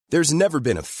There's never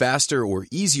been a faster or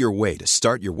easier way to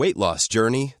start your weight loss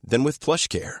journey than with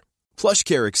PlushCare.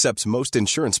 PlushCare accepts most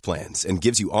insurance plans and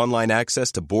gives you online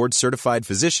access to board-certified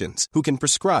physicians who can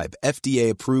prescribe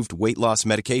FDA-approved weight loss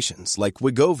medications like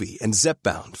Wegovy and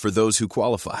Zepbound for those who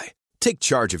qualify. Take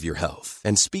charge of your health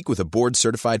and speak with a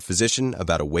board-certified physician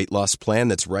about a weight loss plan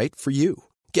that's right for you.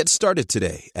 Get started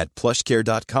today at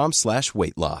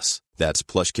plushcare.com/weight loss. That's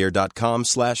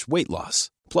plushcare.com/weight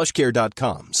loss.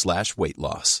 plushcare.com/weight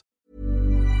loss.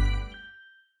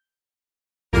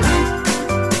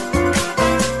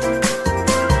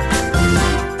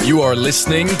 You are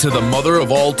listening to the Mother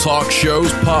of All Talk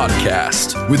Shows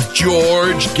podcast with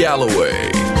George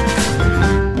Galloway.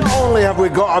 Not only have we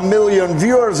got 1 million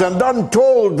viewers and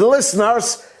untold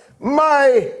listeners,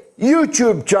 my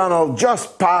YouTube channel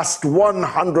just passed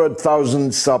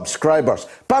 100,000 subscribers.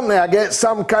 Apparently I get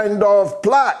some kind of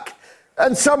plaque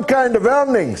and some kind of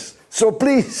earnings. So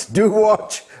please do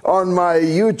watch on my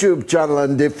YouTube channel,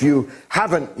 and if you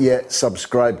haven't yet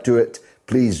subscribed to it,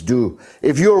 please do.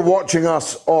 If you're watching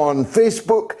us on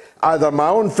Facebook, either my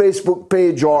own Facebook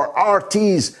page or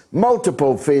RT's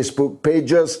multiple Facebook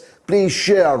pages, please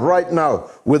share right now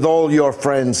with all your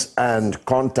friends and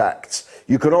contacts.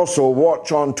 You can also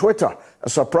watch on Twitter. A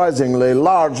surprisingly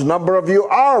large number of you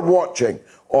are watching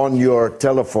on your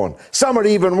telephone. Some are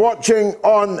even watching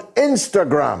on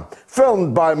Instagram,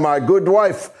 filmed by my good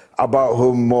wife, about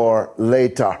whom more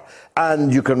later.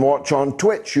 And you can watch on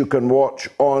Twitch. You can watch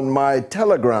on my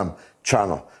Telegram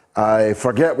channel. I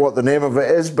forget what the name of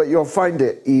it is, but you'll find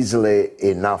it easily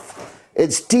enough.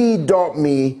 It's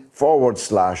t.me/George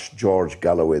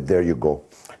Galloway. There you go.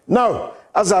 Now,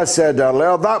 as I said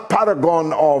earlier, that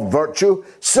paragon of virtue,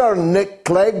 Sir Nick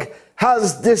Clegg,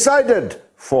 has decided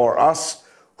for us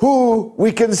who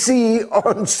we can see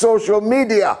on social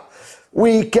media.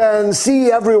 We can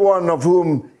see everyone of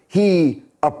whom he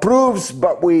approves,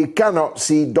 but we cannot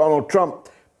see Donald Trump.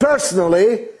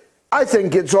 Personally, I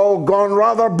think it's all gone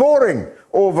rather boring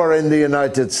over in the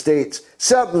United States.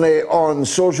 Certainly on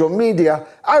social media,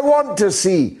 I want to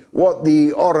see what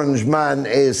the orange man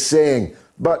is saying,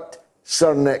 but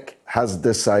Sir Nick has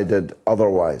decided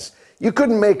otherwise. You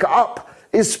couldn't make it up,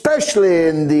 especially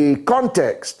in the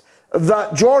context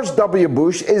that George W.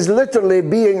 Bush is literally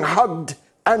being hugged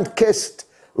and kissed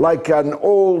like an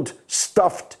old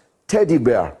stuffed teddy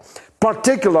bear,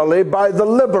 particularly by the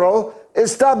liberal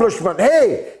establishment.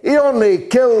 Hey, he only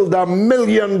killed 1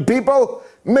 million people.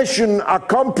 Mission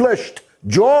accomplished,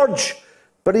 George.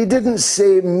 But he didn't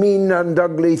say mean and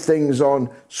ugly things on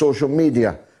social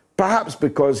media, perhaps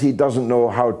because he doesn't know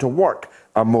how to work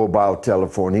a mobile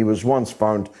telephone. He was once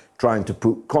found trying to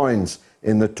put coins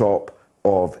in the top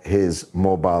of his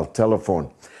mobile telephone.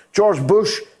 George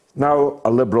Bush, now a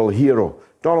liberal hero.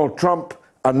 Donald Trump,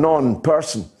 a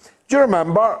non-person. Do you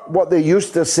remember what they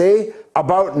used to say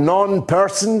about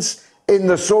non-persons in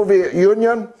the Soviet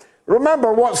Union?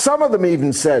 Remember what some of them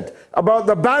even said about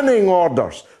the banning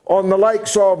orders on the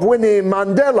likes of Winnie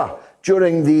Mandela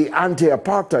during the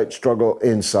anti-apartheid struggle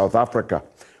in South Africa.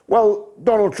 Well,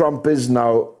 Donald Trump is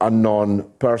now a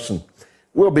non-person.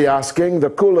 We'll be asking the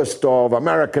coolest of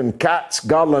American cats,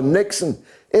 Garland Nixon,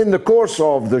 in the course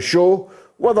of the show,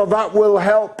 whether that will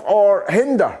help or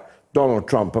hinder Donald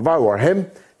Trump. If I were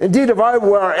him, indeed if I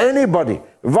were anybody,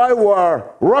 if I were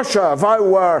Russia, if I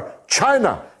were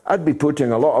China, I'd be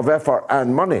putting a lot of effort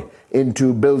and money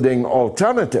into building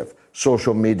alternative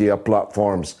social media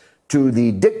platforms to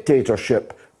the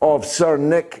dictatorship of Sir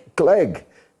Nick Clegg.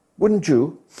 Wouldn't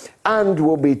you? And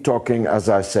we'll be talking, as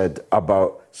I said,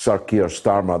 about Sir Keir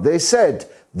Starmer. They said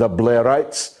the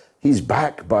Blairites, he's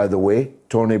back, by the way,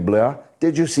 Tony Blair.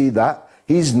 Did you see that?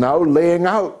 He's now laying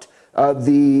out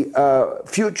the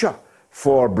future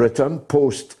for Britain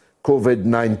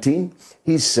post-COVID-19.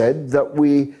 He said that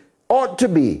we ought to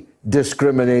be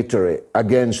discriminatory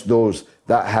against those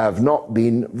that have not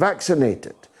been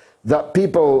vaccinated, that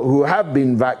people who have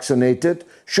been vaccinated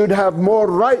should have more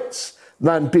rights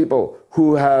than people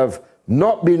who have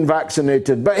not been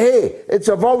vaccinated. But hey, it's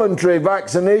a voluntary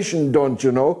vaccination, don't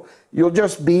you know? You'll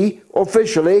just be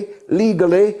officially,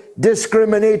 legally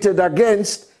discriminated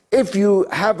against if you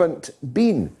haven't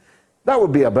been. That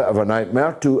would be a bit of a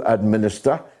nightmare to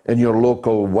administer in your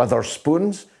local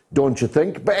Wetherspoons, don't you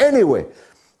think? But anyway,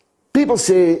 people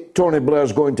say Tony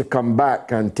Blair's going to come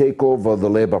back and take over the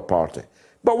Labour Party.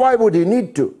 But why would he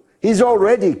need to? He's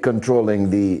already controlling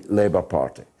the Labour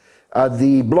Party.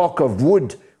 The block of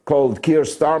wood called Keir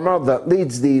Starmer that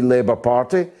leads the Labour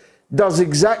Party does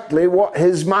exactly what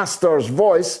his master's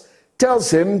voice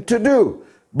tells him to do,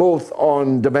 both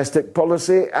on domestic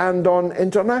policy and on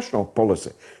international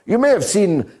policy. You may have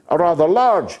seen a rather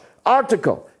large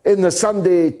article in the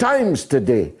Sunday Times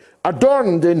today,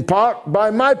 adorned in part by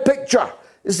my picture.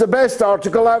 It's the best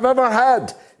article I've ever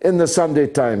had in the Sunday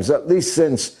Times, at least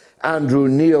since Andrew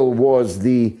Neil was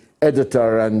the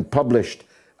editor and published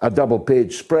a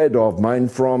double-page spread of mine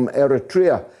from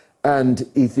Eritrea and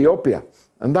Ethiopia.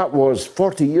 And that was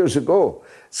 40 years ago.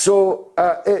 So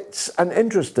it's an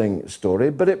interesting story,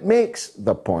 but it makes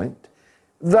the point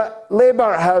that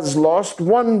Labour has lost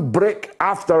one brick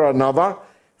after another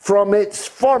from its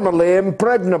formerly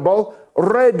impregnable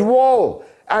red wall,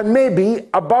 and maybe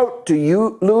about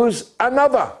to lose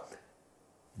another,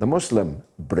 the Muslim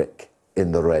brick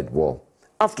in the red wall.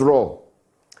 After all,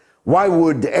 why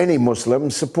would any Muslim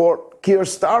support Keir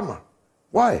Starmer?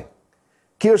 Why?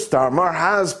 Keir Starmer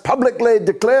has publicly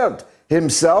declared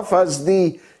himself as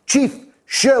the chief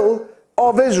shill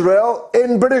of Israel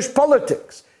in British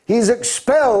politics. He's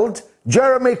expelled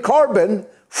Jeremy Corbyn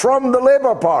from the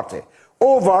Labour Party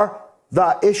over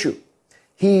that issue.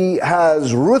 He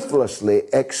has ruthlessly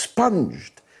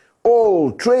expunged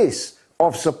all trace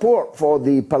of support for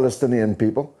the Palestinian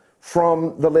people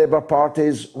from the Labour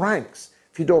Party's ranks.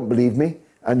 If you don't believe me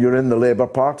and you're in the Labour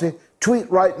Party, tweet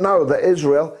right now that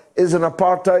Israel is an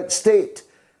apartheid state,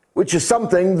 which is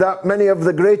something that many of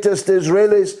the greatest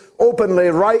Israelis openly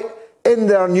write in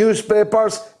their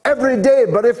newspapers every day.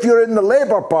 But if you're in the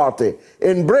Labour Party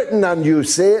in Britain and you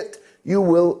say it, you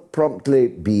will promptly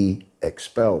be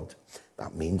expelled.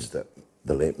 That means that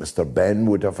the late Mr. Benn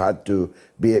would have had to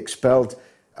be expelled.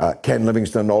 Ken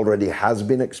Livingstone already has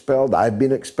been expelled. I've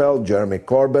been expelled. Jeremy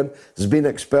Corbyn has been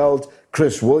expelled.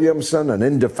 Chris Williamson, an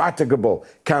indefatigable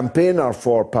campaigner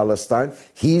for Palestine,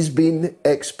 he's been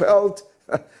expelled.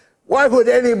 Why would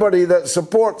anybody that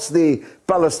supports the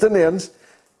Palestinians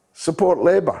support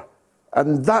Labour?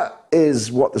 And that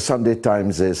is what the Sunday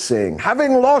Times is saying.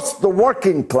 Having lost the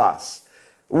working class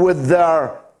with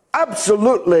their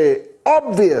absolutely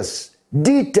obvious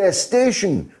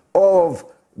detestation of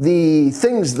the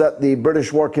things that the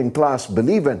British working class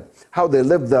believe in, how they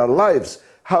live their lives,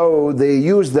 how they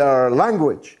use their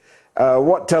language,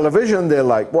 what television they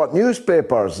like, what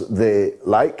newspapers they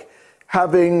like,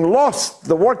 having lost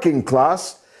the working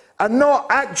class and not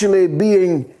actually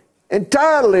being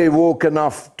entirely woke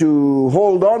enough to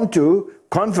hold on to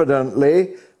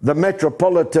confidently the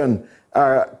metropolitan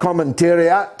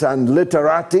commentariat and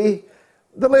literati,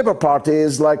 the Labour Party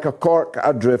is like a cork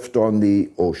adrift on the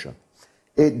ocean.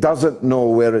 It doesn't know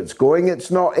where it's going.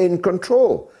 It's not in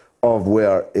control of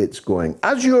where it's going,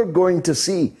 as you're going to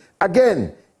see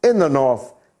again in the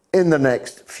North in the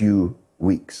next few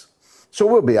weeks. So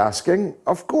we'll be asking,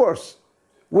 of course,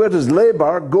 where does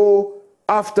Labour go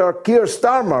after Keir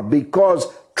Starmer? Because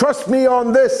trust me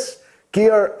on this,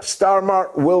 Keir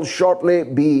Starmer will shortly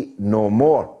be no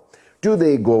more. Do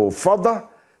they go further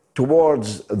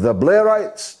towards the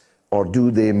Blairites, or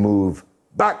do they move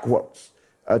backwards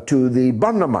to the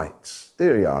Burnhamites?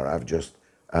 There you are, I've just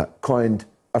coined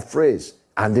a phrase.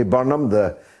 Andy Burnham,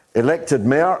 the elected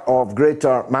mayor of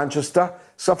Greater Manchester,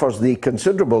 suffers the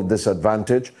considerable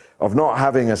disadvantage of not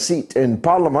having a seat in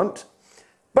Parliament,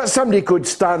 but somebody could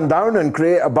stand down and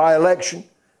create a by-election.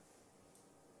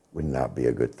 Wouldn't that be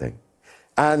a good thing?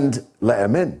 And let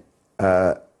him in,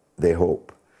 they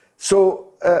hope.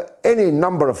 So any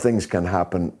number of things can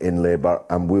happen in Labour,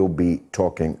 and we'll be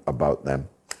talking about them.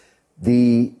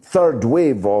 The third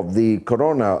wave of the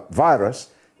coronavirus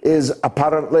is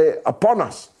apparently upon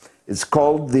us. It's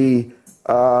called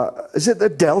is it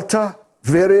the Delta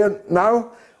variant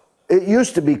now? It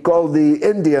used to be called the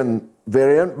Indian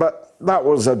variant, but that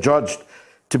was adjudged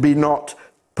to be not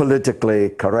politically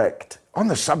correct. On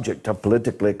the subject of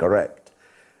politically correct,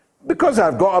 because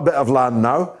I've got a bit of land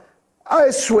now, I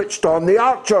switched on the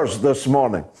Archers this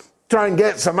morning, try and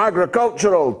get some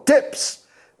agricultural tips.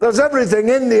 There's everything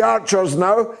in the Archers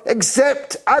now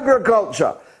except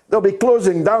agriculture. They'll be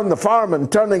closing down the farm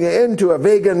and turning it into a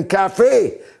vegan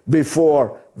cafe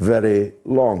before very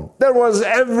long. There was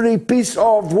every piece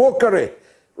of wokery,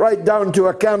 right down to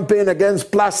a campaign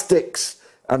against plastics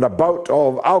and a bout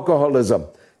of alcoholism,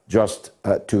 just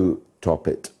to top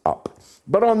it up.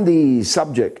 But on the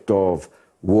subject of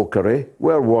wokery,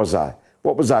 where was I?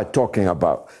 What was I talking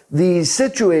about? The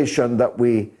situation that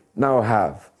we now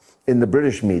have in the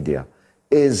British media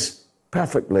is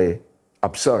perfectly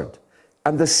absurd.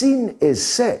 And the scene is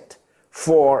set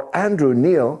for Andrew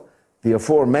Neil, the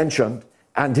aforementioned,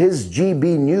 and his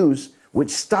GB News, which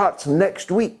starts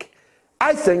next week,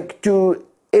 I think, to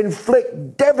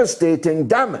inflict devastating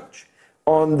damage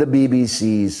on the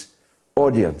BBC's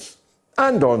audience,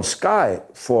 and on Sky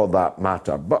for that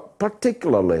matter, but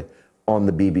particularly on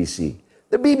the BBC.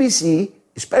 The BBC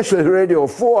especially Radio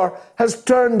 4, has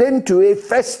turned into a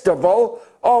festival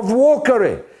of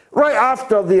wokery. Right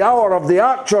after the Hour of the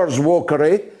Archers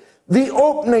wokery, the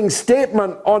opening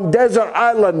statement on Desert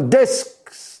Island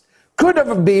Discs could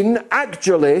have been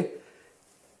actually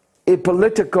a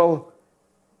political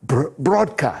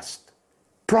broadcast,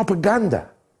 propaganda.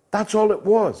 That's all it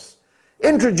was.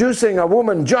 Introducing a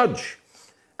woman judge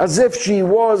as if she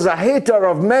was a hater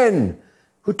of men,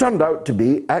 who turned out to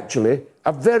be actually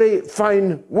a very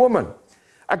fine woman.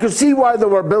 I could see why they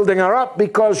were building her up,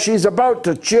 because she's about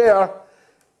to chair,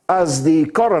 as the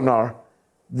coroner,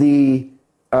 the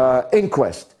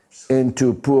inquest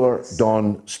into poor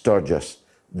Dawn Sturgis,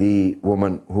 the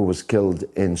woman who was killed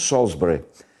in Salisbury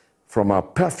from a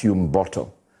perfume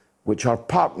bottle, which her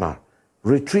partner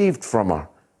retrieved from her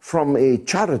from a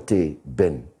charity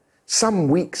bin some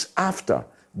weeks after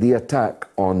the attack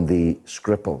on the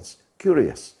Skripals.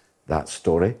 Curious, that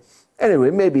story.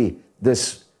 Anyway, maybe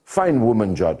this fine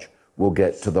woman judge will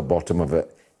get to the bottom of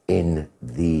it in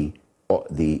the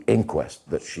inquest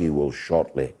that she will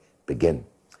shortly begin.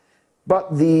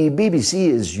 But the BBC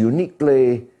is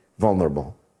uniquely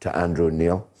vulnerable to Andrew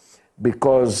Neil,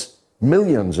 because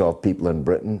millions of people in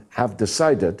Britain have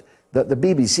decided that the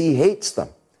BBC hates them,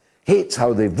 hates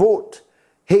how they vote,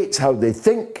 hates how they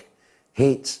think,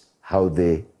 hates how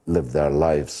they live their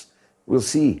lives. We'll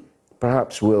see.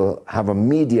 Perhaps we'll have a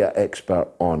media expert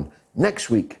on next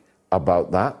week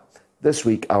about that. This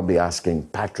week I'll be asking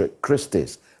Patrick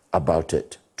Christys about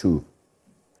it too.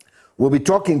 We'll be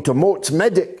talking to Moat's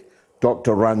medic,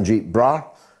 Dr. Ranjit Brar,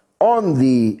 on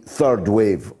the third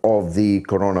wave of the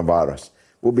coronavirus.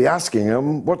 We'll be asking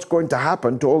him what's going to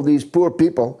happen to all these poor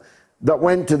people that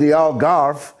went to the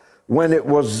Algarve when it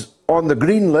was on the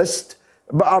green list,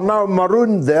 but are now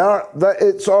marooned there, that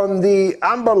it's on the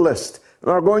amber list,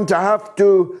 and are going to have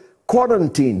to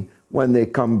quarantine when they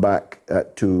come back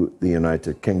to the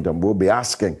United Kingdom. We'll be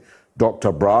asking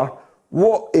Dr. Brar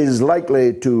what is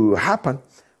likely to happen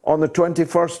on the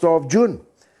 21st of June.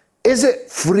 Is it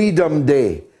Freedom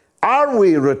Day? Are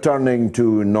we returning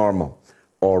to normal?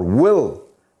 Or will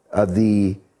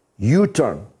the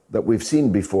U-turn that we've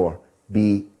seen before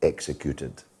be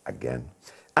executed again?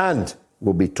 And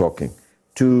we'll be talking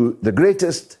to the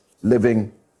greatest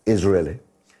living Israeli,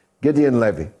 Gideon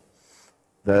Levy,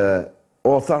 the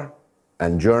author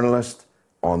and journalist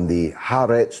on the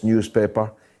Haaretz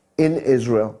newspaper in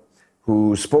Israel,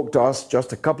 who spoke to us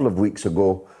just a couple of weeks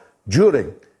ago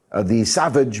during the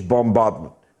savage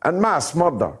bombardment and mass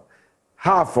murder,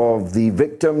 half of the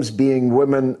victims being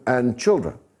women and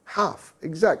children. Half,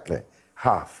 exactly,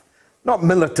 half. Not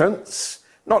militants,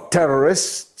 not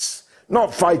terrorists,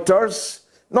 not fighters,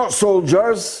 not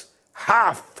soldiers.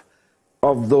 Half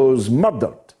of those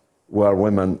murdered were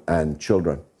women and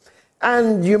children.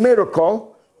 And you may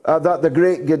recall that the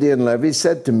great Gideon Levy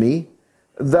said to me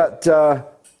that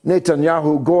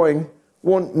Netanyahu going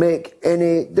won't make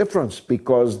any difference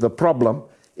because the problem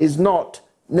is not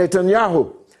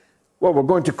Netanyahu. Well, we're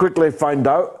going to quickly find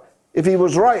out if he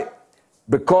was right,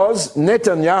 because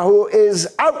Netanyahu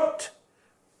is out.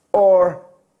 Or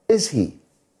is he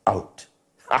out?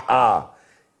 Ha ha!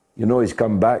 You know he's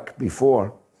come back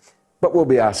before. But we'll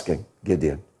be asking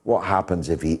Gideon, what happens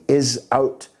if he is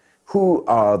out? Who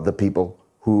are the people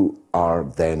who are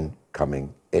then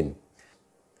coming in?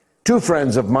 Two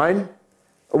friends of mine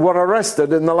were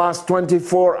arrested in the last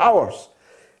 24 hours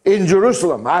in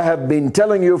Jerusalem. I have been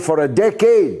telling you for a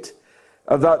decade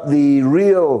that the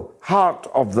real heart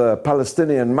of the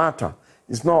Palestinian matter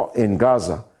is not in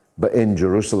Gaza, but in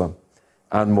Jerusalem,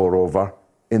 and moreover,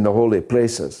 in the holy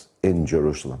places in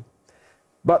Jerusalem.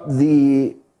 But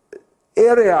the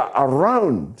area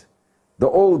around the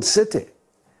old city,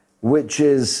 which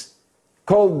is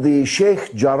called the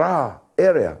Sheikh Jarrah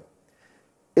area,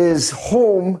 is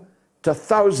home to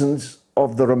thousands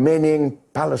of the remaining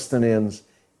Palestinians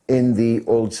in the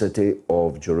old city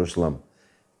of Jerusalem.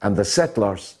 And the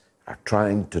settlers are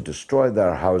trying to destroy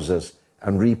their houses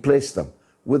and replace them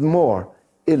with more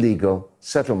illegal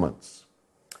settlements.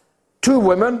 Two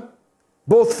women,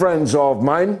 both friends of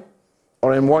mine,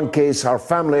 or in one case her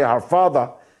family, her father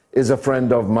is a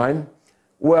friend of mine,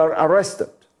 were arrested.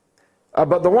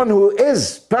 But the one who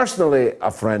is personally a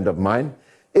friend of mine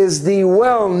is the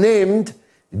well-named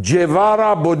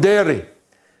Guevara Boderi,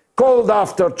 called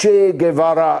after Che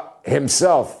Guevara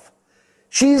himself.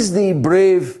 She's the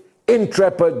brave,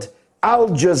 intrepid Al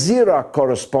Jazeera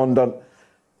correspondent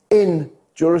in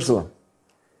Jerusalem.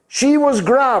 She was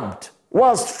grabbed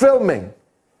whilst filming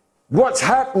what's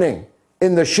happening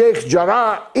in the Sheikh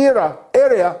Jarrah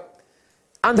area,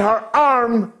 and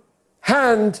her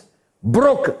hand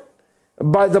broken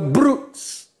by the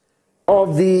brutes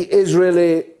of the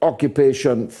Israeli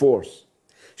occupation force.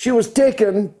 She was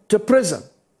taken to prison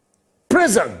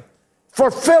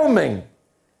for filming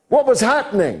what was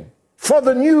happening for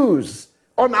the news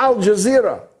on Al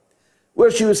Jazeera,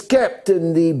 where she was kept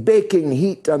in the baking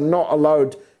heat and not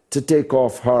allowed to take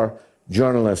off her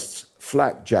journalist's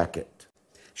flak jacket.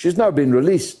 She's now been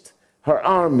released. Her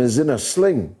arm is in a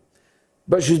sling,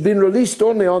 but she's been released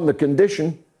only on the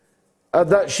condition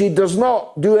that she does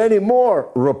not do any more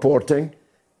reporting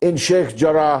in Sheikh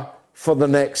Jarrah for the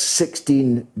next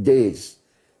 16 days.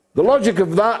 The logic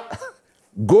of that,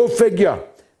 go figure.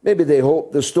 Maybe they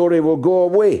hope the story will go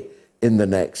away in the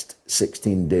next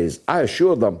 16 days. I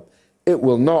assure them it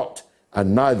will not,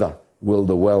 and neither will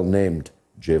the well-named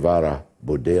Jevara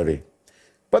Bouderi.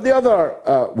 But the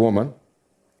other woman,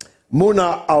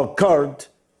 Muna Al-Kurd,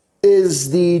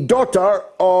 is the daughter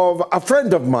of a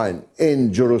friend of mine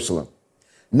in Jerusalem.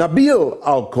 Nabil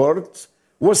Al-Kurd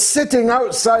was sitting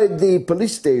outside the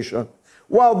police station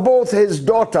while both his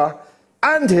daughter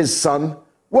and his son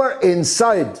were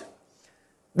inside.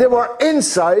 They were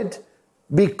inside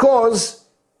because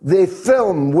they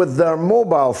film with their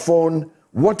mobile phone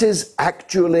what is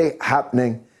actually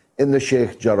happening in the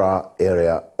Sheikh Jarrah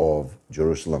area of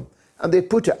Jerusalem. And they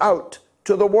put it out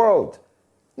to the world.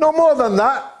 No more than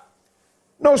that.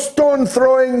 No stone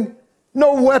throwing,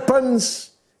 no weapons,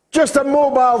 just a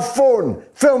mobile phone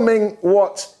filming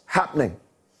what's happening.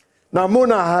 Now,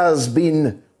 Muna has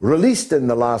been released in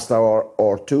the last hour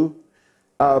or two,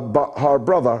 but her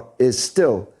brother is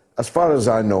still, as far as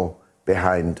I know,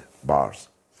 behind bars.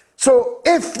 So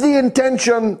if the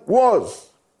intention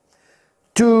was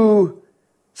to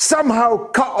somehow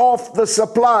cut off the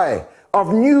supply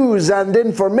of news and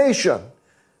information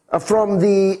from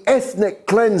the ethnic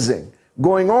cleansing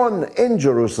going on in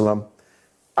Jerusalem,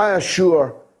 I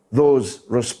assure those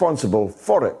responsible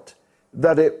for it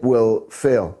that it will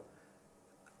fail,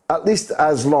 at least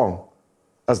as long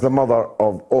as the mother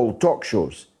of all talk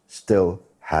shows still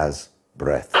has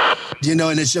breath. You know,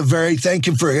 and it's a very, thank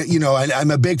you for, you know,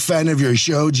 I'm a big fan of your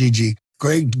show, Gigi.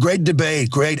 Great debate,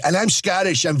 great. And I'm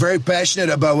Scottish. I'm very passionate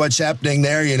about what's happening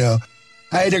there, you know.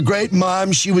 I had a great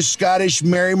mom. She was Scottish,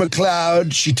 Mary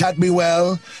McLeod. She taught me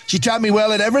well. She taught me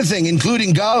well at everything,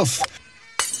 including golf.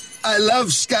 I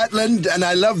love Scotland, and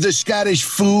I love the Scottish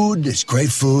food. It's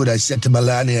great food. I said to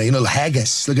Melania, you know,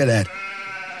 haggis. Look at that.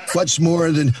 What's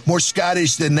more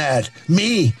Scottish than that?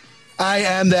 Me. I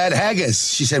am that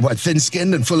haggis. She said, what,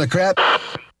 thin-skinned and full of crap?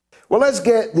 Well, let's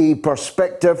get the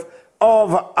perspective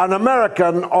of an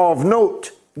American of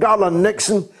note, Garland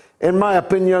Nixon, in my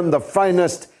opinion, the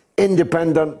finest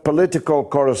independent political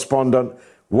correspondent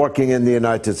working in the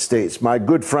United States. My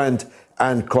good friend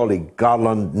and colleague,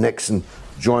 Garland Nixon,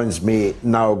 joins me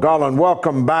now. Garland,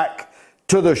 welcome back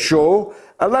to the show.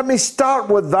 Let me start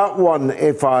with that one,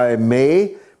 if I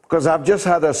may, because I've just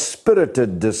had a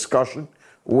spirited discussion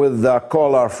with a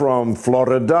caller from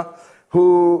Florida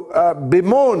who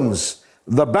bemoans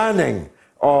the banning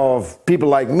of people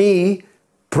like me,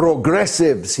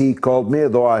 progressives, he called me,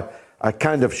 though I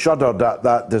kind of shuddered at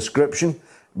that description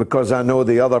because I know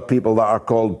the other people that are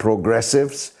called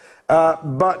progressives,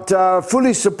 but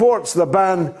fully supports the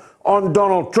ban on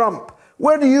Donald Trump.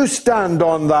 Where do you stand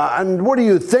on that, and what do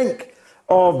you think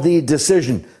of the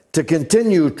decision to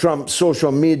continue Trump's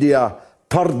social media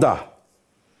purdah?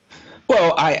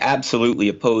 Well, I absolutely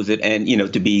oppose it. And, you know,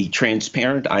 to be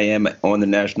transparent, I am on the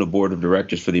National Board of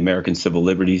Directors for the American Civil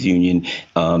Liberties Union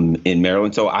in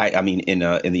Maryland. So I mean, in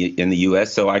the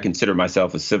U.S. So I consider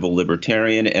myself a civil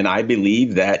libertarian. And I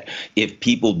believe that if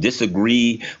people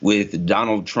disagree with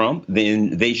Donald Trump,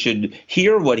 then they should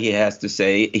hear what he has to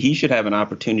say. He should have an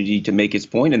opportunity to make his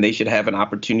point, and they should have an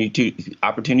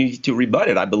opportunity to rebut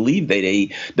it. I believe that a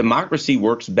democracy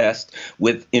works best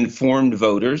with informed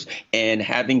voters, and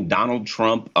having Donald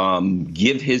Trump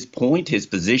give his point, his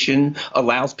position,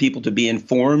 allows people to be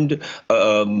informed.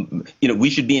 You know,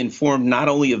 we should be informed not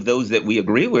only of those that we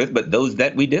agree with, but those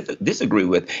that we disagree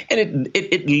with. And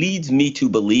it leads me to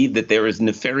believe that there is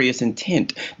nefarious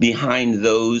intent behind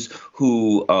those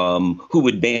who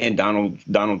would ban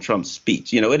Donald Trump's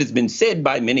speech. You know, it has been said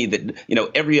by many that, you know,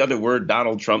 every other word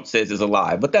Donald Trump says is a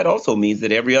lie, but that also means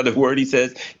that every other word he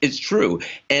says is true.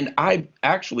 And I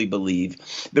actually believe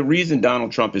the reason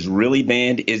Donald Trump is really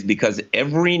banned is because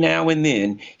every now and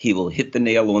then he will hit the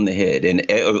nail on the head. And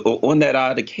on that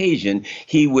odd occasion,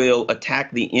 he will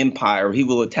attack the empire. He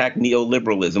will attack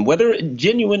neoliberalism, whether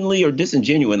genuinely or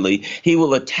disingenuously. He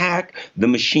will attack the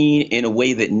machine in a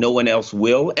way that no one else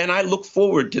will. And I look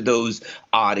forward to those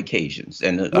odd occasions.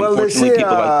 And well, they say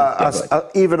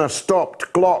even a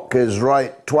stopped clock is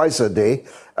right twice a day.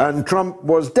 And Trump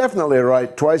was definitely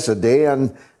right twice a day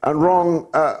and wrong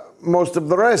most of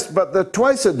the rest. But the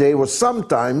twice a day was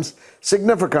sometimes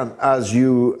significant, as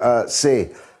you say.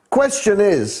 Question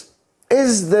is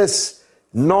this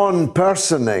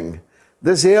non-personing,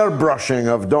 this airbrushing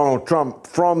of Donald Trump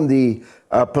from the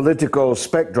political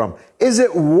spectrum, is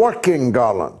it working,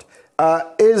 Garland?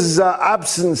 Is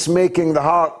absence making the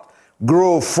heart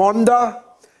grow fonder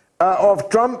of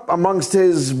Trump amongst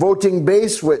his voting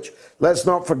base, which, let's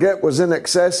not forget, was in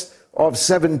excess of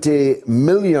 70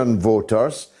 million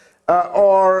voters?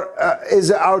 Or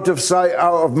is it out of sight,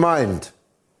 out of mind?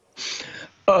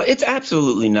 It's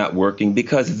absolutely not working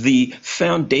because the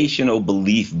foundational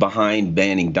belief behind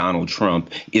banning Donald Trump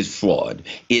is flawed.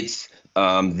 It's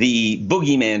the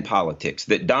boogeyman politics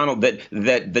that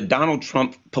the Donald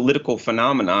Trump political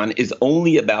phenomenon is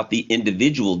only about the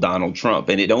individual Donald Trump.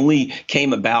 And it only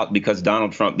came about because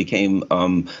Donald Trump became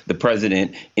the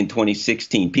president in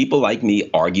 2016. People like me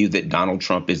argue that Donald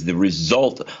Trump is the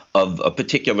result of a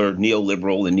particular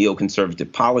neoliberal and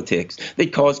neoconservative politics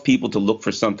that caused people to look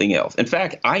for something else. In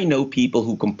fact, I know people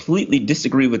who completely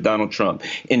disagree with Donald Trump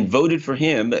and voted for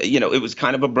him. You know, it was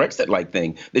kind of a Brexit-like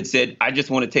thing that said, I just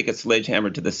want to take a sledgehammer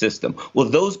to the system. Well,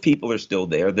 those people are still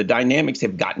there. The dynamics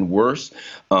have gotten worse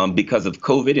because of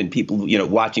COVID and people, you know,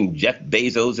 watching Jeff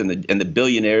Bezos and the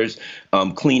billionaires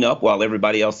clean up while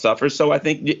everybody else suffers. So I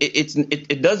think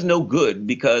it does no good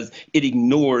because it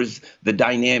ignores the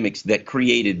dynamics that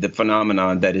created the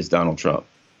phenomenon that is Donald Trump.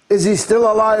 Is he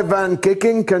still alive and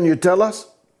kicking? Can you tell us?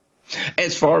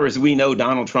 As far as we know,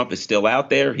 Donald Trump is still out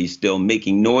there. He's still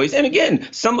making noise. And again,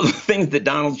 some of the things that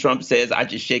Donald Trump says, I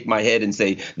just shake my head and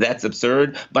say that's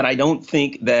absurd. But I don't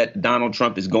think that Donald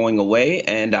Trump is going away.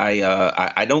 And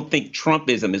I don't think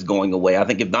Trumpism is going away. I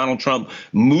think if Donald Trump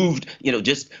moved, you know,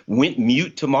 just went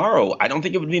mute tomorrow, I don't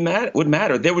think it would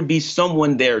matter. There would be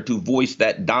someone there to voice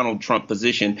that Donald Trump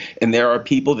position. And there are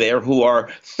people there who are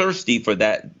thirsty for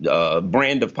that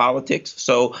brand of politics.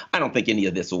 So I don't think any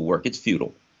of this will work. It's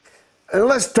futile. And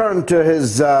let's turn to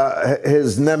his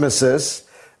nemesis.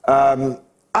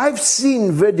 I've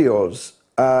seen videos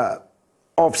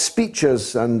of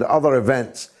speeches and other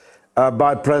events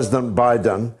by President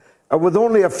Biden with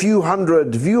only a few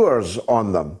hundred viewers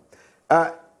on them.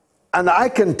 And I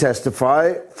can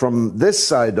testify from this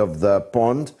side of the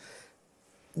pond,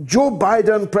 Joe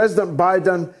Biden, President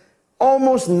Biden,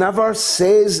 almost never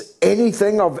says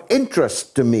anything of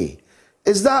interest to me.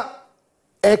 Is that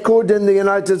echoed in the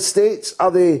United States?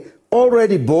 Are they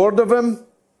already bored of him?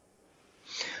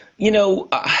 You know,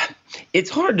 it's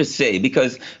hard to say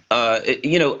because,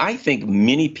 you know, I think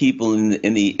many people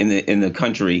in the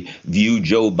country view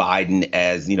Joe Biden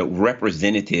as, you know,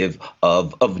 representative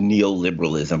of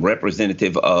neoliberalism,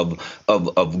 representative of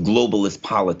globalist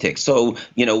politics. So,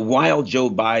 you know, while Joe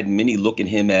Biden, many look at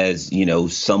him as, you know,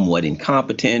 somewhat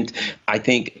incompetent, I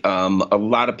think a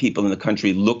lot of people in the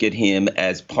country look at him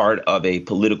as part of a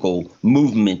political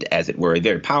movement, as it were, a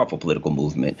very powerful political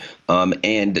movement.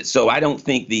 And so I don't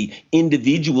think the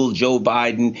individual Joe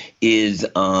Biden is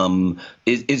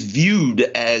viewed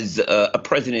as a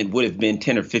president would have been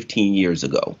 10 or 15 years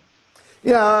ago.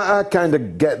 Yeah, I kind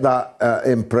of get that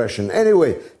impression.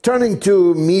 Anyway, turning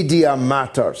to media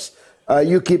matters.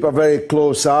 You keep a very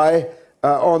close eye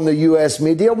on the U.S.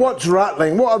 media. What's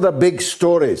rattling? What are the big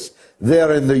stories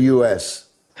there in the U.S.?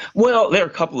 Well, there are a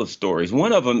couple of stories.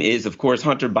 One of them is, of course,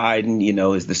 Hunter Biden, you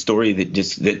know, is the story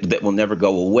that will never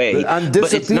go away. And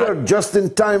disappeared just in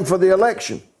time for the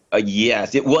election.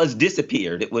 Yes, it was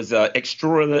disappeared. It was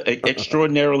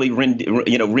extraordinarily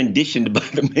renditioned by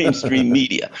the mainstream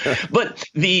media. But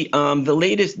the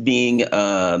latest being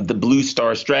the Blue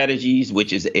Star Strategies,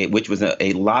 which was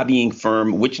a lobbying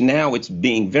firm, which now it's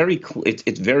being very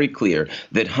clear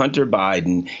that Hunter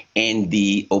Biden and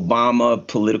the Obama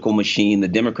political machine, the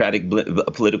Democratic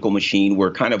political machine,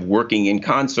 were kind of working in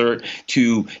concert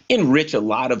to enrich a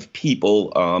lot of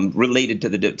people related to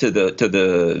the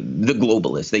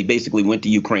globalists. They basically went to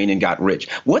Ukraine and got rich.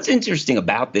 What's interesting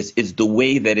about this is the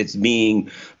way that it's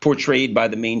being portrayed by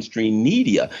the mainstream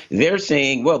media. They're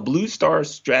saying, well, Blue Star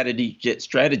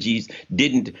Strategies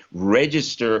didn't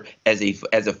register as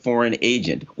a foreign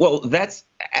agent. Well, that's,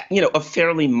 you know, a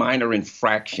fairly minor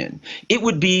infraction. It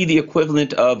would be the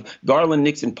equivalent of Garland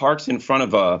Nixon parks in front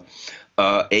of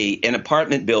an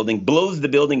apartment building, blows the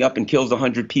building up and kills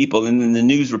 100 people, and then the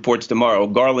news reports tomorrow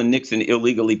Garland Nixon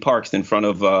illegally parks in front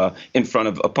of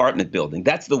apartment building.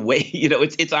 That's the way, you know,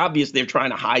 it's obvious they're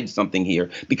trying to hide something here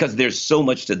because there's so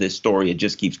much to this story. It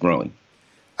just keeps growing.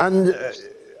 And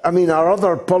I mean, are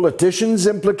other politicians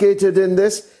implicated in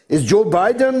this? Is Joe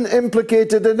Biden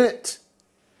implicated in it?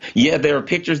 Yeah, there are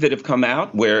pictures that have come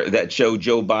out that show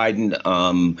Joe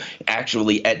Biden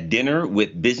actually at dinner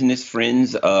with business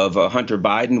friends of Hunter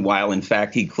Biden, while in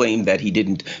fact he claimed that he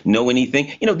didn't know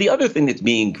anything. The other thing that's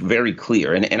being very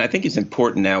clear, and I think it's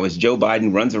important now, is Joe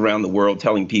Biden runs around the world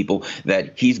telling people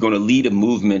that he's going to lead a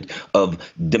movement of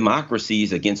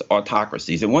democracies against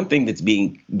autocracies. And one thing that's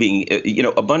being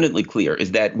abundantly clear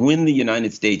is that when the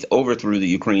United States overthrew the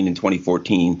Ukraine in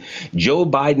 2014, Joe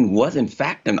Biden was in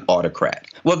fact an autocrat.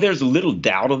 Well, there's little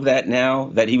doubt of that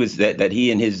now, that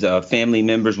he and his family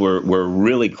members were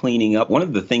really cleaning up. One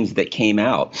of the things that came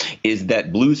out is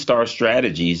that Blue Star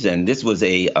Strategies, and this was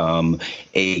a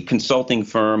consulting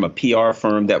firm, a PR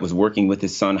firm that was working with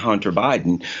his son Hunter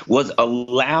Biden, was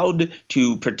allowed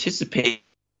to participate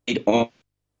on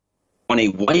a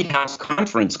White House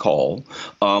conference call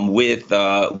with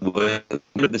the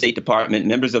State Department,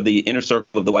 members of the inner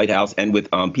circle of the White House, and with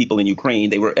people in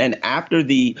Ukraine. And after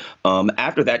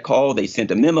that call, they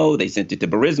sent a memo. They sent it to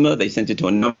Burisma. They sent it to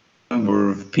a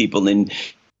number of people in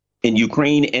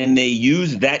Ukraine, and they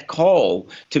used that call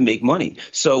to make money.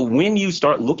 So when you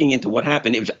start looking into what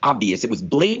happened, it was obvious. It was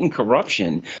blatant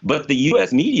corruption, but the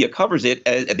U.S. media covers it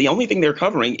as the only thing they're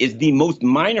covering is the most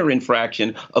minor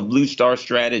infraction of Blue Star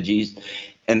Strategies,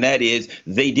 and that is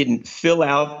they didn't fill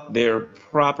out their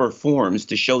proper forms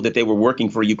to show that they were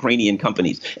working for Ukrainian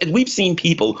companies. And we've seen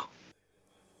people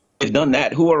have done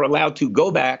that, who are allowed to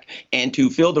go back and to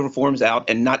fill the reforms out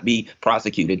and not be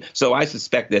prosecuted. So I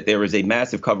suspect that there is a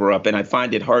massive cover up, and I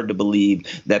find it hard to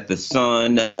believe that the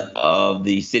son of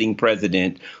the sitting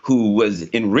president, who was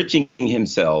enriching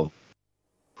himself,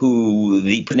 who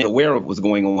the president aware of what was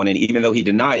going on, and even though he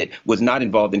denied it, was not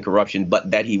involved in corruption,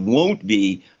 but that he won't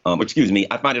be, I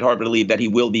find it hard to believe that he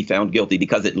will be found guilty,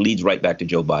 because it leads right back to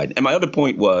Joe Biden. And my other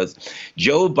point was,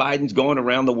 Joe Biden's going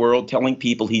around the world telling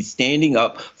people he's standing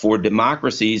up for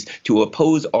democracies to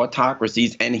oppose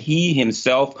autocracies, and he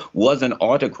himself was an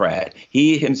autocrat.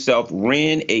 He himself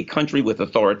ran a country with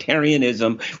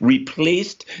authoritarianism,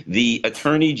 replaced the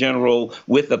attorney general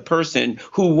with a person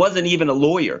who wasn't even a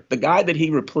lawyer. The guy that he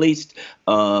replaced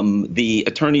the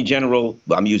attorney general,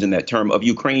 I'm using that term, of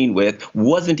Ukraine with,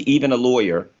 wasn't even a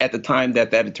lawyer at the time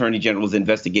that attorney general was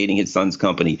investigating his son's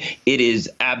company. It is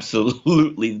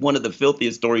absolutely one of the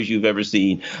filthiest stories you've ever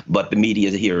seen, but the media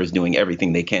here is doing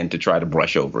everything they can to try to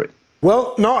brush over it.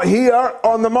 Well, not here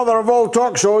on the mother of all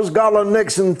talk shows. Garland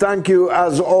Nixon, thank you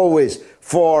as always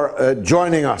for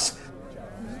joining us.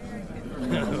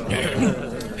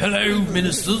 Hello,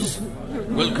 ministers.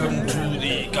 Welcome to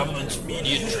the government's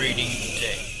media training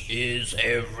day. Is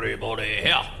everybody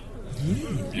here?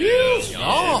 Yes.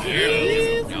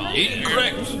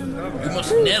 Incorrect. You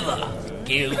must never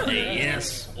give a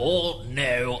yes or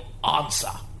no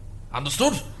answer.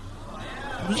 Understood?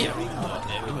 You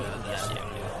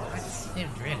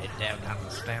really don't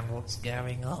understand what's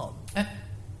going on.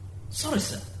 Sorry,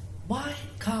 sir. Why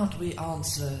can't we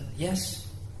answer yes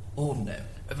or no?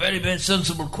 A very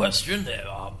sensible question.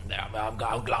 I'm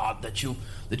glad that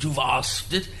you've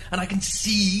asked it, and I can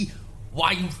see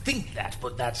why you think that,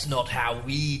 but that's not how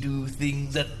we do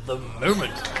things at the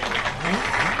moment.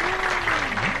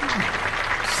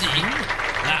 See,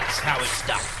 that's how it's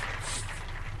done.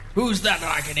 Who's that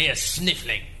I can hear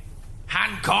sniffling?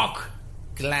 Hancock?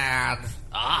 Glad.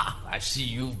 Ah, I see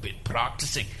you've been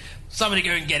practicing. Somebody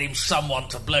go and get him someone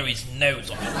to blow his nose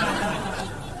on.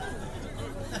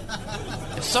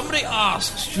 If somebody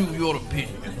asks you your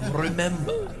opinion,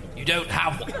 remember, you don't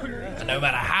have one. And no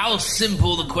matter how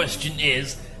simple the question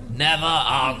is, never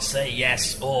answer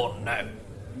yes or no.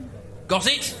 Got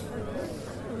it?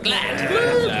 Glad.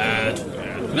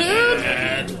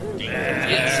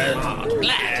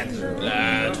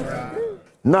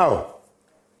 Now,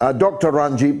 Dr.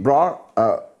 Ranjit Brar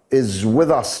is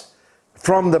with us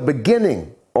from the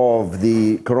beginning of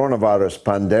the coronavirus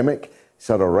pandemic. He's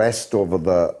had a rest over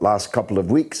the last couple of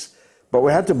weeks, but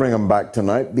we had to bring him back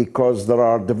tonight because there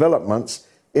are developments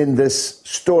in this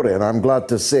story, and I'm glad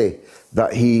to say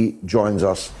that he joins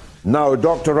us now.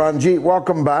 Dr. Ranjit,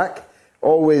 welcome back.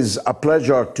 Always a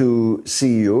pleasure to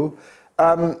see you.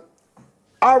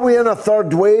 Are we in a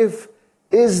third wave?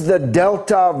 Is the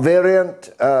Delta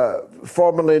variant,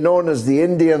 formerly known as the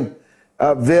Indian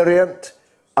variant,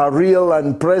 a real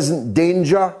and present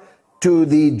danger to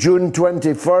the June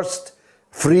 21st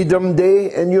Freedom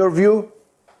Day, in your view?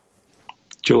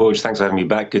 George, thanks for having me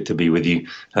back. Good to be with you.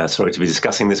 Sorry to be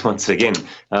discussing this once again.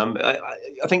 I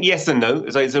think yes and no.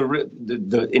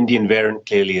 The Indian variant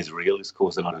clearly is real. It's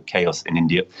caused a lot of chaos in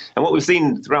India. And what we've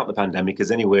seen throughout the pandemic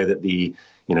is anywhere that the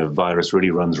virus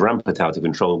really runs rampant out of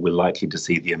control, we're likely to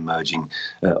see the emerging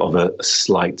of a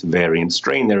slight variant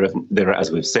strain. There are,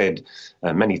 as we've said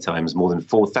many times, more than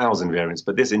 4,000 variants,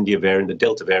 but this India variant, the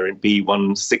Delta variant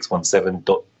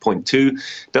B1617.2,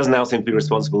 does now seem to be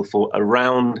responsible for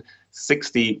around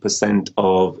 60%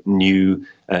 of new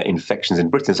infections in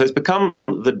Britain. So it's become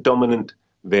the dominant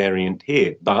variant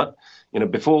here. But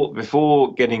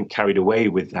before getting carried away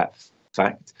with that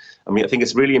fact, I think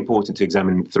it's really important to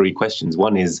examine three questions.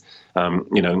 One is,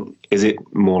 is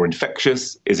it more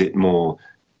infectious? Is it more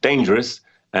dangerous?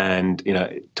 And,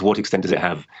 to what extent does it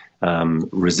have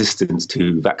resistance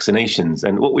to vaccinations?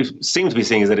 And what we seem to be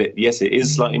seeing is that, it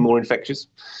is slightly more infectious.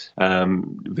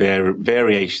 There are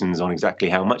variations on exactly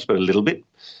how much, but a little bit.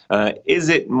 Is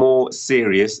it more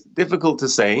serious? Difficult to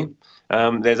say.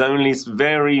 There's only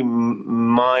very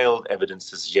mild evidence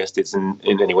to suggest it's in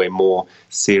any way more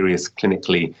serious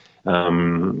clinically.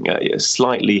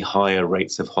 Slightly higher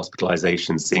rates of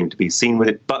hospitalization seem to be seen with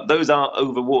it, but those are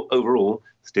overall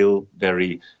still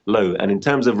very low. And in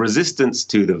terms of resistance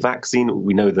to the vaccine,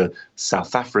 we know the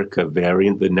South Africa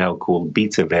variant, the now called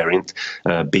Beta variant,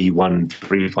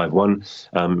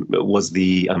 B1351, was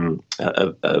the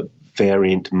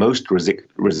variant most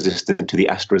resistant to the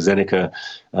AstraZeneca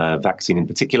vaccine in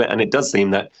particular. And it does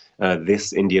seem that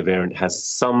this India variant has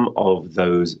some of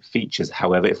those features.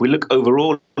 However, if we look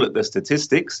overall at the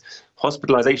statistics,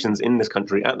 hospitalizations in this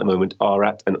country at the moment are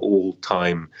at an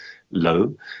all-time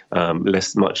low.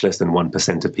 Much less than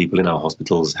 1% of people in our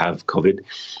hospitals have COVID.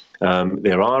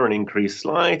 There are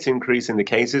slight increase in the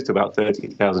cases to about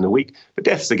 30,000 a week, but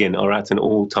deaths again are at an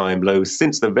all-time low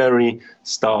since the very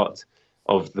start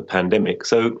of the pandemic.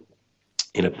 So,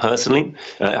 personally,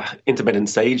 Intermittent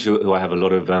Sage, who I have a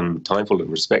lot of time for and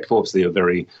respect for, obviously a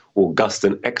very august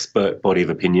and expert body of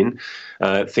opinion,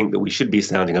 think that we should be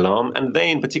sounding alarm. And they,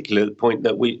 in particular, point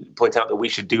out that we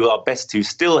should do our best to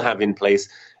still have in place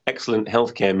excellent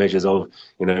healthcare measures of,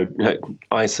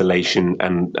 isolation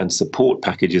and support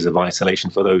packages of isolation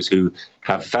for those who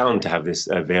have found to have this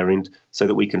variant, so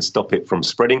that we can stop it from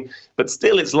spreading. But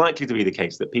still, it's likely to be the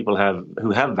case that people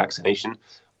who have vaccination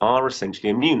are essentially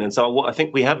immune. And so what I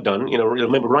think we have done,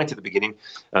 remember right at the beginning,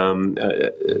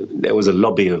 there was a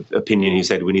lobby of opinion who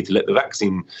said we need to let the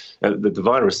vaccine, the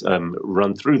virus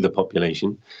run through the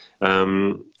population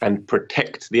and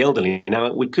protect the elderly.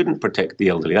 Now, we couldn't protect the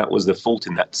elderly. That was the fault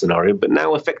in that scenario. But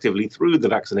now, effectively, through the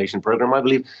vaccination program, I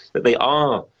believe that they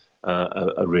are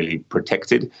really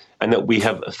protected, and that we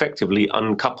have effectively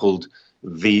uncoupled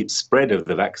the spread of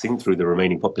the vaccine through the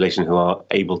remaining population who are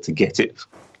able to get it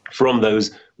from those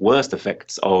worst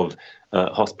effects of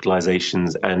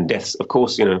hospitalizations and deaths. Of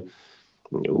course,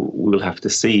 we'll have to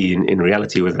see in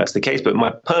reality whether that's the case. But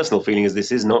my personal feeling is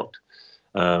this is not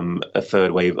a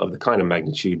third wave of the kind of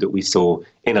magnitude that we saw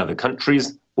in other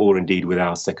countries, or indeed with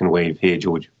our second wave here,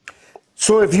 George.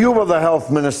 So if you were the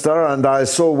health minister, and I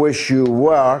so wish you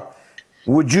were,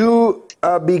 would you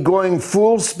be going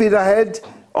full speed ahead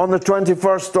on the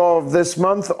 21st of this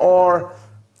month, or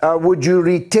would you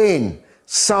retain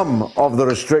some of the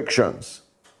restrictions?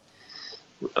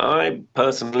 I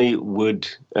personally would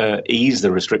ease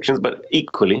the restrictions, but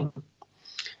equally,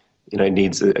 it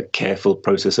needs a careful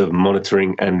process of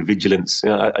monitoring and vigilance.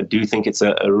 I do think it's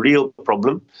a real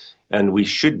problem, and we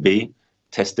should be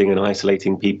testing and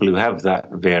isolating people who have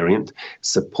that variant,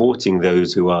 supporting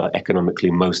those who are economically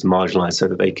most marginalized so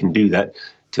that they can do that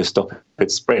to stop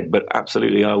its spread. But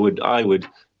absolutely, I would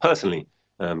personally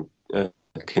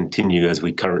continue as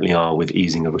we currently are with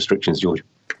easing of restrictions, George.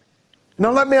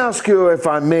 Now, let me ask you, if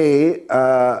I may,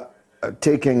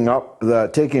 taking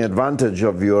advantage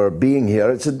of your being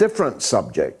here, it's a different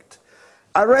subject.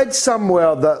 I read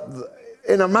somewhere that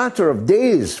in a matter of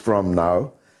days from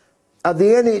now,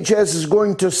 the NHS is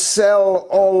going to sell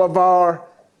all of our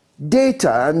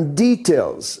data and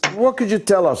details. What could you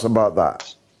tell us about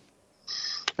that?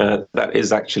 That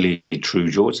is actually true,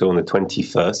 George. So on the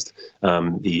 21st,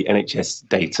 the NHS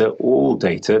data, all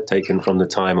data taken from the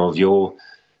time of your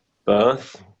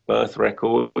birth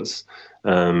records,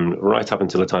 right up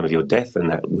until the time of your death, and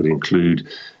that would include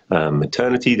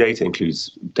maternity data,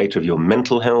 includes data of your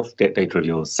mental health, data of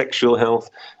your sexual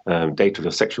health, data of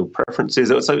your sexual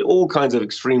preferences. So all kinds of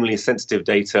extremely sensitive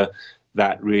data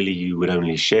that really you would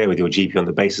only share with your GP on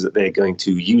the basis that they're going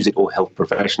to use it, or health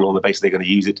professional on the basis they're going to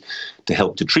use it to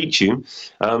help to treat you,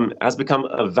 has become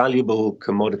a valuable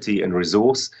commodity and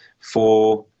resource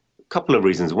for a couple of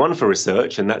reasons. One, for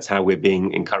research, and that's how we're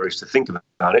being encouraged to think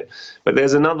about it. But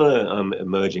there's another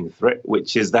emerging threat,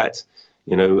 which is that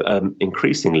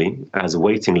increasingly, as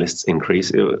waiting lists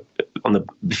increase,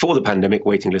 before the pandemic,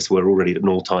 waiting lists were already at an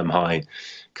all-time high.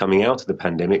 Coming out of the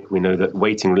pandemic, we know that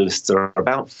waiting lists are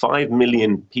about 5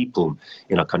 million people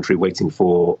in our country waiting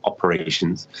for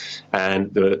operations.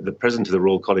 And the president of the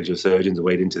Royal College of Surgeons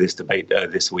weighed into this debate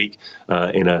this week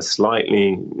in a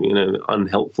slightly,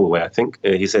 unhelpful way, I think.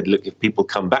 He said, look, if people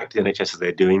come back to the NHS as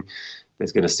they're doing,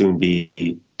 there's going to soon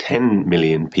be 10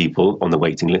 million people on the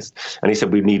waiting list. And he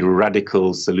said we need a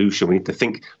radical solution. We need to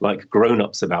think like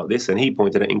grown-ups about this. And he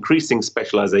pointed at increasing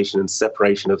specialization and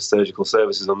separation of surgical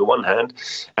services on the one hand,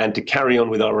 and to carry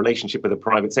on with our relationship with the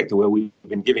private sector, where we've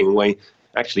been giving away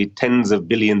actually tens of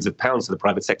billions of pounds to the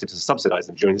private sector to subsidize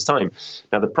them during this time.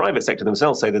 Now, the private sector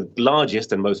themselves say the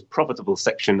largest and most profitable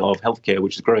section of healthcare,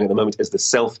 which is growing at the moment, is the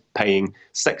self-paying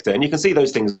sector. And you can see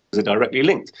those things are directly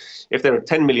linked. If there are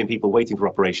 10 million people waiting for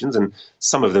operations, and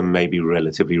some of them may be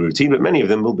relatively routine, but many of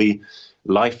them will be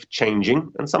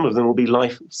life-changing, and some of them will be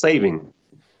life-saving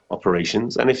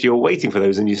operations. And if you're waiting for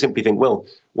those and you simply think, well,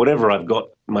 whatever I've got,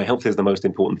 my health is the most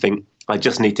important thing, I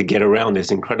just need to get around this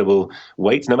incredible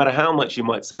wait, no matter how much you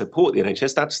might support the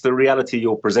NHS, that's the reality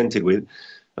you're presented with.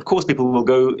 Of course, people will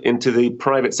go into the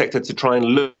private sector to try and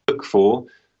look for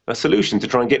a solution to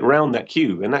try and get around that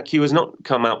queue. And that queue has not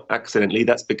come out accidentally.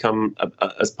 That's become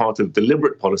as part of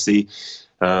deliberate policy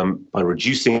by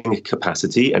reducing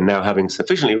capacity and now having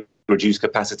sufficiently reduced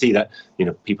capacity that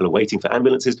people are waiting for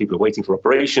ambulances, people are waiting for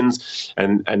operations,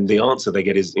 and the answer they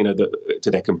get is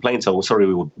to their complaints, oh, sorry,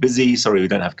 we were busy, sorry, we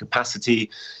don't have capacity.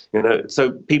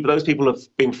 So those people have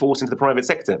been forced into the private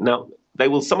sector. Now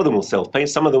some of them will self-pay,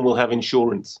 some of them will have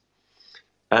insurance.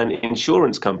 And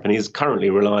insurance companies currently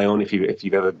rely on, if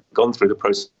you've ever gone through the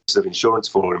process of insurance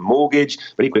for a mortgage,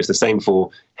 but equally it's the same for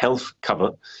health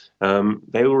cover,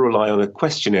 they will rely on a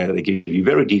questionnaire that they give you, a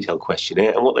very detailed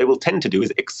questionnaire, and what they will tend to do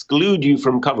is exclude you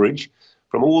from coverage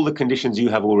from all the conditions you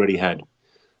have already had.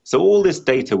 So all this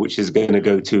data, which is going to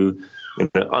go to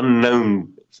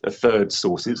unknown third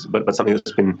sources, but something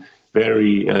that's been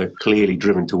very clearly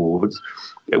driven towards,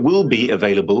 it will be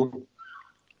available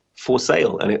for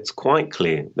sale. And it's quite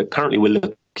clear that currently we're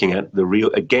looking at the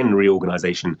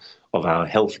reorganization of our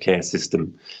healthcare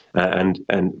system,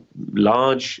 and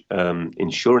large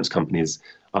insurance companies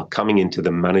are coming into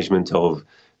the management of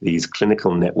these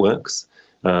clinical networks.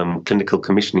 Clinical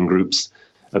commissioning groups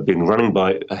have been run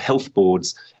by health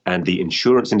boards, and the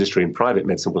insurance industry and private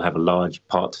medicine will have a large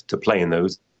part to play in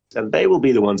those. And they will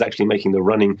be the ones actually making the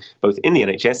running both in the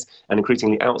NHS and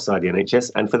increasingly outside the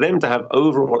NHS. And for them to have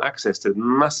overall access to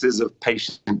masses of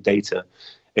patient data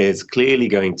is clearly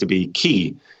going to be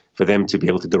key for them to be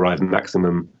able to derive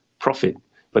maximum profit.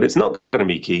 But it's not going to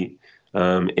be key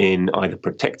in either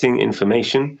protecting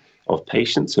information of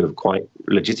patients who have quite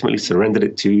legitimately surrendered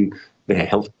it to their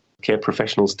healthcare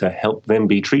professionals to help them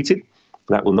be treated.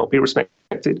 That will not be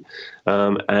respected.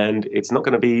 And it's not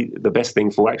going to be the best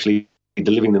thing for actually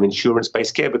delivering them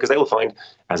insurance-based care, because they will find,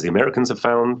 as the Americans have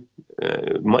found,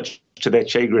 much to their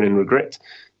chagrin and regret,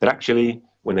 that actually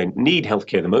when they need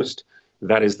healthcare the most,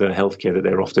 that is the healthcare that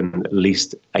they're often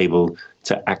least able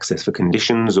to access for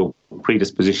conditions or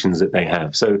predispositions that they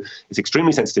have. So it's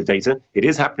extremely sensitive data. It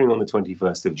is happening on the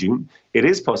 21st of June. It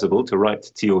is possible to write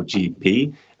to your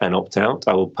GP and opt out.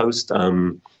 I will post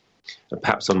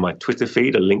perhaps on my Twitter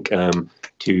feed a link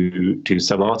to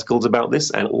some articles about this,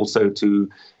 and also to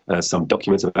some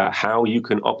documents about how you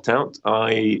can opt out.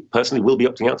 I personally will be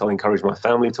opting out. I'll encourage my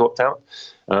family to opt out.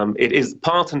 It is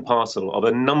part and parcel of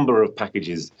a number of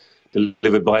packages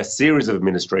delivered by a series of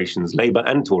administrations, Labour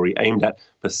and Tory, aimed at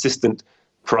persistent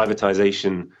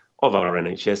privatisation of our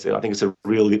NHS. I think it's a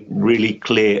really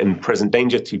clear and present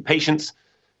danger to patients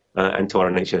and to our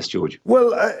NHS, George.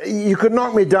 Well, you could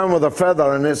knock me down with a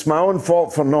feather, and it's my own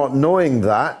fault for not knowing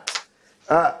that.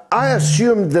 I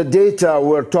assumed the data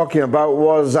we're talking about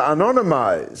was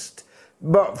anonymized,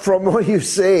 but from what you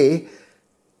say,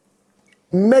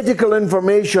 medical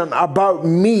information about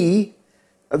me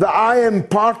that I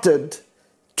imparted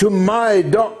to my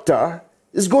doctor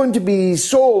is going to be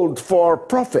sold for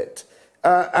profit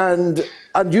and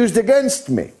used against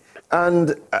me.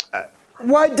 And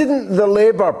why didn't the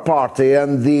Labour Party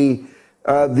and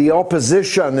the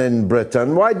opposition in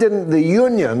Britain, why didn't the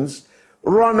unions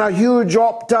run a huge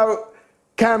opt-out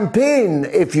campaign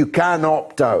if you can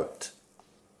opt out?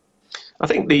 I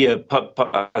think I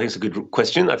think it's a good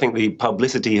question. I think the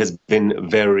publicity has been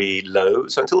very low.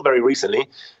 So until very recently,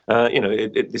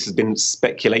 this has been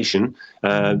speculation.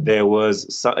 There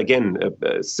was, again,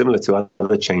 similar to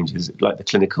other changes, like the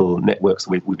clinical networks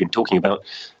we've been talking about,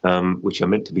 which are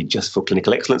meant to be just for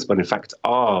clinical excellence, but in fact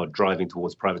are driving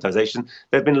towards privatisation.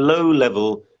 There have been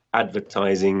low-level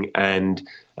advertising and,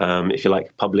 if you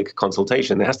like, public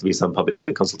consultation. There has to be some public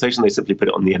consultation. They simply put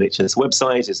it on the NHS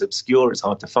website. It's obscure. It's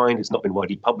hard to find. It's not been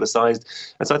widely publicised.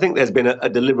 And so I think there's been a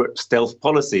deliberate stealth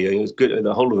policy. It was good.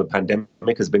 The whole of the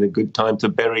pandemic has been a good time to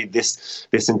bury this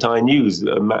entire news.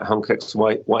 Matt Hancock's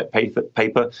white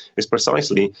paper is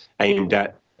precisely aimed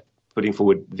at putting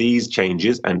forward these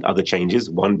changes and other changes,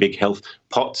 one big health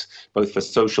pot, both for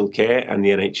social care and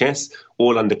the NHS,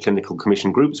 all under clinical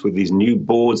commission groups with these new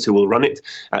boards who will run it,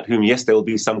 at whom, yes, there will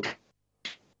be some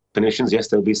clinicians, yes,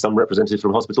 there'll be some representatives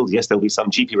from hospitals, yes, there'll be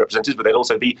some GP representatives, but there'll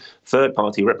also be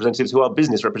third-party representatives who are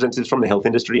business representatives from the health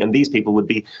industry, and these people would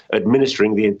be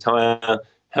administering the entire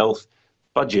health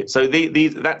budget. So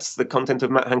that's the content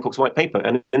of Matt Hancock's white paper.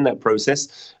 And in that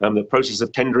process, the process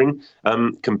of tendering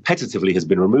competitively has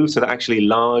been removed so that actually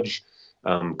large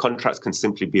contracts can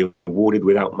simply be awarded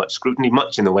without much scrutiny,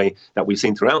 much in the way that we've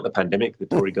seen throughout the pandemic. The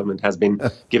Tory government has been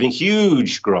giving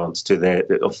huge grants to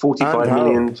of 45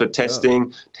 million for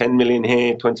testing, 10 million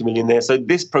here, 20 million there. So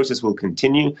this process will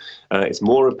continue. It's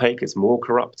more opaque, it's more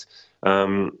corrupt.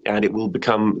 And it will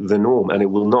become the norm, and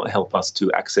it will not help us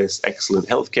to access excellent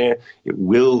healthcare. It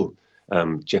will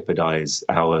jeopardize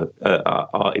our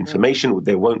information.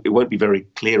 It won't be very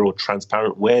clear or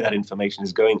transparent where that information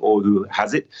is going or who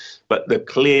has it. But the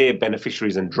clear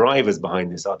beneficiaries and drivers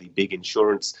behind this are the big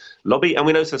insurance lobby. And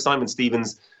we know Sir Simon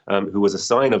Stevens, who was a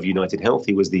sign of United Health.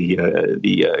 He was the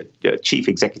chief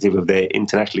executive of their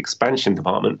international expansion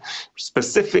department,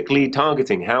 specifically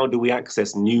targeting how do we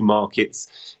access new markets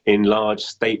in large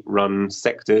state-run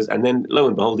sectors. And then, lo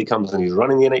and behold, he comes and he's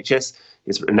running the NHS.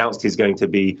 He's announced he's going to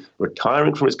be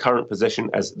retiring from his current position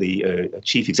as the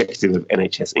chief executive of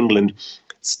NHS England.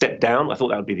 Step down. I thought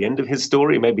that would be the end of his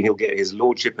story. Maybe he'll get his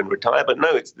lordship and retire. But no,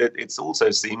 it's also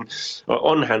seen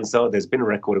on Hansard, there's been a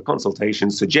record of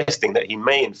consultations suggesting that he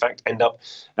may, in fact, end up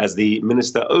as the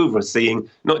minister overseeing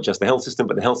not just the health system,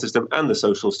 but the health system and the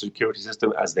social security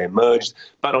system as they're merged,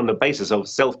 but on the basis of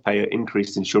self-payer,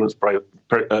 increased insurance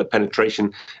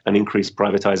penetration and increased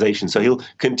privatisation. So he'll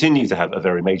continue to have a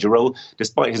very major role,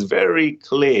 despite his very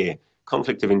clear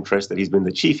conflict of interest that he's been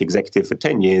the chief executive for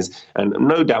 10 years and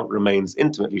no doubt remains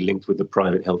intimately linked with the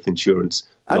private health insurance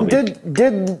lobby.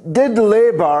 And did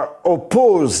Labour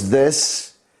oppose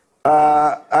this?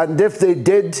 And if they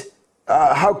did,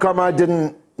 how come I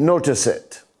didn't notice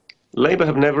it? Labour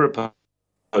have never opposed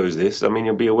this. I mean,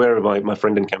 you'll be aware of my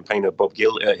friend and campaigner Bob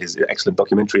Gill, his excellent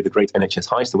documentary, The Great NHS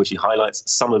Heist, in which he highlights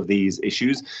some of these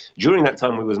issues. During that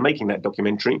time we was making that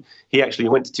documentary, he actually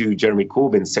went to Jeremy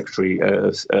Corbyn's secretary,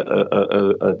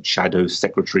 shadow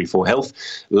secretary for health,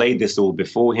 laid this all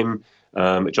before him.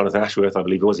 Jonathan Ashworth, I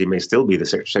believe it was, he may still be the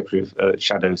secretary of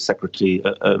shadow secretary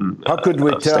how could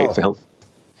we tell? State for health.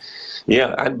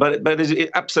 Yeah, but it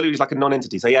absolutely is like a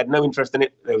non-entity. So he had no interest in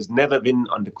it. There was never been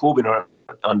under Corbyn or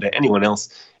under anyone else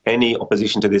any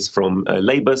opposition to this from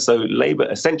Labour. So Labour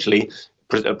essentially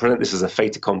present this as a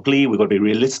fait accompli. We've got to be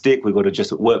realistic. We've got to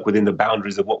just work within the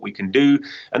boundaries of what we can do.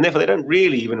 And therefore, they don't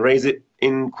really even raise it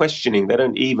in questioning. They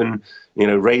don't even,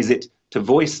 raise it to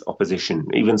voice opposition,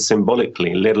 even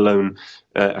symbolically, let alone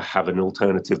have an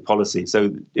alternative policy.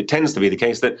 So it tends to be the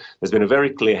case that there's been a very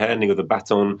clear handing of the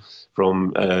baton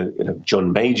from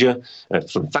John Major,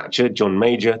 from Thatcher, John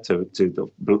Major, to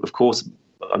of course,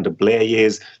 under Blair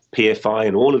years, PFI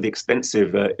and all of the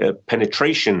extensive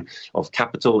penetration of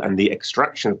capital and the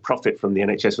extraction of profit from the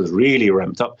NHS was really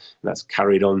ramped up. And that's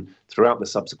carried on throughout the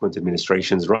subsequent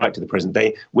administrations right to the present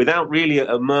day without really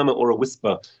a murmur or a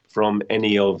whisper from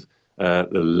any of the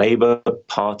Labour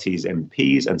Party's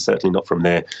MPs, and certainly not from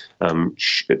their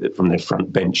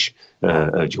front bench,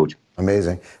 George.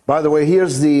 Amazing. By the way,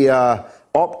 here's the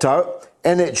opt-out,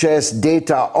 NHS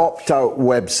data opt-out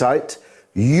website,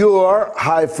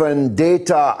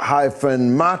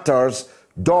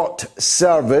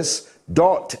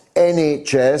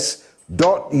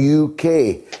 your-data-matters.service.nhs.uk.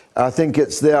 I think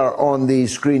it's there on the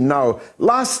screen now.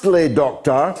 Lastly,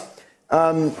 Doctor,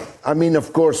 I mean,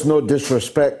 of course, no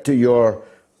disrespect to your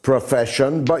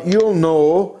profession, but you'll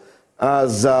know,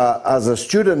 as a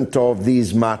student of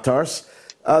these matters,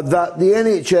 that the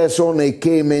NHS only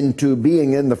came into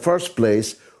being in the first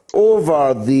place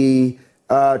over the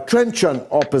trenchant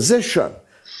opposition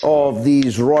of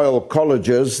these royal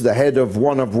colleges, the head of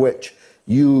one of which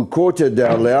you quoted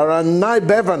earlier. And Nye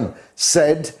Bevan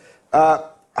said,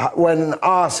 when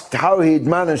asked how he'd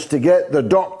managed to get the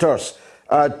doctors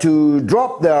to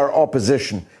drop their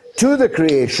opposition to the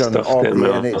creation of the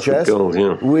NHS, gold,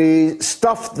 yeah. We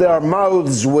stuffed their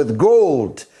mouths with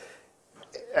gold.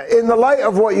 In the light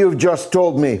of what you've just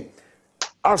told me,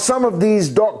 are some of these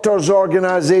doctors'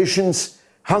 organisations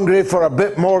hungry for a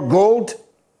bit more gold?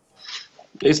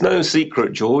 It's no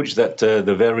secret, George, that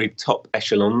the very top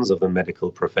echelons of the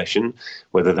medical profession,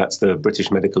 whether that's the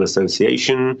British Medical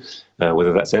Association,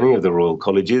 whether that's any of the Royal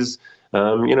Colleges,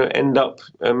 end up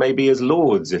maybe as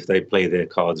lords if they play their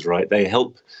cards right. They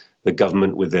help the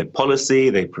government with their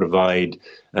policy. They provide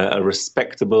a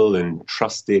respectable and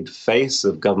trusted face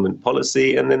of government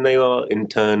policy, and then they are in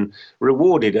turn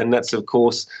rewarded. And that's, of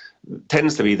course,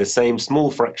 tends to be the same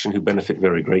small fraction who benefit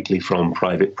very greatly from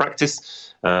private practice.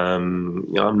 I'm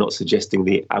not suggesting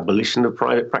the abolition of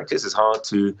private practice. It's hard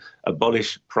to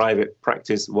abolish private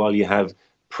practice while you have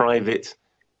private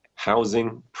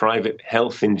housing, private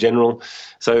health in general.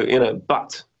 So,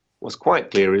 but what's quite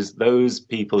clear is those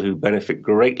people who benefit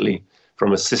greatly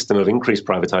from a system of increased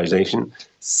privatization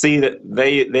see that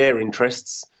their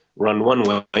interests run one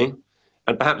way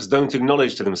and perhaps don't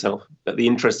acknowledge to themselves that the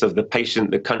interests of the patient,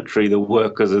 the country, the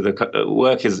workers, or the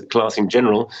workers class in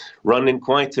general run in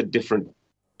quite a different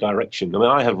direction. I mean,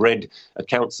 I have read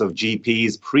accounts of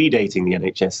GPs predating the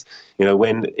NHS,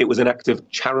 when it was an act of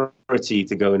charity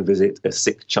to go and visit a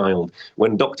sick child,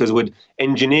 when doctors would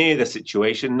engineer the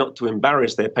situation not to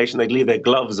embarrass their patient. They'd leave their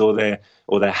gloves or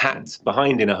their hat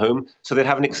behind in a home so they'd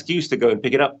have an excuse to go and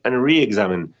pick it up and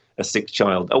re-examine a sick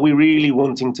child. Are we really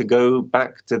wanting to go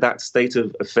back to that state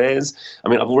of affairs? I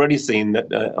mean, I've already seen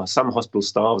that some hospital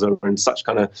staffs are in such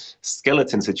kind of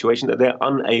skeleton situation that they're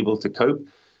unable to cope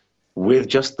with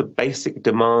just the basic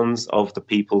demands of the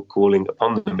people calling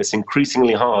upon them. It's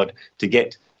increasingly hard to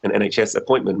get an NHS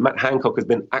appointment. Matt Hancock has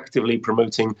been actively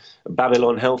promoting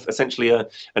Babylon Health, essentially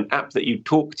an app that you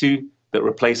talk to that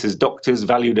replaces doctors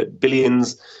valued at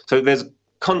billions. So there's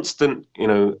constant,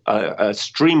 a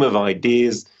stream of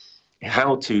ideas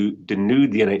how to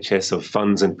denude the NHS of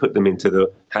funds and put them into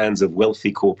the hands of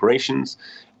wealthy corporations.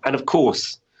 And of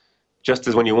course, just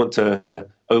as when you want to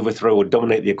overthrow or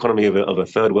dominate the economy of a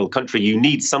third world country, you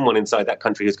need someone inside that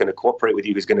country who's going to cooperate with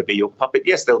you, who's going to be your puppet.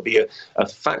 Yes, there'll be a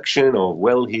faction of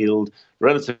well-heeled,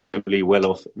 relatively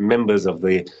well-off members of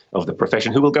the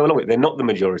profession who will go along with it. They're not the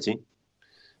majority.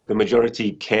 The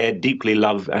majority care, deeply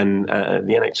love and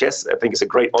the NHS. I think it's a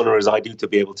great honour, as I do, to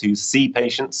be able to see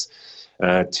patients,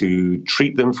 to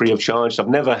treat them free of charge. I've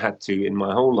never had to, in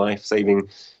my whole life,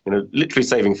 literally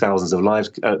saving thousands of lives,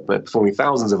 performing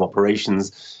thousands of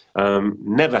operations,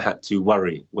 never had to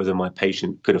worry whether my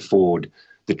patient could afford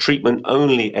the treatment,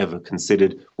 only ever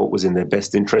considered what was in their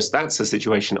best interest. That's a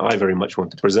situation I very much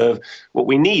want to preserve. What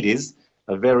we need is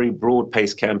a very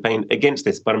broad-based campaign against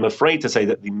this. But I'm afraid to say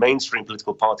that the mainstream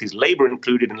political parties, Labour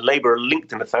included, and Labour are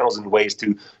linked in 1,000 ways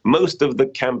to most of the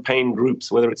campaign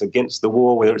groups, whether it's against the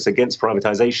war, whether it's against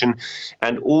privatisation,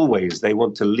 and always they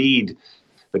want to lead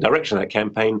the direction of that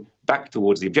campaign back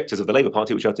towards the objectives of the Labour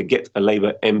Party, which are to get a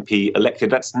Labour MP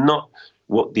elected. That's not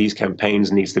what these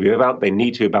campaigns needs to be about. They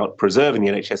need to be about preserving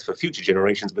the NHS for future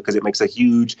generations, because it makes a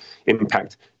huge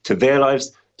impact to their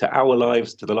lives, to our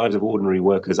lives, to the lives of ordinary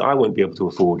workers. I won't be able to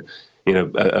afford,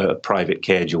 a private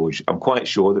care, George. I'm quite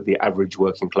sure that the average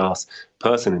working class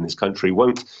person in this country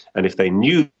won't. And if they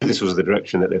knew this was the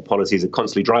direction that their policies are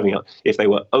constantly driving up, if they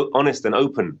were honest and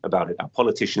open about it, our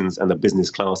politicians and the business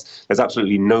class, there's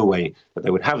absolutely no way that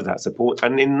they would have that support.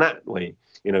 And in that way,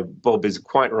 Bob is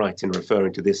quite right in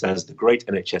referring to this as the great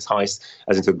NHS heist,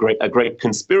 as into a great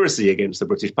conspiracy against the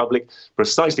British public,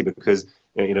 precisely because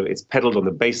it's peddled on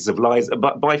the basis of lies.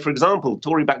 But by, for example,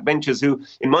 Tory backbenchers who,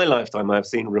 in my lifetime, I have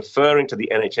seen referring to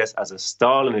the NHS as a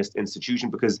Stalinist institution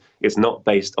because it's not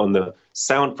based on the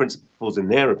sound principles, in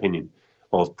their opinion,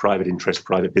 of private interest,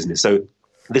 private business. So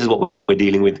this is what we're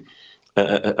dealing with.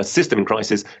 A system in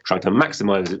crisis, trying to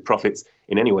maximize its profits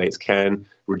in any way it can,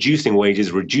 reducing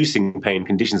wages, reducing pay and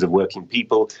conditions of working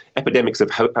people, epidemics of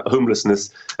homelessness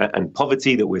and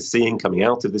poverty that we're seeing coming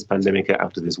out of this pandemic,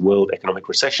 out of this world economic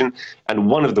recession. And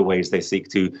one of the ways they seek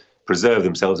to preserve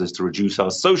themselves is to reduce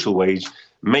our social wage,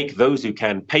 make those who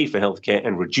can pay for healthcare,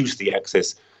 and reduce the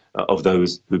access of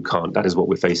those who can't. That is what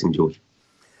we're facing, George.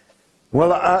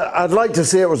 Well, I'd like to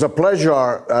say it was a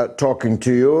pleasure talking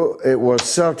to you. It was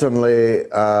certainly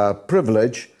a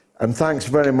privilege, and thanks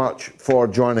very much for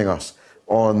joining us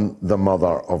on the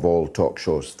mother of all talk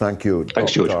shows. Thank you,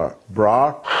 thanks, Dr. George.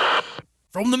 Brar.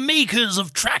 From the makers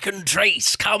of Track and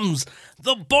Trace comes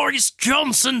the Boris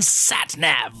Johnson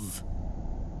SatNav.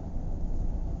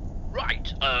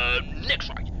 Right, next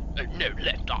right. No,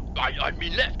 left. I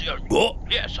mean left. What?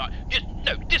 Yes,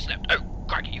 no, this left. Oh,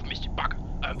 crikey, you've missed it, bugger.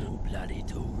 Oh, bloody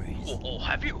Tories. Or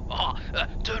have you?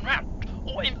 Turn round.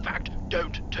 Or, in fact,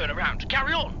 don't turn around.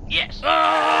 Carry on. Yes.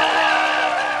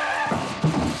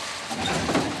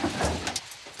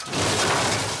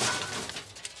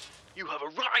 You have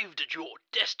arrived at your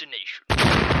destination.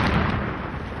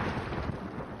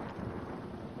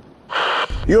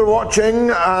 You're watching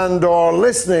and or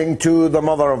listening to the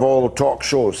mother of all talk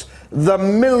shows, the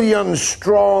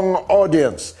million-strong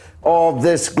audience of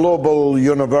this global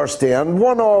university. And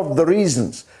one of the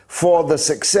reasons for the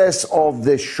success of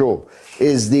this show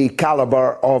is the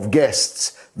caliber of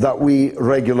guests that we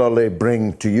regularly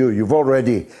bring to you. You've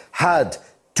already had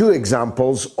 2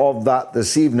 examples of that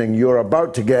this evening. You're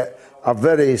about to get a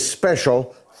very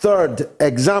special 3rd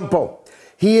example.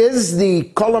 He is the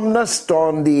columnist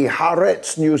on the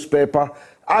Haaretz newspaper.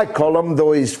 I call him,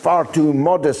 though he's far too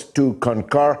modest to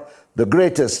concur, the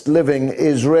greatest living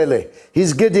Israeli.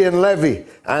 He's Gideon Levy,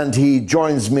 and he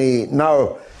joins me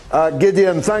now.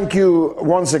 Gideon, thank you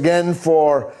once again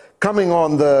for coming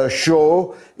on the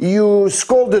show. You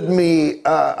scolded me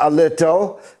a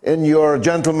little in your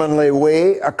gentlemanly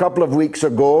way a couple of weeks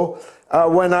ago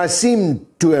when I seemed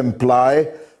to imply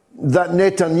that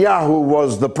Netanyahu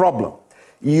was the problem.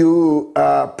 You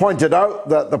pointed out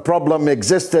that the problem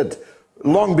existed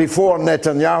long before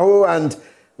Netanyahu and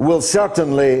will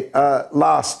certainly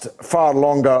last far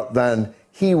longer than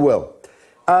he will.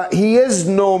 He is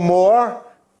no more,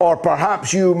 or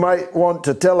perhaps you might want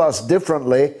to tell us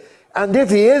differently. And if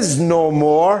he is no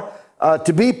more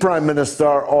to be Prime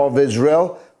Minister of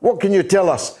Israel, what can you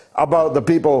tell us about the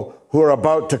people who are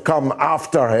about to come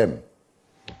after him?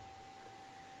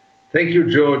 Thank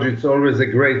you, George. It's always a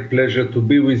great pleasure to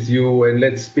be with you. And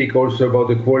let's speak also about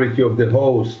the quality of the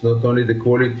host, not only the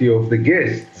quality of the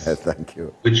guests. Thank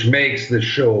you. Which makes the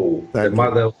show the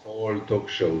mother of all talk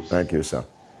shows. Thank you, sir.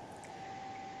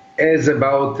 As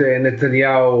about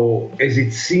Netanyahu, as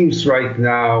it seems right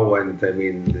now, and I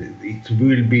mean, it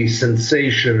will be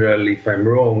sensational if I'm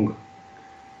wrong.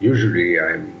 Usually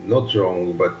I'm not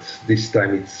wrong, but this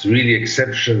time it's really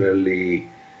exceptionally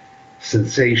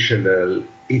sensational.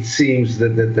 It seems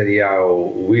that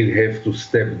Netanyahu will have to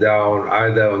step down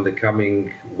either on the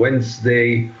coming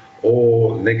Wednesday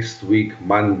or next week,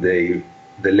 Monday,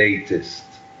 the latest.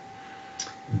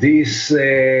 This,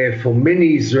 for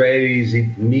many Israelis,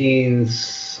 it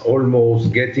means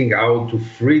almost getting out to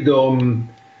freedom,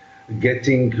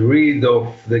 getting rid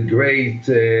of the great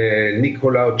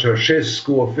Nicolae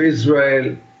Ceausescu of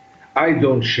Israel. I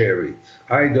don't share it.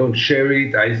 I don't share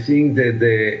it. I think that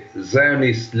the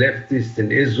Zionist leftists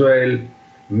in Israel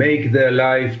make their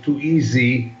life too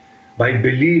easy by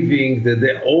believing that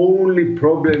the only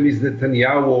problem is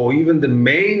Netanyahu, or even the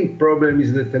main problem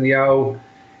is Netanyahu,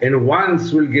 and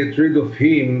once we'll get rid of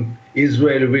him,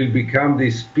 Israel will become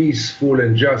this peaceful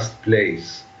and just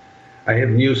place. I have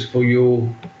news for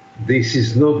you. This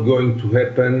is not going to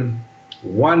happen.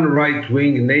 One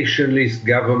right-wing nationalist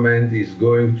government is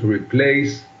going to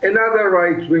replace another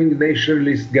right-wing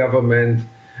nationalist government,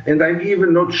 and I'm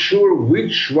even not sure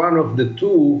which one of the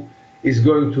two is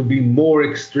going to be more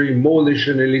extreme, more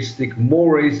nationalistic,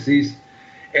 more racist,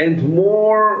 and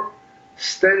more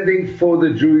standing for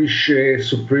the Jewish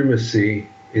supremacy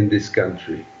in this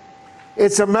country.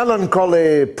 It's a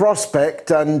melancholy prospect,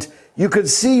 and you could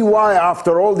see why,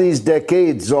 after all these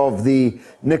decades of the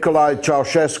Nicolae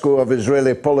Ceausescu of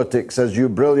Israeli politics, as you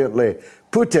brilliantly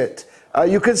put it,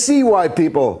 you could see why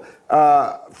people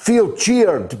feel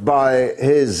cheered by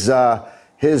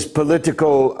his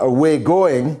political way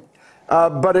going,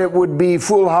 but it would be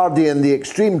foolhardy in the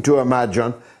extreme to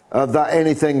imagine that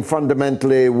anything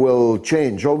fundamentally will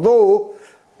change. Although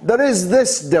there is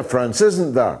this difference,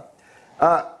 isn't there?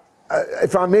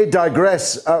 If I may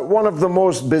digress, one of the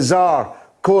most bizarre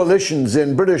coalitions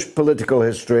in British political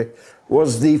history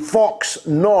was the Fox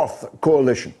North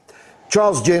coalition.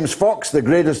 Charles James Fox, the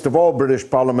greatest of all British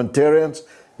parliamentarians,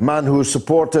 man who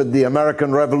supported the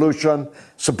American Revolution,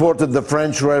 supported the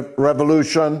French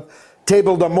Revolution,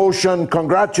 tabled a motion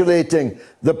congratulating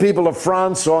the people of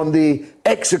France on the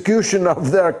execution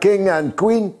of their king and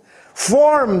queen,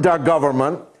 formed a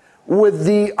government with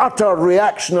the utter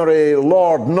reactionary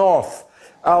Lord North.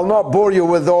 I'll not bore you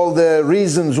with all the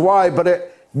reasons why, but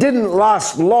it didn't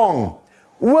last long.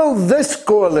 Will this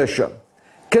coalition,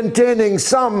 containing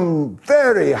some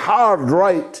very hard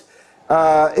right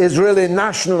Israeli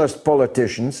nationalist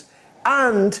politicians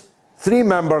and 3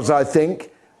 members, I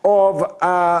think, of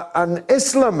an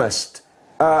Islamist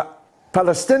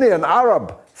Palestinian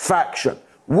Arab faction,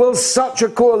 will such a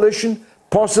coalition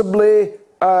possibly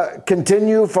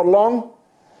continue for long?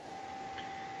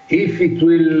 If it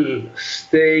will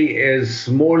stay as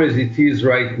small as it is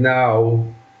right now,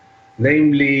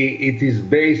 namely it is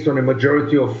based on a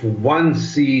majority of 1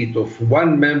 seat, of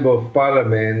 1 member of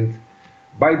parliament,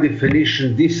 by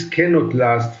definition this cannot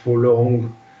last for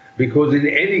long, because in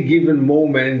any given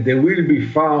moment there will be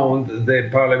found the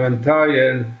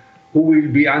parliamentarian who will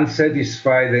be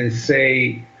unsatisfied and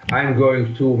say, I'm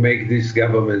going to make this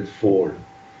government fall.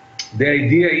 The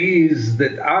idea is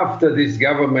that after this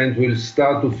government will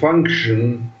start to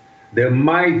function, there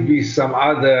might be some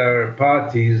other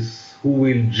parties who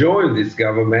will join this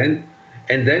government,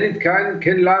 and then it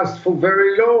can last for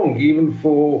very long, even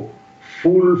for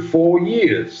full 4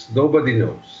 years. Nobody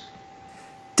knows.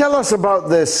 Tell us about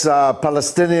this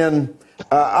Palestinian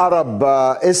Arab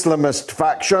Islamist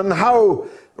faction. How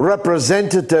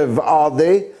representative are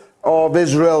they of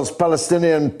Israel's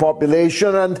Palestinian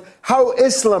population, and how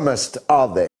Islamist are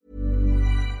they?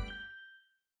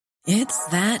 It's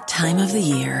that time of the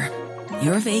year.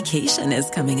 Your vacation is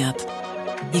coming up.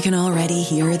 You can already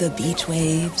hear the beach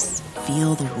waves,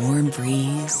 feel the warm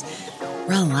breeze,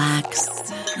 relax,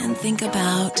 and think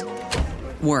about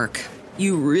work.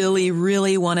 You really,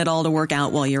 really want it all to work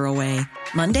out while you're away.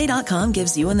 Monday.com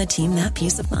gives you and the team that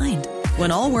peace of mind.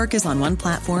 When all work is on one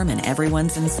platform and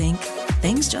everyone's in sync,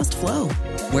 things just flow.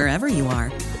 Wherever you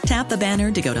are, tap the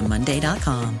banner to go to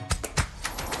Monday.com.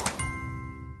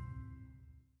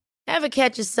 Ever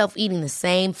catch yourself eating the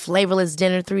same flavorless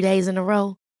dinner 3 days in a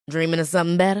row? Dreaming of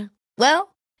something better?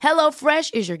 Well,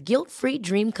 HelloFresh is your guilt-free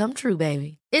dream come true,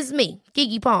 baby. It's me,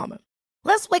 Keke Palmer.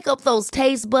 Let's wake up those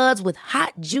taste buds with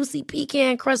hot, juicy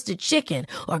pecan-crusted chicken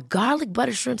or garlic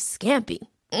butter shrimp scampi.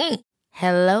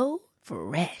 Hello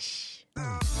Fresh.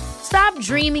 Stop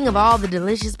dreaming of all the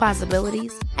delicious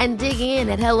possibilities and dig in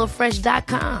at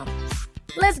HelloFresh.com.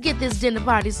 Let's get this dinner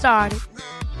party started.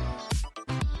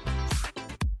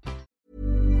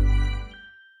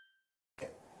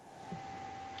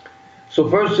 So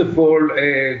first of all,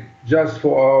 just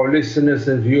for our listeners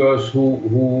and viewers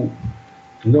who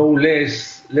know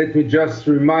less, let me just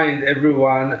remind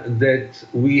everyone that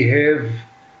we have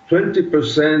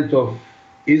 20% of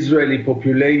Israeli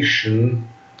population,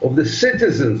 of the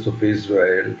citizens of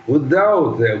Israel,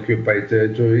 without the occupied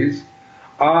territories,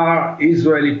 are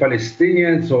Israeli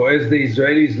Palestinians, or as the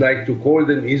Israelis like to call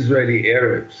them, Israeli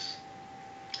Arabs.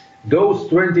 Those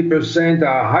 20%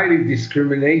 are highly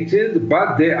discriminated,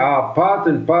 but they are part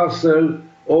and parcel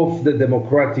of the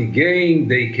democratic game.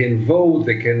 They can vote,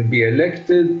 they can be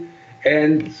elected,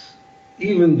 and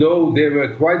even though they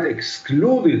were quite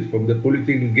excluded from the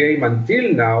political game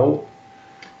until now,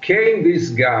 came this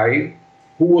guy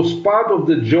who was part of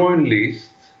the joint list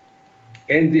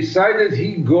and decided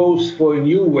he goes for a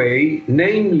new way,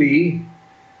 namely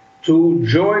to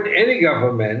join any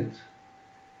government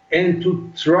and to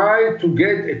try to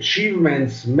get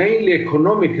achievements, mainly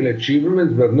economical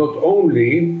achievements, but not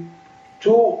only,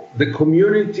 to the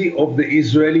community of the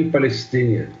Israeli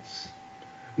Palestinians.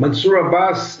 Mansour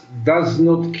Abbas does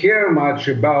not care much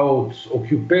about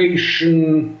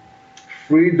occupation,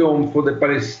 freedom for the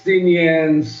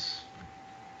Palestinians,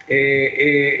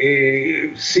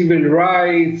 civil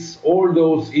rights. All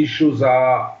those issues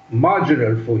are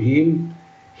marginal for him.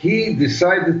 He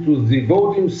decided to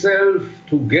devote himself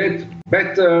to get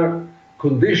better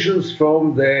conditions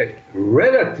from the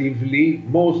relatively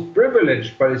most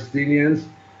privileged Palestinians,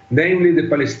 namely the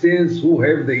Palestinians who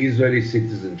have the Israeli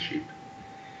citizenship.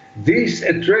 This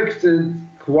attracted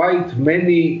quite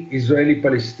many Israeli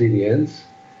Palestinians.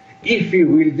 If he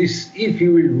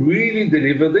will really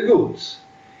deliver the goods.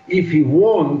 If he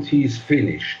won't, he is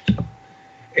finished.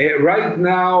 Right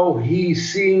now, he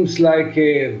seems like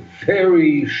a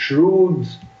very shrewd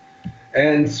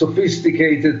and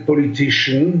sophisticated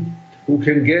politician who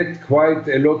can get quite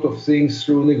a lot of things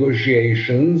through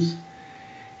negotiations.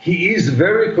 He is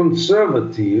very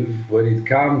conservative when it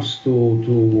comes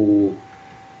to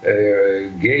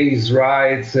gays'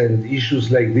 rights and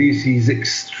issues like this. He's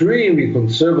extremely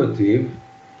conservative.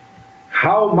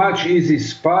 How much is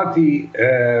his party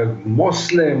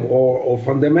Muslim or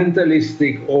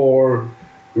fundamentalistic or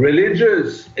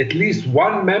religious? At least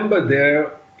one member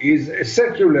there is a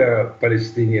secular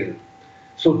Palestinian.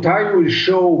 So time will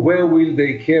show where will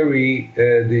they carry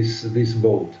this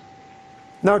vote.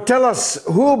 Now tell us,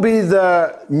 who will be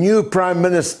the new prime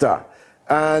minister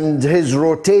and his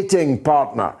rotating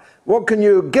partner? What can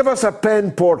you give us a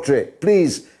pen portrait,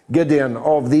 please, Gideon,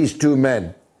 of these two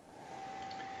men?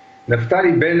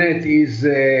 Naftali Bennett is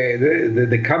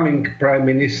the coming prime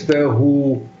minister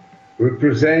who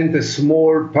represents a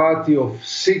small party of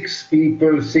 6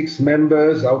 people, 6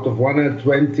 members out of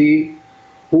 120,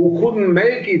 who couldn't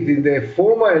make it in the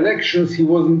former elections. He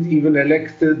wasn't even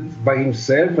elected by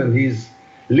himself, and his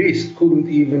list couldn't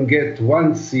even get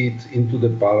 1 seat into the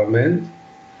parliament.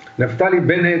 Naftali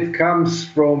Bennett comes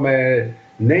from a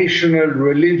national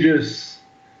religious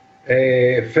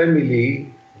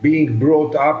family, being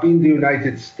brought up in the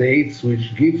United States,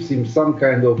 which gives him some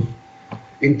kind of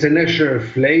international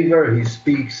flavor. He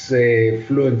speaks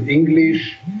fluent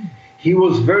English. He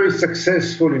was very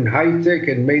successful in high tech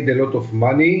and made a lot of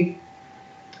money.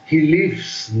 He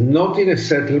lives not in a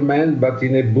settlement, but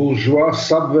in a bourgeois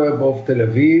suburb of Tel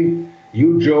Aviv.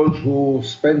 You, George, who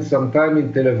spent some time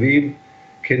in Tel Aviv,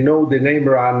 can know the name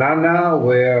Ra'anana,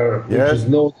 which is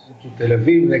known to Tel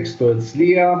Aviv, next to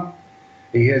Herzliya.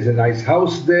 He has a nice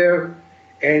house there.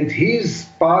 And his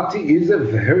party is a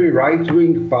very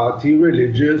right-wing party,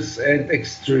 religious and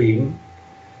extreme.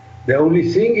 The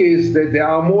only thing is that they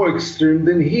are more extreme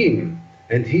than him.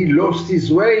 And he lost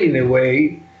his way in a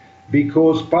way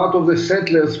because part of the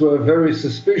settlers were very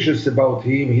suspicious about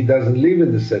him. He doesn't live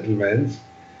in the settlements.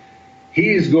 He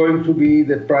is going to be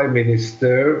the prime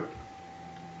minister.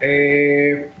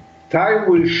 Time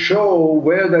will show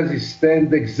where does he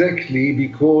stand exactly,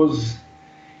 because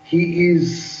he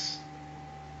is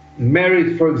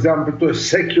married, for example, to a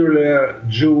secular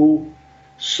Jew.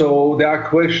 So there are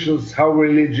questions how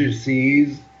religious he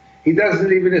is. He doesn't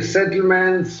live in a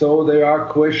settlement, so there are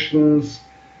questions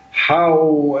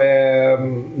how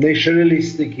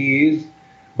nationalistic he is.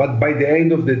 But by the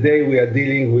end of the day, we are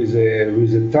dealing with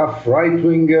a tough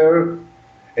right-winger,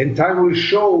 and time will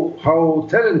show how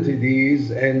talented he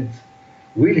is, and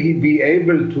will he be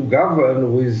able to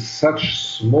govern with such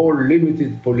small,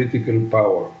 limited political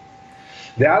power.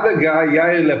 The other guy,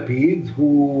 Yair Lapid,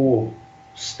 who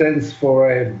stands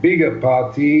for a bigger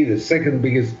party, the second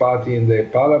biggest party in the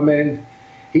parliament.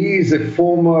 He is a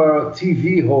former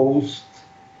TV host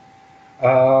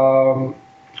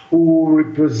who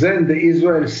represent the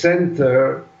Israel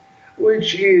Center,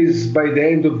 which is, by the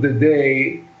end of the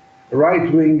day,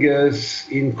 right-wingers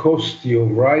in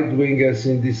costume, right-wingers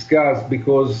in disguise,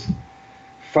 because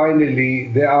finally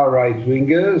they are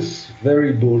right-wingers,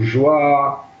 very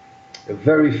bourgeois,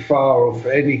 very far of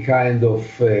any kind of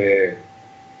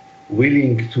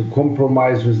willing to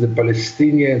compromise with the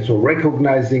Palestinians or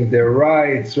recognizing their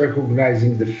rights,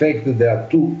 recognizing the fact that there are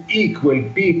two equal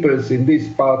peoples in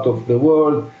this part of the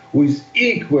world with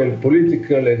equal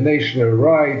political and national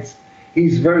rights.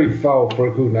 He's very far from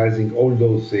recognizing all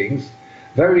those things,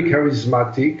 very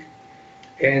charismatic,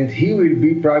 and he will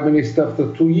be prime minister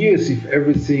after 2 years if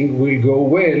everything will go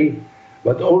well.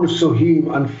 But also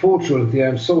him, unfortunately,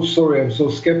 I'm so sorry, I'm so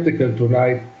skeptical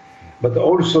tonight, but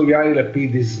also Yair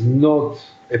Lapid is not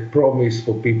a promise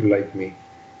for people like me.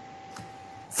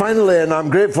 Finally, and I'm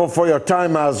grateful for your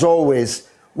time as always,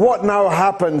 what now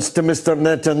happens to Mr.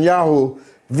 Netanyahu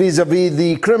vis-a-vis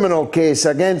the criminal case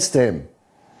against him?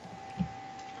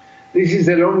 This is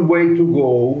a long way to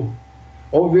go.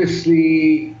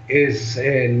 Obviously, as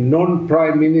a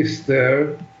non-prime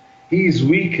minister, he is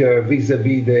weaker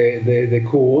vis-a-vis the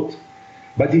court,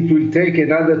 but it will take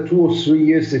another 2 or 3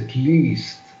 years at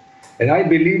least. And I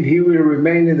believe he will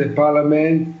remain in the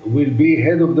parliament, will be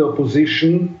head of the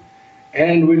opposition,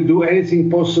 and will do anything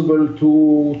possible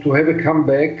to have a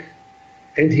comeback.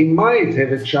 And he might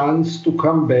have a chance to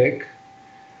come back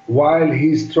while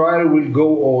his trial will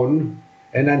go on.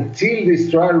 And until this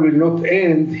trial will not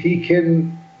end, he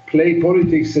can play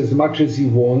politics as much as he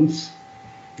wants.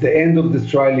 The end of the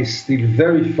trial is still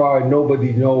very far.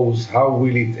 Nobody knows how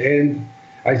will it end.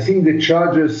 I think the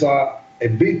charges are a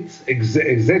bit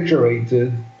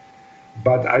exaggerated,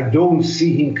 but I don't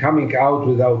see him coming out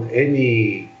without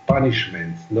any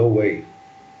punishment. No way.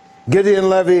 Gideon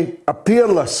Levy, a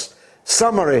peerless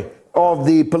summary of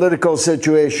the political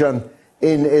situation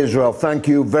in Israel. Thank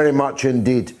you very much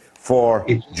indeed for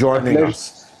joining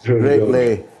us.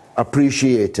 Greatly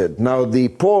appreciated. Now, the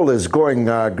poll is going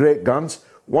great guns.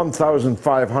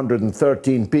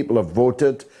 1,513 people have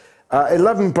voted.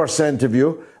 11% of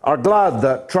you are glad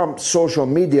that Trump's social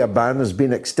media ban has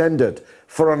been extended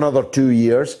for another 2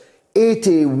 years.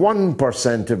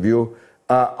 81% of you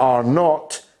are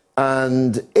not,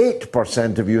 and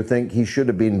 8% of you think he should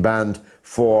have been banned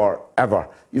forever.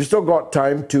 You've still got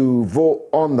time to vote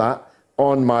on that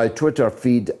on my Twitter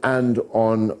feed and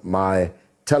on my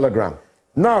Telegram.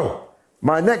 Now,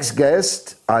 my next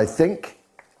guest, I think,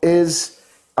 is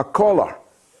a caller.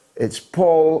 It's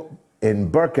Paul in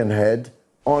Birkenhead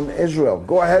on Israel.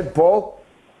 Go ahead, Paul.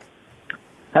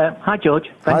 Hi, George.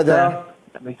 Thanks, hi there.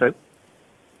 Let me through.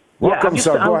 Welcome,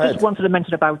 sir. Go ahead. I just wanted to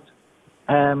mention about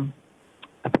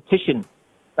a petition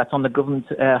that's on the government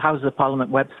Houses of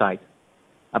Parliament website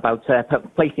about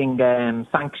placing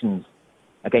sanctions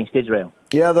against Israel.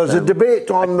 Yeah, there's a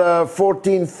debate on the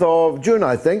 14th of June,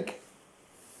 I think.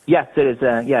 Yes, it is.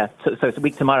 So it's a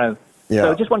week tomorrow. Yeah.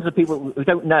 So just wanted the people who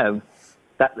don't know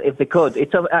that if they could,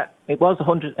 it was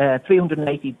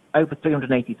 380 over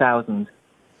 380,000.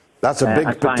 That's a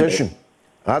big petition.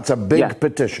 That's a big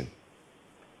petition.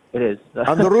 It is.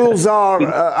 And the rules are,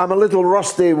 I'm a little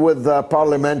rusty with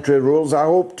parliamentary rules. I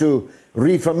hope to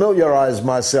refamiliarize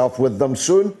myself with them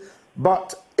soon.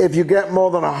 But if you get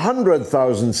more than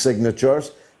 100,000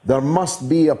 signatures, there must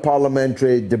be a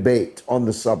parliamentary debate on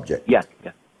the subject. Yeah.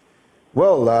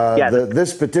 Well,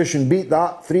 this petition beat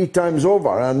that 3 times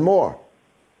over and more.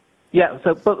 Yeah.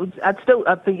 So, but I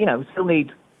think still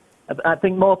need. I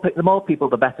think the more people,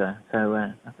 the better. So,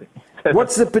 I think.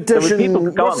 What's the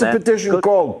petition? What's the petition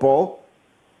called, Paul?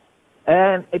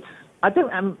 I'm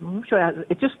not sure.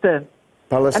 It's just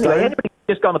Palestine. Anyway, anybody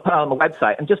just go on the Parliament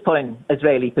website and just put in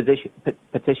Israeli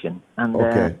petition, and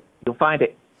you'll find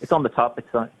it. It's on the top. It's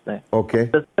there. Okay.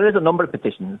 There is a number of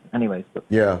petitions, anyways. But,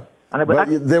 yeah. But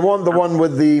they want the one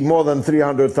with the more than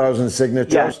 300,000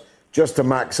 signatures, just to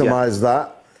maximise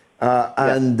that,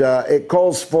 and it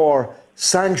calls for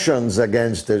sanctions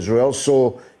against Israel,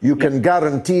 so you can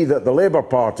guarantee that the Labour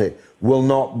Party will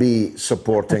not be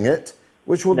supporting it,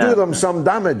 which will do them some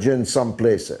damage in some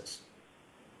places.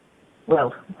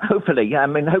 Well, hopefully. I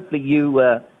mean, hopefully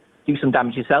you do some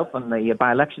damage yourself on the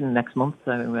by-election next month.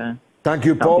 So, thank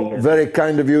you, Paul. Very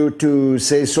kind of you to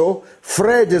say so.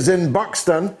 Fred is in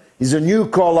Buxton. He's a new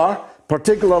caller,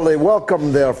 particularly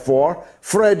welcome, therefore.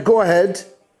 Fred, go ahead.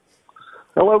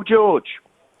 Hello, George.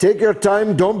 Take your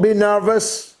time. Don't be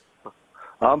nervous.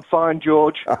 I'm fine,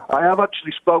 George. I have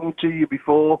actually spoken to you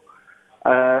before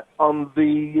on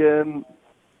the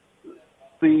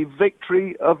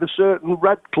victory of a certain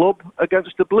red club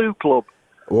against a blue club.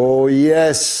 Oh,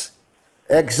 yes.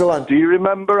 Excellent. Do you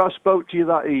remember I spoke to you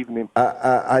that evening?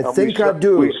 I think I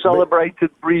do. We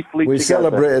celebrated briefly together. We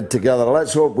celebrated together.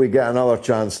 Let's hope we get another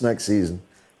chance next season.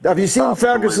 Have you seen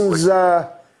Ferguson's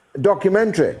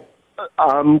documentary?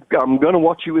 I'm going to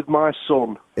watch it with my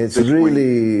son. It's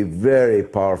really very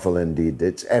powerful indeed.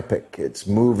 It's epic. It's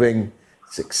moving.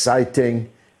 It's exciting.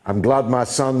 I'm glad my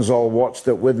sons all watched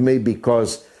it with me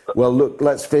because, well, look,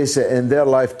 let's face it, in their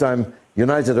lifetime,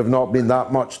 United have not been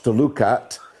that much to look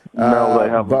at. No, they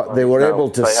haven't. But they were able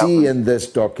to see in this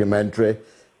documentary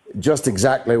just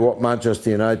exactly what Manchester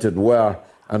United were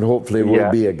and hopefully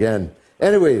will be again.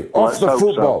 Anyway, off the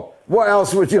football. So. What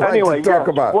else would you like to talk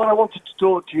about? What I wanted to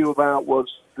talk to you about was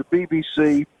the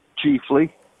BBC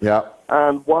chiefly. Yeah.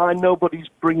 And why nobody's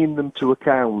bringing them to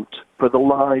account for the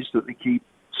lies that they keep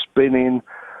spinning,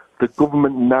 the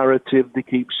government narrative they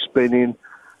keep spinning.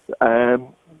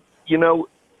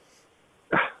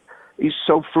 It's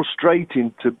so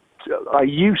frustrating I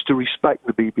used to respect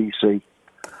the BBC.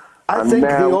 I think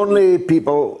the only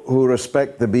people who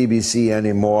respect the BBC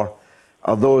anymore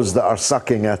are those that are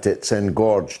sucking at its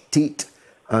engorged teat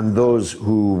and those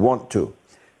who want to.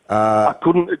 I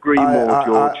couldn't agree more,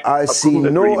 George. I see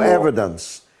no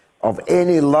evidence of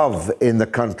any love in the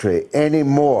country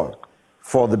anymore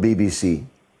for the BBC.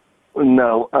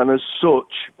 No, and as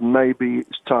such, maybe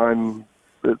it's time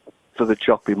for the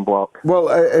chopping block. Well,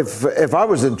 if I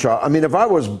was in charge, I mean, if I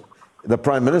was the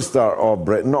Prime Minister of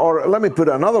Britain, or let me put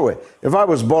it another way, if I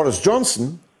was Boris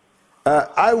Johnson,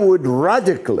 I would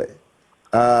radically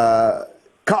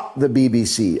cut the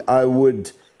BBC. I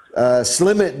would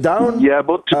slim it down. Yeah,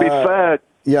 but to be fair,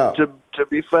 to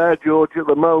be fair, George, at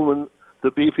the moment,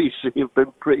 the BBC have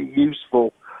been pretty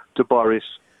useful to Boris.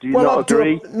 Do you not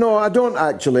agree? No, I don't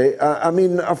actually. I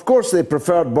mean, of course, they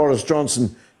preferred Boris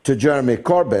Johnson to Jeremy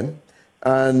Corbyn,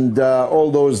 and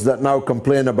all those that now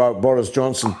complain about Boris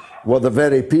Johnson were the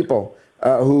very people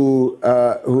who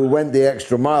went the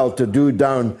extra mile to do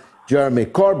down Jeremy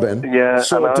Corbyn. Yeah,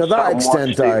 so to that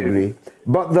extent, I agree.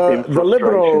 But the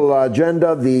Liberal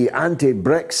agenda, the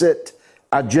anti-Brexit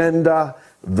agenda,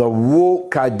 the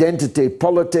woke identity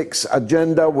politics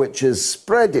agenda, which is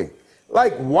spreading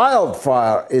like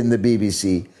wildfire in the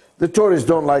BBC, the Tories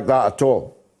don't like that at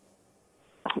all.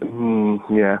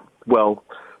 Yeah, well,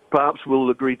 perhaps we'll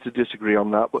agree to disagree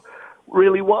on that. But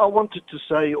really, what I wanted to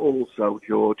say also,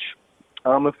 George,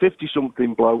 I'm a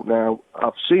 50-something bloke now.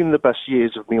 I've seen the best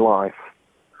years of my life.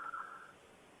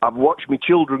 I've watched my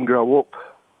children grow up.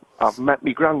 I've met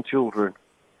my grandchildren.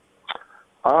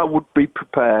 I would be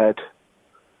prepared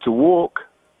to walk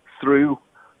through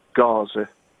Gaza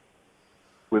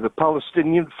with a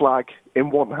Palestinian flag in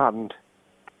one hand,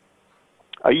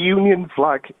 a Union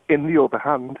flag in the other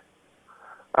hand,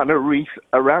 and a wreath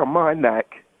around my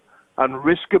neck, and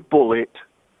risk a bullet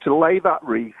to lay that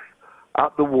wreath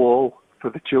at the wall for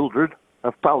the children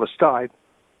of Palestine.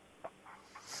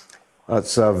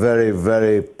 That's a very,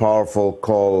 very powerful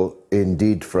call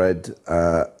indeed, Fred,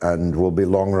 and will be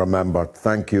long remembered.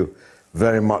 Thank you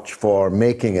very much for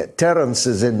making it. Terence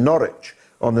is in Norwich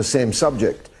on the same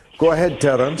subject. Go ahead,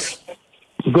 Terence.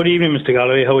 Good evening, Mr.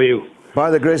 Galloway. How are you? By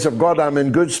the grace of God, I'm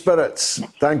in good spirits.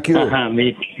 Thank you.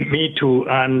 Me too.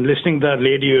 And listening to that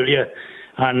lady earlier,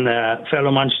 and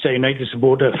fellow Manchester United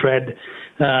supporter Fred,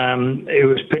 it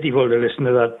was pitiful to listen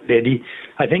to that lady.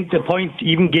 I think the point,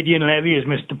 even Gideon Levy has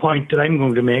missed the point that I'm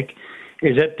going to make,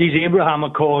 is that these Abraham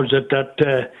Accords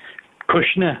that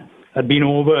Kushner had been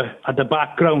over at the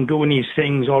background doing these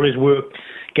things, all his work,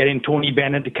 getting Tony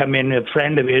Bennett to come in, a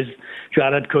friend of his,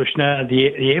 Jared Kushner,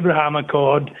 the Abraham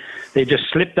Accord, they just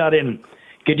slipped that in.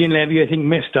 Gideon Levy, I think,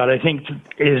 missed that. I think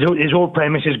his whole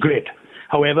premise is great.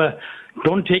 However,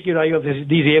 don't take your eye off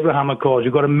these Abraham Accords.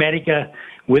 You've got America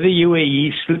with the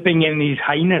UAE slipping in these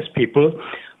highness people.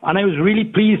 And I was really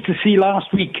pleased to see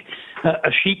last week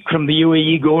a sheikh from the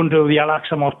UAE going to the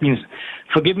Al-Aqsa Mosque.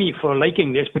 Forgive me for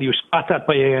liking this, but he was spat at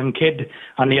by a young kid,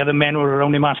 and the other men were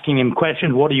around him asking him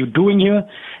questions. What are you doing here?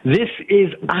 This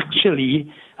is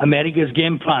actually America's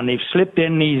game plan. They've slipped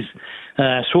in these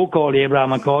so-called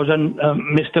Abraham Accords, and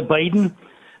Mr. Biden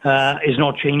is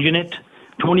not changing it.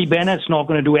 Tony Bennett's not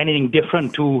going to do anything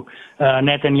different to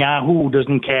Netanyahu, who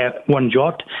doesn't care one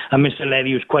jot. And Mr.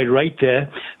 Levy was quite right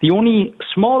there. The only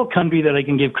small country that I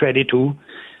can give credit to,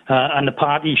 and the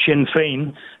party Sinn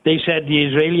Féin, they said the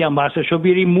Israeli ambassador should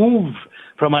be removed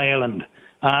from Ireland.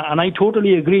 And I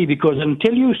totally agree, because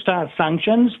until you start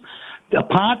sanctions,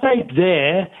 apartheid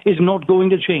there is not going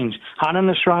to change. Hannah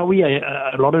Nasrawi,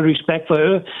 a lot of respect for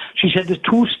her, she said there's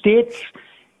 2 states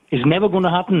is never going to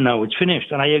happen now. It's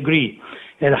finished, and I agree.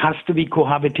 There has to be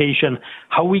cohabitation.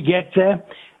 How we get there,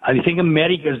 I think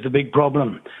America is the big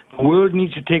problem. The world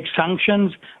needs to take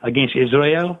sanctions against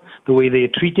Israel, the way they're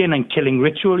treating and killing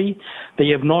ritually. They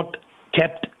have not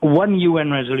kept one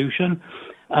UN resolution.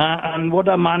 And what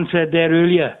a man said there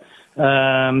earlier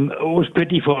was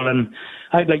pitiful. And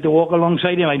I'd like to walk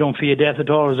alongside him. I don't fear death at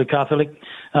all as a Catholic.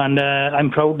 And I'm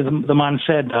proud that the man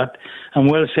said that. And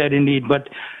well said indeed. But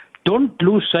don't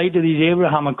lose sight of these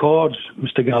Abraham Accords,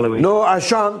 Mr. Galloway. No, I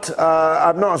shan't.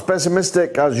 I'm not as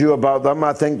pessimistic as you about them.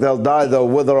 I think they'll die, they'll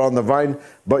wither on the vine.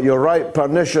 But you're right,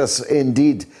 pernicious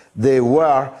indeed they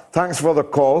were. Thanks for the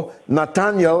call.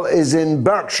 Nathaniel is in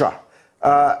Berkshire,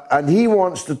 and he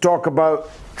wants to talk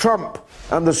about Trump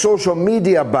and the social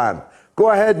media ban. Go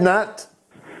ahead, Nat.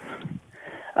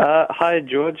 Hi,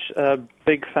 George.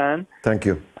 Big fan. Thank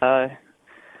you.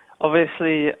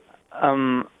 Obviously,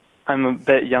 I'm a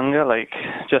bit younger, like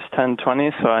just turned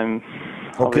 20, so I'm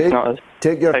obviously not as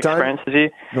experienced as you.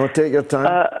 No, take your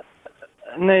time.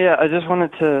 I just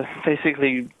wanted to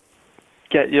basically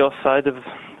get your side of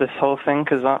this whole thing,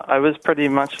 because I was pretty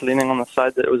much leaning on the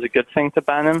side that it was a good thing to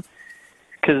ban him.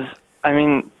 Because, I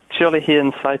mean, surely he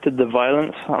incited the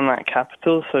violence on that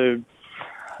Capitol, so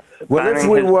well, if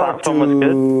we were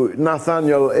to,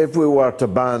 Nathaniel, if we were to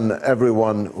ban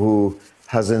everyone who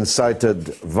has incited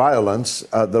violence,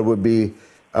 there would be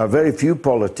very few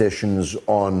politicians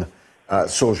on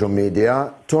social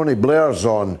media. Tony Blair's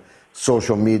on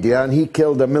social media, and he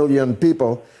killed 1 million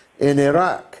people in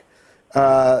Iraq.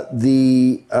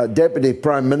 The Deputy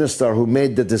Prime Minister who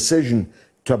made the decision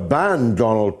to ban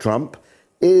Donald Trump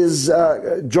is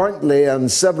jointly and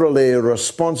severally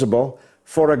responsible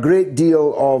for a great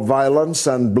deal of violence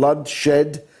and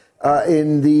bloodshed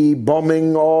in the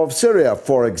bombing of Syria,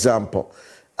 for example,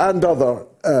 and other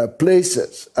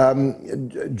places.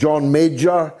 John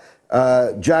Major,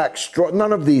 Jack Straw,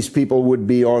 none of these people would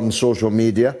be on social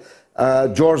media.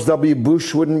 George W.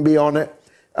 Bush wouldn't be on it.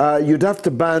 You'd have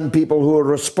to ban people who are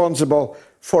responsible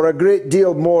for a great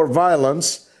deal more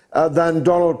violence than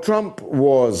Donald Trump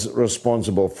was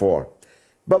responsible for.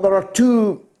 But there are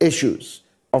 2 issues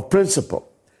of principle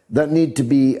that need to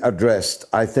be addressed,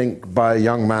 I think, by a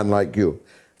young man like you.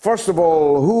 First of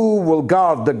all, who will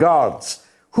guard the guards?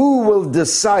 Who will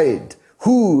decide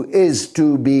who is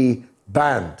to be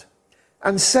banned?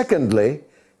 And secondly,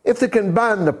 if they can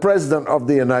ban the President of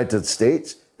the United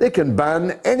States, they can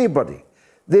ban anybody.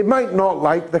 They might not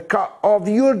like the cut of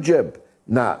your jib,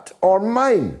 Nat, or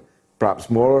mine, perhaps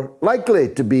more likely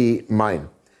to be mine.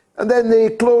 And then they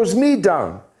close me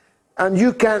down, and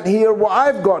you can't hear what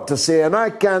I've got to say, and I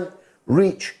can't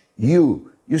reach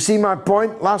you. You see my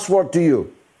point? Last word to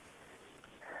you.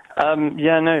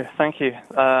 Thank you.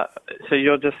 So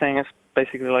you're just saying it's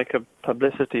basically like a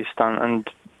publicity stunt, and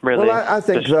really... Well, I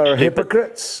think they're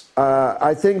hypocrites.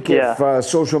 I think if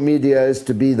social media is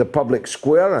to be the public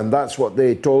square, and that's what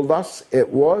they told us it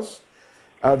was,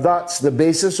 that's the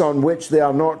basis on which they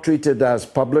are not treated as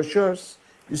publishers.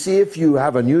 You see, if you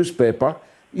have a newspaper,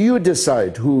 you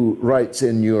decide who writes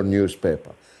in your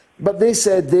newspaper. But they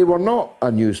said they were not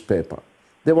a newspaper.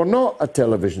 They were not a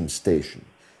television station.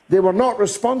 They were not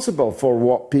responsible for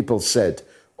what people said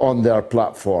on their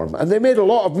platform. And they made a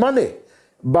lot of money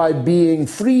by being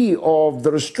free of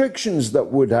the restrictions that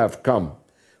would have come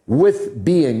with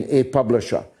being a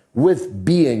publisher, with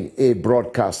being a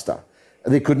broadcaster.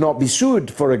 They could not be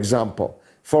sued, for example,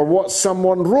 for what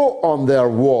someone wrote on their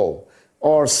wall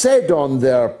or said on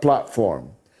their platform.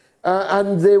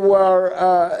 And they were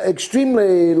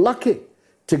extremely lucky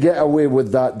to get away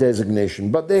with that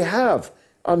designation. But they have,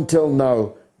 until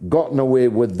now, gotten away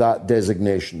with that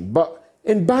designation. But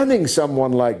in banning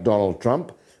someone like Donald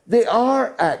Trump, they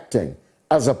are acting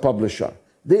as a publisher.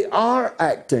 They are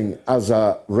acting as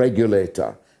a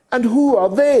regulator. And who are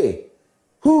they?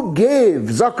 Who gave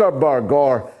Zuckerberg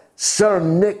or Sir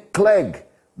Nick Clegg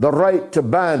the right to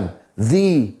ban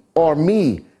thee or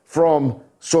me from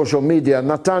social media?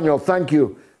 Nathaniel, thank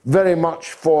you very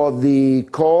much for the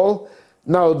call.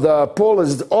 Now, the poll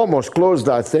is almost closed,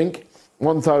 I think.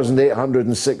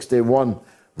 1,861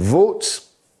 votes.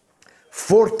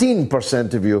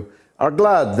 14% of you are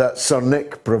glad that Sir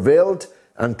Nick prevailed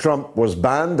and Trump was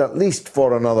banned, at least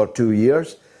for another 2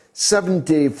 years.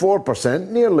 74%,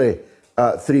 nearly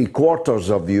three-quarters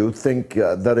of you think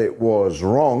that it was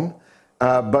wrong,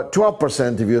 but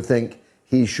 12% of you think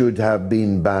he should have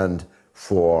been banned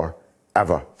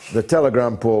forever. The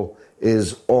Telegram poll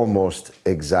is almost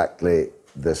exactly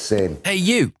the same. Hey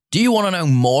you, do you want to know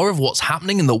more of what's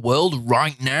happening in the world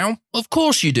right now? Of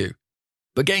course you do.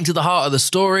 But getting to the heart of the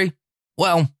story,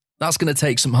 well, that's going to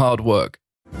take some hard work.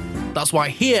 That's why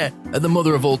here at the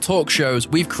Mother of All Talk Shows,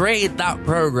 we've created that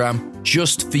program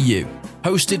just for you,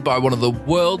 hosted by one of the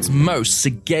world's most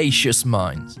sagacious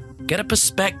minds. Get a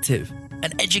perspective,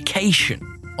 an education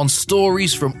on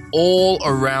stories from all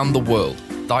around the world,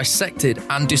 dissected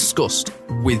and discussed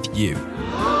with you.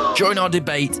 Join our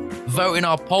debate, vote in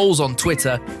our polls on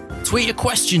Twitter, tweet a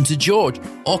question to George,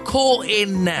 or call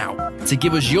in now to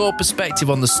give us your perspective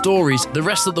on the stories the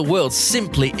rest of the world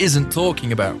simply isn't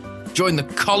talking about. Join the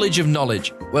College of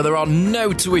Knowledge, where there are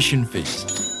no tuition fees,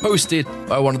 hosted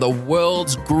by one of the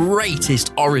world's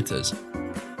greatest orators.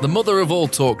 The Mother of All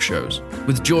Talk Shows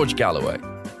with George Galloway.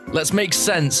 Let's make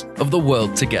sense of the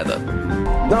world together.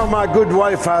 Now, my good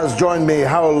wife has joined me.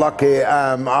 How lucky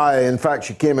am I? In fact,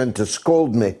 she came in to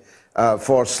scold me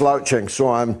for slouching, so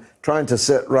I'm trying to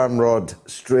sit ramrod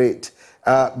straight.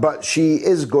 But she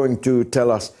is going to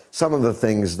tell us some of the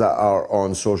things that are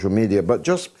on social media. But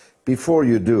just before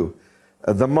you do,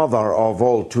 the mother of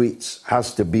all tweets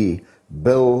has to be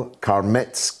Bill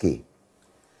Karmetsky.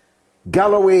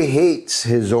 Galloway hates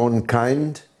his own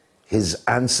kind, his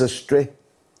ancestry,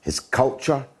 his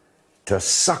culture, to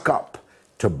suck up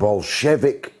to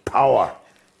Bolshevik power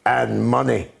and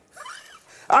money.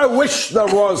 I wish there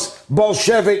was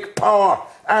Bolshevik power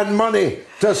and money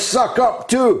to suck up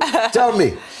to. Tell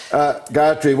me,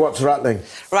 Gayatri, what's rattling?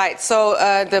 Right, so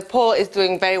the poll is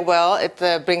doing very well. It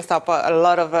brings up a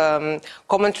lot of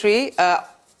commentary.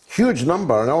 Huge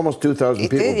number, and almost 2,000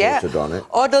 people voted on it.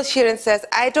 Odell Sheeran says,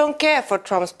 I don't care for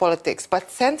Trump's politics,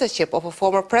 but censorship of a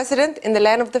former president in the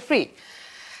land of the free.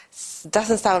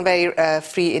 Doesn't sound very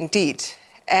free indeed.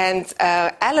 And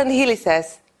Alan Healy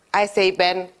says, I say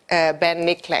ban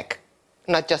Nick Clegg,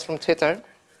 not just from Twitter.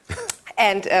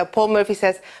 And Paul Murphy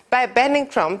says, by banning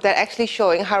Trump, they're actually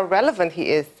showing how relevant he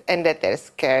is and that they're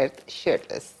scared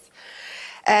shirtless.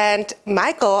 And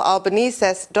Michael Albanese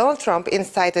says, Donald Trump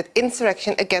incited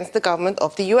insurrection against the government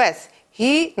of the US.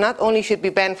 He not only should be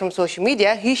banned from social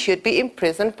media, he should be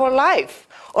imprisoned for life.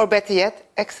 Or better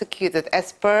yet, executed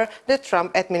as per the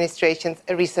Trump administration's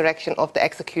resurrection of the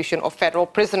execution of federal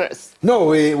prisoners. No,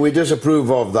 we disapprove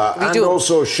of that. We and do.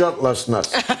 Also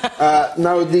shirtlessness.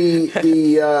 Now,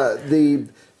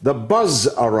 the buzz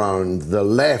around the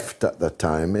left at the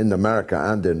time, in America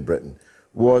and in Britain,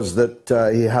 was that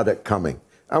he had it coming.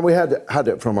 And we had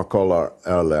it from a caller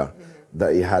earlier,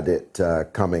 that he had it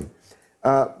coming.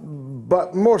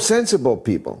 But more sensible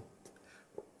people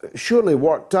surely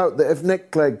worked out that if Nick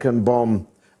Clegg can ban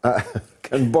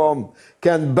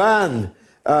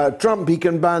Trump, he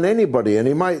can ban anybody, and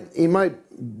he might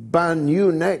ban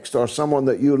you next, or someone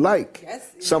that you like,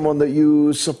 someone that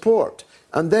you support,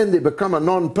 and then they become a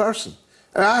non-person.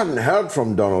 I haven't heard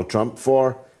from Donald Trump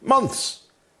for months.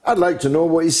 I'd like to know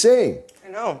what he's saying. I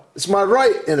know. It's my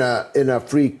right in a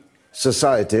free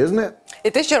society, isn't it?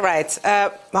 It is your right.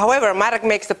 However, Marek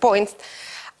makes the point,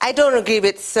 I don't agree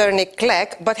with Sir Nick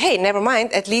Clegg, but hey, never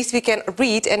mind. At least we can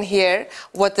read and hear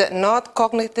what the not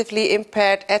cognitively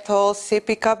impaired et al.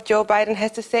 Sippy Cup Joe Biden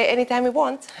has to say anytime he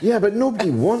wants. Yeah, but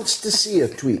nobody wants to see a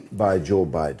tweet by Joe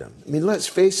Biden. I mean, let's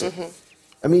face it.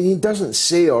 I mean, he doesn't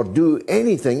say or do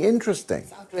anything interesting.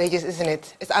 It's outrageous, isn't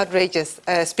it? It's outrageous.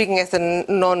 Speaking as a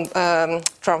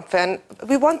non-Trump fan,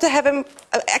 we want to have him...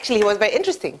 actually, he was very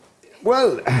interesting.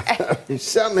 Well, it's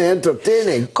certainly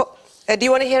entertaining. Do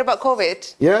you want to hear about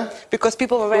COVID? Yeah? Because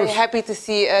people were very happy to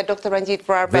see Dr. Ranjit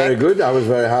Brar back. Very good. I was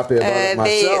very happy about it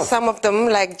myself. Some of them,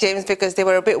 like James Vickers, they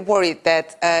were a bit worried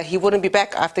that he wouldn't be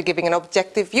back after giving an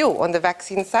objective view on the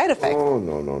vaccine side effects. Oh,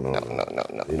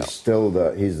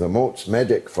 no. He's the Moats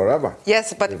medic forever.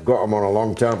 Yes, but... They've got him on a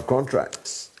long-term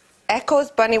contract.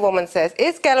 Echoes Bunny Woman says,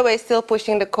 is Galloway still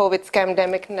pushing the COVID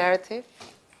scamdemic narrative?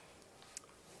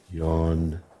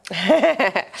 Yawn.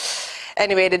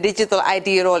 Anyway, the digital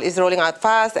ID roll is rolling out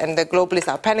fast and the globalists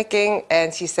are panicking,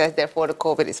 and she says, therefore, the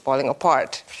COVID is falling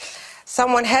apart.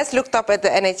 Someone has looked up at the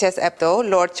NHS app, though,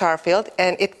 Lord Charfield,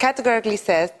 and it categorically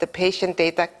says the patient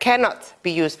data cannot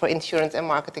be used for insurance and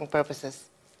marketing purposes.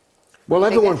 Well,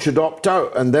 everyone should opt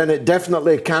out, and then it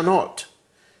definitely cannot.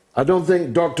 I don't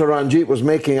think Dr. Ranjit was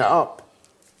making it up.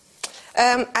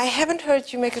 I haven't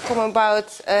heard you make a comment about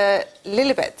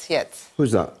Lilibet yet.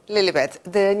 Who's that? Lilibet,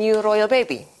 the new royal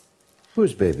baby.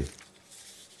 Whose baby?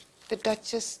 The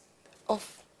Duchess of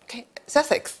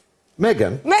Sussex.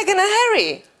 Meghan? Meghan and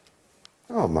Harry.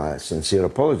 Oh, my sincere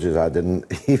apologies. I didn't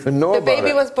even know about it. The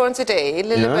baby was born today,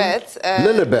 Lilibet. Yeah?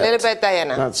 Lilibet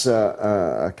Diana. That's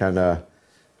a kind of,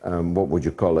 what would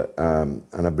you call it? An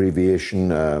abbreviation,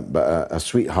 but a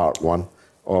sweetheart one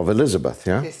of Elizabeth,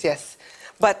 yeah? Yes.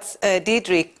 But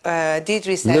Deirdre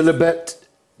says... Lilibet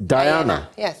Diana.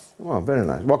 Yes. Oh, very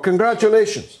nice. Well,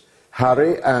 congratulations,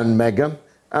 Harry and Meghan,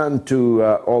 and to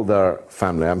all their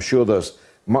family. I'm sure there's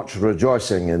much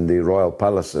rejoicing in the royal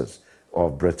palaces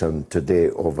of Britain today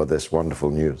over this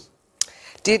wonderful news.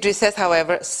 Deirdre says,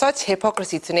 however, such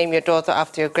hypocrisy to name your daughter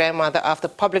after your grandmother after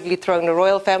publicly throwing the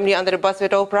royal family under the bus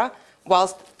with Oprah,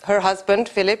 whilst her husband,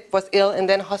 Philip, was ill and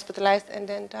then hospitalized and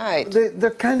then died.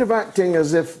 They're kind of acting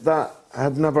as if that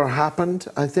had never happened,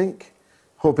 I think,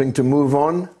 hoping to move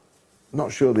on.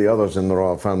 Not sure the others in the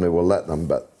royal family will let them,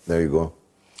 but there you go.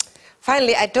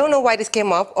 Finally, I don't know why this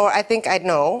came up, or I think I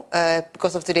know,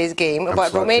 because of today's game,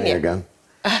 about Romania. Again.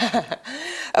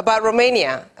 About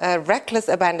Romania, reckless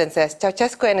abandon says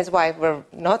Ceausescu and his wife were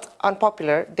not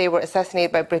unpopular. They were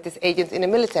assassinated by British agents in the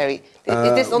military.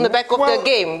 Is this on the back of the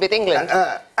game with England?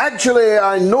 Actually,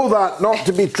 I know that not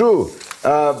to be true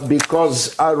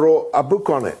because I wrote a book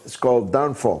on it. It's called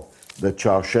Downfall, the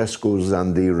Ceausescus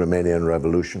and the Romanian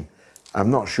Revolution. I'm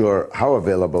not sure how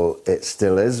available it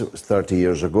still is. It was 30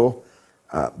 years ago,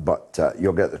 but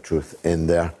you'll get the truth in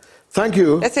there. Thank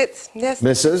you. That's it. Yes.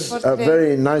 Mrs.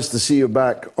 Very nice to see you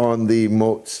back on the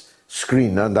Moats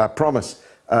screen, and I promise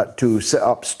to sit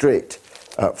up straight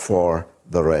for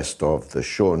the rest of the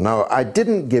show. Now, I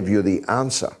didn't give you the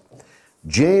answer.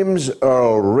 James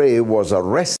Earl Ray was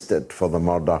arrested for the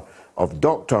murder of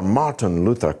Dr. Martin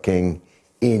Luther King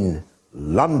in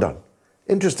London.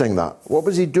 Interesting that. What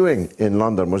was he doing in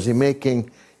London? Was he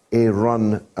making a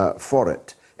run for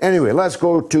it? Anyway, let's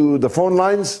go to the phone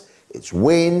lines. It's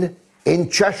Wayne in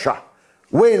Cheshire.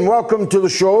 Wayne, welcome to the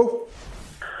show.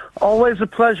 Always a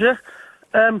pleasure.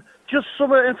 Just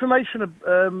some information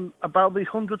about the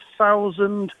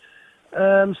 100,000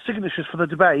 signatures for the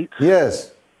debate.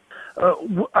 Yes.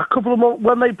 A couple of months,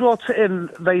 when they brought it in,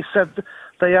 they said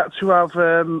they had to have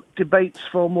debates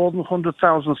for more than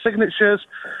 100,000 signatures.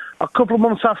 A couple of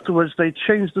months afterwards, they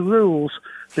changed the rules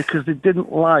because they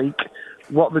didn't like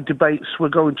what the debates were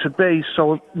going to be.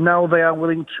 So now they are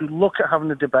willing to look at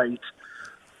having a debate.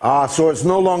 So it's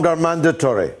no longer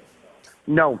mandatory?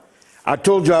 No. I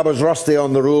told you I was rusty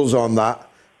on the rules on that,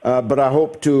 but I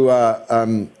hope to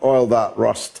oil that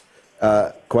rust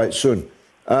quite soon.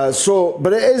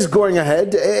 But it is going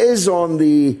ahead. It is on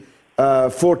the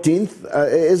 14th.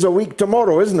 It is a week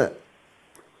tomorrow, isn't it?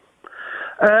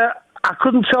 I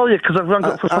couldn't tell you because I've rung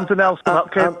up for something else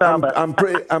about Keir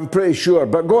Starmer. I'm pretty sure,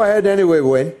 but go ahead anyway,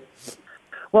 Wayne.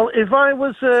 Well, if I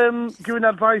was giving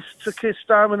advice to Keir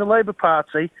Starmer and the Labour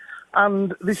Party,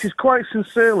 and this is quite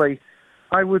sincerely,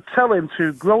 I would tell him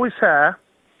to grow his hair,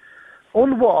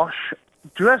 unwash,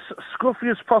 dress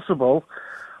scruffy as possible,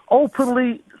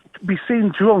 openly be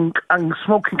seen drunk and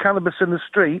smoking cannabis in the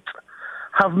street,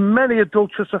 have many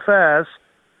adulterous affairs,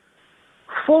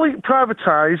 fully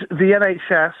privatise the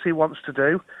NHS he wants to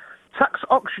do, tax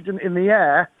oxygen in the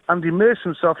air and immerse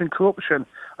himself in corruption,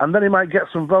 and then he might get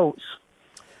some votes.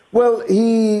 Well,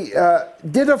 he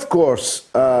did, of course,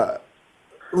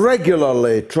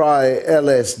 regularly try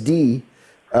LSD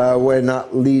when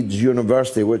at Leeds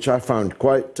University, which I found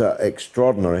quite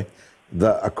extraordinary,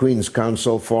 that a Queen's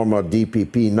Counsel, former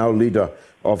DPP, now leader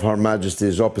of Her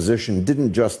Majesty's opposition,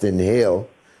 didn't just inhale,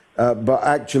 but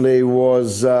actually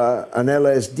was an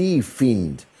LSD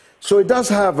fiend. So he does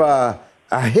have a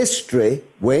history,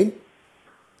 Wayne.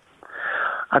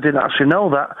 I didn't actually know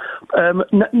that.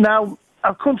 Now,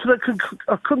 I've come to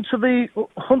the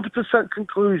 100%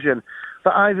 conclusion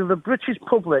that either the British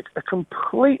public are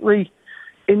completely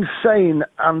insane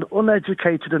and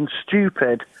uneducated and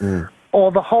stupid,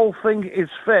 or the whole thing is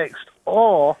fixed,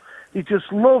 or they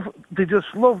just love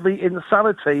the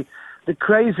insanity, the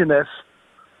craziness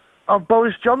of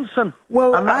Boris Johnson.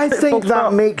 Well, I think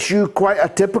that makes you quite a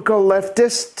typical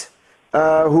leftist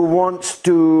who wants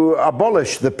to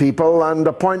abolish the people and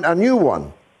appoint a new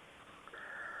one.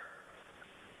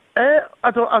 I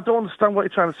don't understand what you're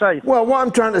trying to say. Well, what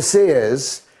I'm trying to say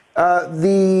is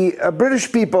the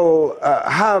British people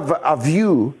have a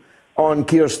view on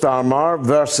Keir Starmer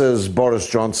versus Boris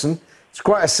Johnson. It's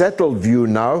quite a settled view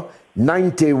now,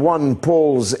 91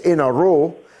 polls in a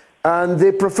row, and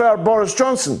they prefer Boris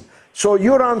Johnson. So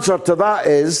your answer to that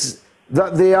is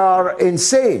that they are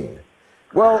insane.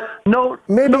 Well,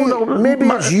 maybe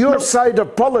it's your side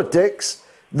of politics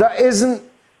that isn't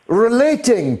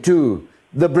relating to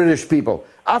the British people.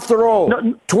 After all,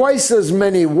 twice as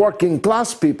many working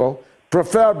class people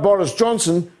prefer Boris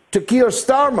Johnson to Keir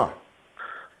Starmer.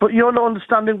 But you're not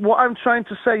understanding. What I'm trying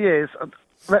to say is,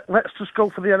 let's just go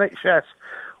for the NHS.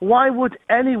 Why would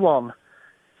anyone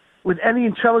with any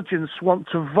intelligence want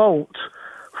to vote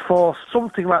for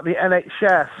something like the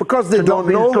NHS? Because they don't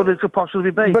know. As good as it could possibly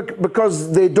be.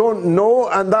 Because they don't know,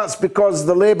 and that's because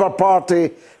the Labour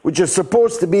Party, which is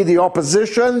supposed to be the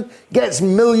opposition, gets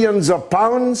millions of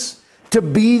pounds to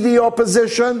be the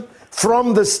opposition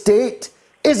from the state,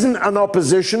 isn't an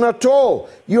opposition at all.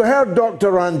 You heard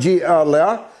Dr. Ranjit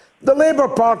earlier. The Labour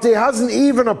Party hasn't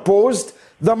even opposed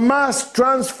the mass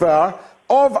transfer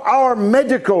of our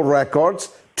medical records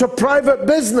to private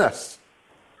business.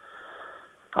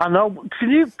 I know.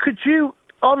 Could you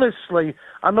honestly,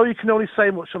 I know you can only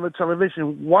say much on the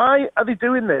television, why are they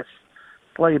doing this,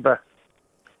 Labour?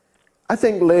 I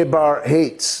think Labour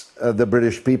hates the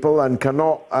British people and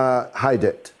cannot hide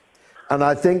it. And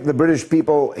I think the British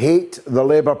people hate the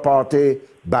Labour Party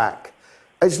back.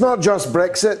 It's not just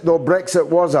Brexit, though Brexit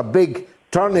was a big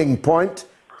turning point.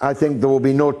 I think there will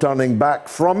be no turning back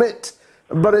from it.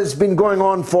 But it's been going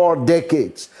on for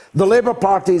decades. The Labour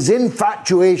Party's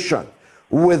infatuation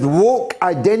with woke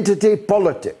identity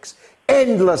politics,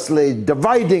 endlessly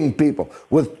dividing people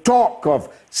with talk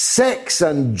of sex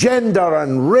and gender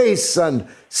and race and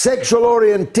sexual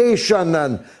orientation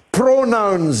and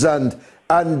pronouns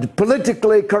and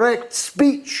politically correct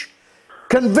speech,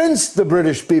 convinced the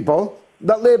British people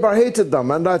that Labour hated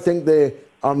them, and I think they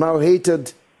are now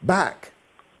hated back.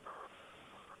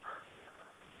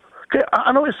 Okay,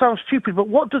 I know it sounds stupid, but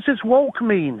what does this woke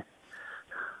mean?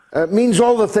 It means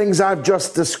all the things I've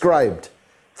just described.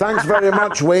 Thanks very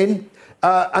much, Wayne.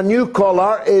 A new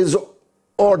caller is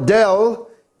Ordell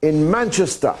in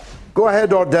Manchester. Go ahead,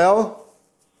 Ordell.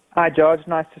 Hi, George.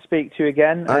 Nice to speak to you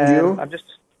again. And you?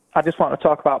 I just want to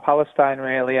talk about Palestine,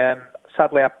 really.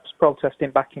 Sadly, I was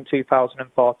protesting back in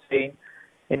 2014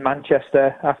 in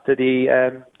Manchester after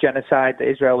the genocide that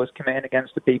Israel was committing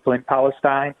against the people in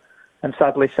Palestine. And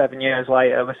sadly, 7 years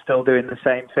later, we're still doing the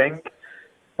same thing.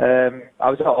 I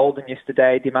was at Oldham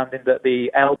yesterday demanding that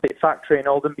the Elbit factory in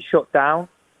Oldham be shut down.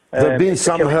 There have been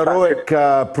some heroic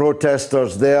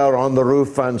protesters there on the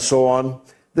roof and so on.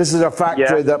 This is a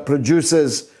factory that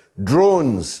produces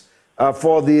drones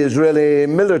for the Israeli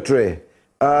military.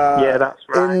 That's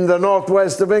right. In the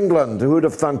northwest of England. Who'd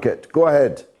have thunk it? Go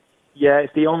ahead. Yeah,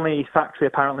 it's the only factory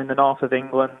apparently in the north of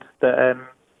England that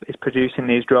is producing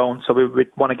these drones. So we would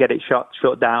want to get it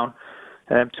shut down.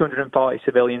 240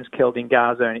 civilians killed in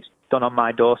Gaza, and it's done on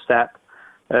my doorstep.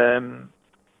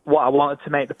 What I wanted to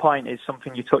make the point is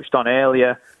something you touched on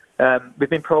earlier. We've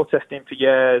been protesting for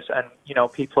years, and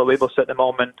people are with us at the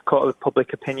moment. Court of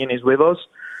public opinion is with us,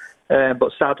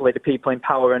 but sadly, the people in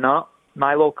power are not.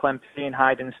 My local MP in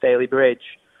Hyden Staley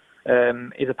Bridge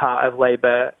is a part of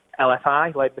Labour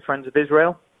LFI, Labour Friends of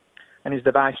Israel, and he's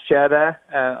the vice chair there.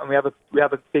 And we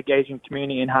have a big Asian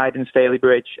community in Hyden Staley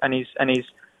Bridge, and his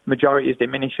majority is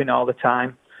diminishing all the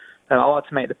time. I want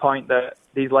to make the point that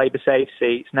these Labour safe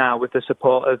seats now, with the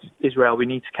support of Israel, we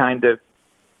need to kind of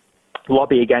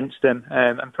lobby against them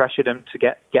and pressure them to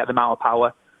get them out of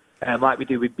power, like we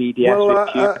do with BDS. Well,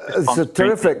 it's a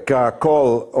terrific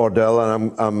call, Ordell,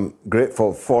 and I'm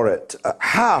grateful for it.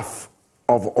 Half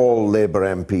of all Labour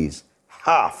MPs,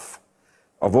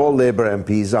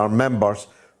 are members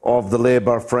of the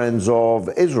Labour Friends of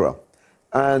Israel.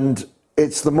 And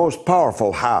it's the most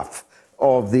powerful half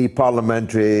of the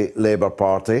Parliamentary Labour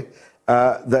Party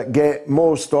that get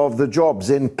most of the jobs,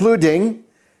 including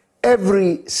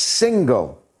every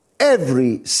single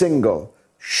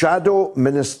shadow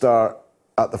minister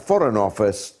at the Foreign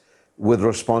Office with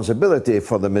responsibility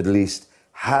for the Middle East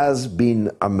has been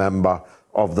a member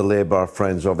of the Labour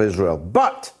Friends of Israel.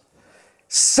 But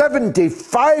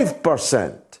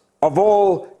 75% of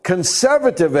all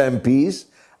Conservative MPs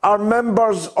are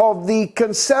members of the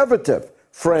Conservative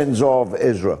Friends of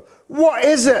Israel. What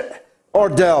is it,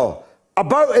 Ordell,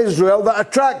 about Israel that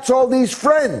attracts all these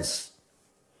friends?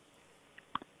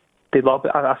 They lobby,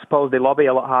 I suppose they lobby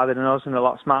a lot harder than us and a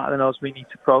lot smarter than us. We need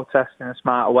to protest in a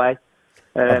smarter way.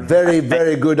 A very,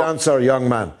 very good answer, young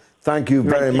man. Thank you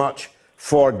very much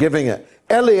for giving it.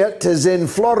 Elliot is in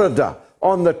Florida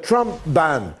on the Trump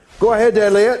ban. Go ahead,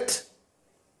 Elliot.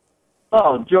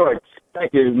 Oh, George,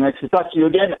 thank you. Nice to talk to you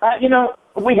again.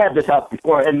 We had this out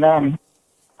before, and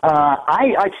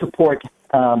I support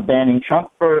banning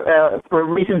Trump for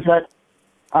reasons that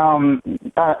I'm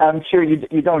sure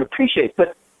you don't appreciate.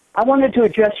 But I wanted to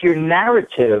address your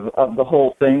narrative of the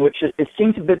whole thing, which it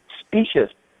seems a bit specious.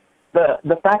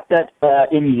 The fact that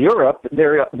in Europe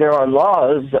there are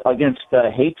laws against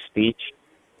hate speech,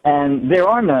 and there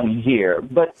are none here.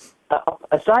 But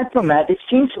aside from that, it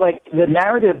seems like the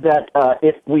narrative that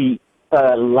if we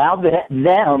allow them,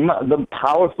 the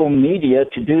powerful media,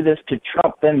 to do this to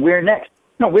Trump, then we're next.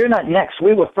 No, we're not next.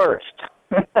 We were first.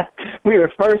 We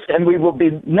were first, and we will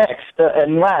be next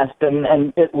and last,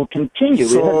 and it will continue.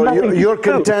 So you're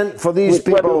content for these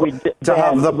people to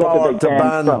have the power to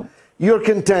ban Trump. You're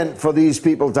content for these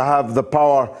people to have the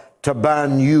power to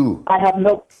ban you? I have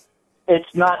no...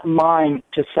 It's not mine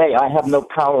to say. I have no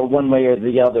power one way or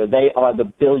the other. They are the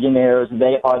billionaires.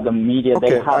 They are the media.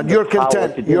 Okay, they have and you're the power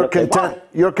content. to do You're what they content. want.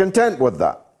 You're content with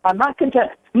that. I'm not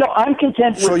content. No, I'm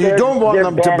content with So you don't want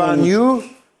them to ban you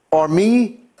or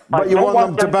me, but you want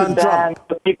them to ban Trump.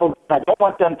 The people. I don't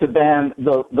want them to ban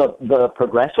the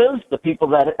progressives, the people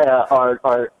that are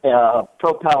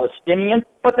pro-Palestinian,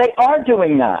 but they are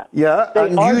doing that. Yeah,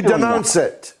 and you denounce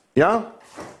it. Yeah.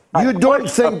 You don't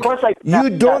think.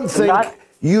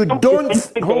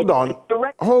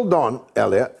 Hold on,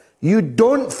 Elliot. You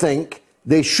don't think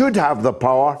they should have the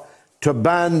power to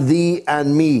ban thee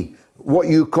and me, what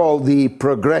you call the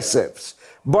progressives.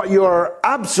 But you're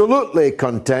absolutely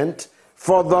content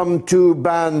for them to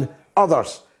ban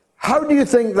others. How do you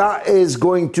think that is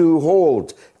going to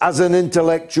hold as an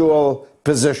intellectual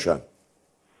position?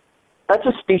 That's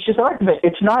a specious argument.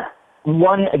 It's not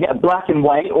one black and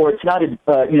white, or it's not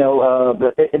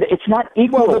it's not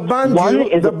equal. Well, the ban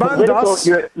us.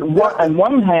 On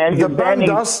one hand, you're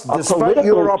banning us despite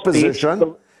your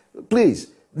opposition. Please,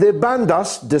 they banned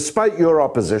us despite your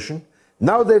opposition.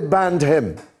 Now they've banned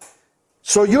him.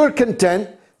 So you're content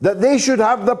that they should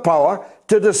have the power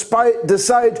to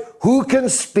decide who can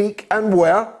speak and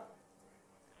where?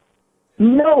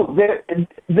 No,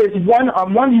 there's one.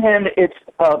 On one hand, it's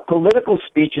political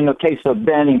speech in the case of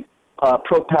banning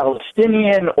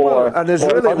pro-Palestinian or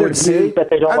Israeli would say that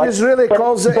they don't like. Israeli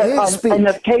calls it hate speech. In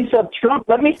the case of Trump,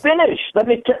 let me finish.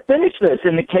 Finish this.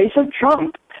 In the case of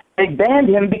Trump, they banned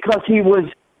him because he was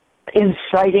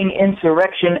inciting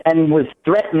insurrection and was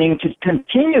threatening to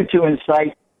continue to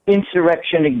incite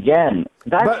insurrection again.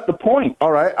 That's the point.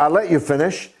 All right, I'll let you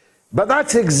finish. But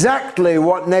that's exactly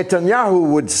what Netanyahu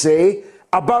would say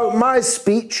about my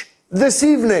speech this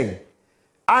evening.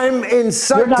 I'm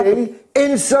inciting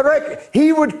insurrection.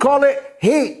 He would call it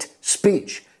hate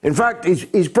speech. In fact,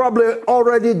 he's probably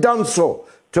already done so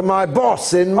to my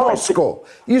boss in Moscow.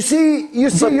 You see,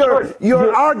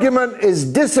 your argument is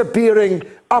disappearing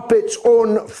up its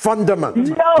own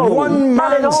fundament. No,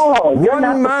 not at all. You're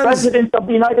not the President of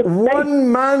the United States. One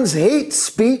man's hate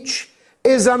speech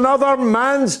is another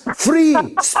man's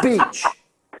free speech.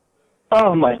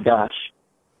 Oh my gosh.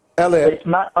 Elliot, it's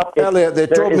not up, Elliot, they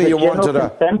told me you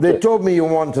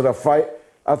wanted a fight.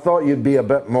 I thought you'd be a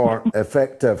bit more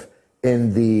effective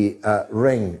in the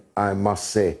ring, I must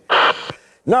say.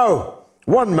 Now,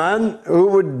 one man who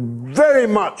would very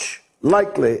much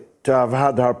likely to have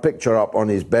had her picture up on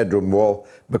his bedroom wall,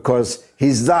 because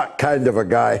he's that kind of a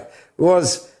guy,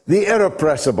 was the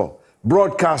irrepressible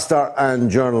broadcaster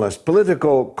and journalist,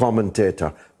 political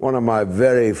commentator, one of my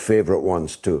very favourite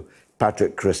ones too,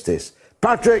 Patrick Christys.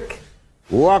 Patrick,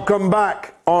 welcome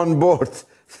back on board.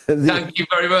 Thank you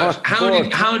very much.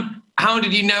 How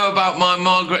did you know about my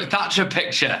Margaret Thatcher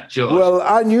picture, George? Well,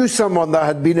 I knew someone that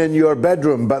had been in your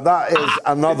bedroom, but that is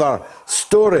another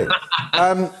story.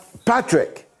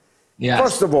 Patrick,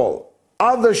 first of all,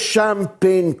 are the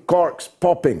champagne corks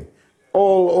popping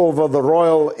all over the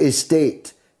royal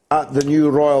estate at the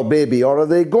new royal baby, or are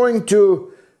they going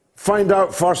to find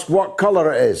out first what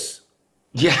colour it is?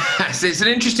 Yes, it's an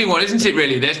interesting one, isn't it,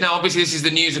 really, this? Now, obviously, this is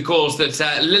the news, of course, that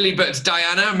Lilibet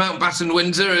Diana, Mountbatten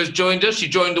Windsor, has joined us. She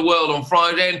joined the world on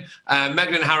Friday, and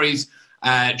Meghan and Harry's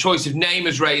choice of name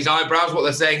has raised eyebrows. What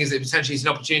they're saying is that potentially it's an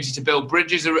opportunity to build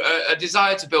bridges, a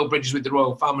desire to build bridges with the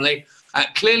royal family.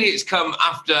 Clearly, it's come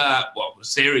after, well, a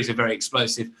series of very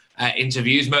explosive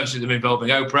interviews, most of them involving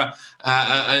Oprah,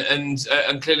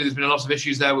 and clearly there's been a lot of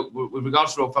issues there with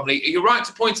regards to the royal family. You're right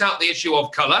to point out the issue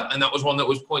of colour, and that was one that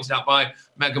was pointed out by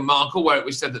Meghan Markle, where it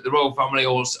was said that the royal family,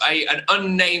 or an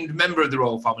unnamed member of the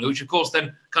royal family, which of course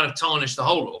then kind of tarnished the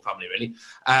whole royal family, really,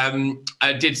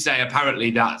 did say apparently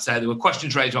that there were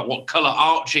questions raised about what colour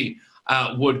Archie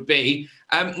would be.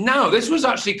 Now, this was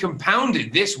actually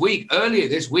compounded earlier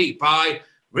this week, by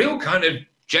real kind of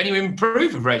genuine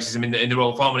proof of racism in the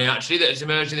royal family, actually, that has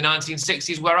emerged in the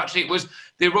 1960s, where actually it was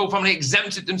the royal family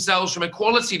exempted themselves from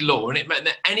equality law, and it meant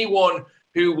that anyone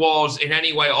who was in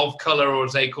any way of colour, or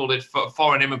as they called it,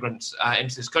 foreign immigrants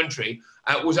into this country,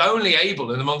 was only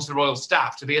able, and amongst the royal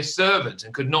staff, to be a servant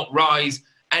and could not rise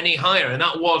any higher, and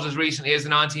that was as recently as the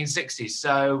 1960s.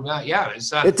 So,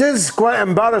 it is quite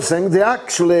embarrassing. They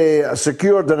actually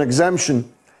secured an exemption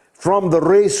from the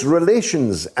Race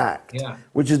Relations Act,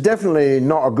 which is definitely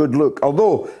not a good look.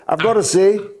 Although, I've got to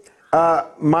say,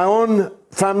 my own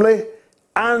family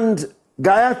and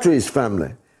Gayatri's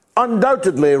family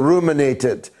undoubtedly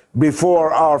ruminated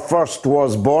before our first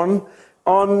was born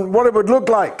on what it would look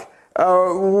like,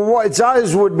 what its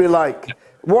eyes would be like,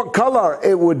 what colour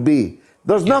it would be.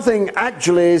 There's nothing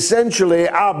actually essentially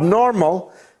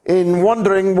abnormal in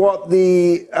wondering what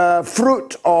the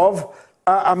fruit of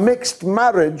a mixed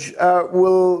marriage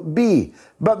will be.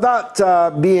 But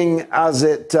that being as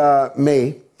it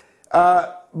may,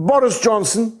 Boris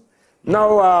Johnson,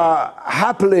 now a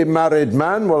happily married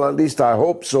man, well, at least I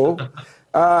hope so,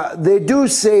 they do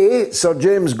say, Sir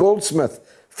James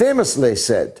Goldsmith famously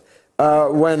said,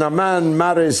 when a man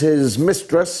marries his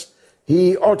mistress,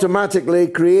 he automatically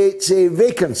creates a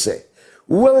vacancy.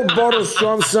 Will Boris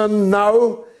Johnson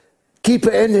now keep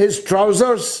it in his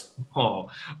trousers? Oh,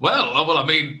 well, I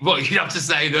mean, you'd have to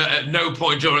say that at no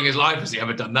point during his life has he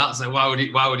ever done that. So why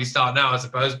would he start now, I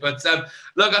suppose? But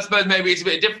look, I suppose maybe it's a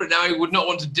bit different now. He would not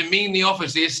want to demean the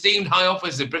office, the esteemed high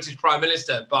office of British Prime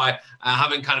Minister, by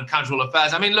having kind of casual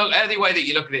affairs. I mean, look, any way that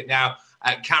you look at it now,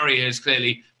 Carrie is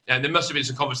clearly. There must have been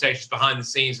some conversations behind the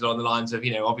scenes along the lines of,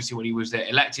 obviously when he was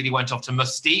elected, he went off to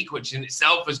Mustique, which in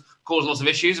itself has caused lots of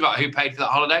issues about who paid for that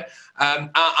holiday.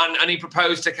 And he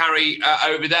proposed to Carrie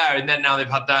over there, and then now they've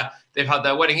had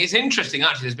their wedding. It's interesting,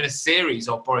 actually. There's been a series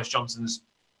of Boris Johnson's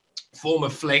former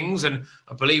flings, and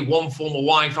I believe one former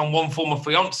wife and one former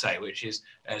fiance, which is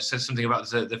says something about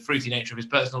the fruity nature of his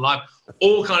personal life,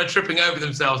 all kind of tripping over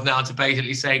themselves now to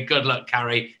basically say, good luck,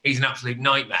 Carrie, he's an absolute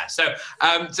nightmare. So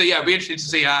yeah, it'll be interesting to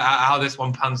see how this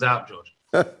one pans out, George.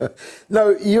 Now,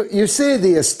 you say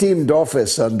the esteemed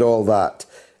office and all that.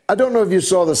 I don't know if you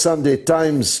saw the Sunday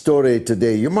Times story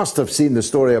today. You must have seen the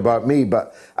story about me,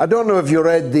 but I don't know if you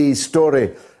read the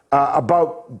story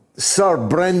about Sir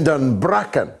Brendan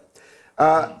Bracken.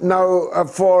 Now,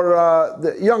 for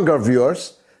the younger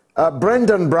viewers,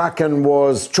 Brendan Bracken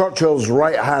was Churchill's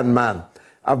right-hand man,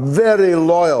 a very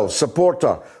loyal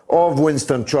supporter of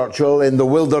Winston Churchill in the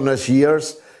wilderness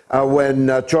years when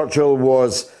Churchill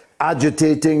was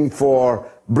agitating for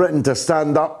Britain to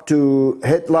stand up to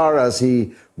Hitler as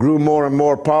he grew more and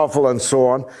more powerful and so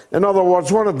on. In other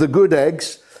words, one of the good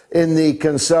eggs in the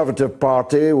Conservative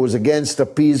Party, was against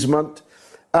appeasement,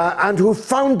 and who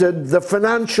founded the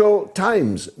Financial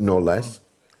Times, no less,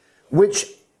 which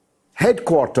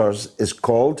headquarters is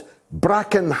called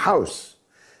Bracken House.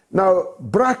 Now,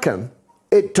 Bracken,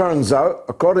 it turns out,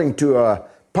 according to a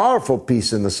powerful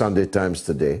piece in the Sunday Times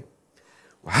today,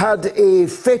 had a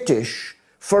fetish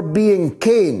for being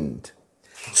caned,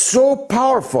 so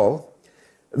powerful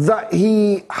that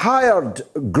he hired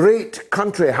great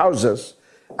country houses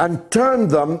and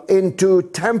turned them into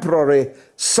temporary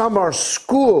summer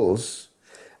schools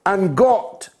and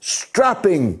got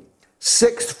strapping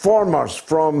sixth formers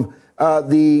from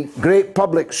the great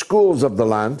public schools of the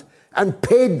land and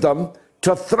paid them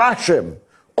to thrash him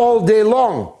all day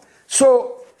long.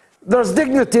 So there's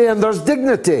dignity and there's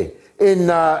dignity in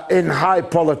high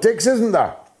politics, isn't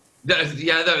there?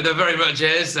 Yeah, there very much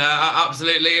is.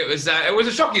 Absolutely, it was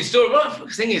a shocking story. Well,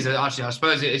 the thing is, actually, I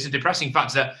suppose it's a depressing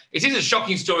fact that it is a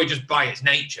shocking story just by its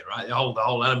nature, right? The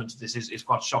whole element of this is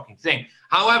quite a shocking thing.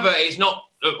 However, it's not,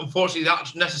 unfortunately,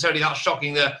 necessarily that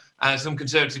shocking that some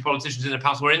Conservative politicians in the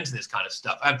past were into this kind of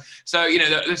stuff. So,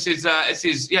 this is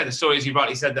the story, as you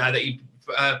rightly said there, that he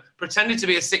pretended to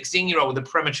be a 16-year-old with a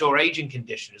premature aging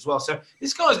condition as well. So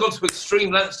this guy's gone to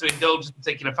extreme lengths to indulge in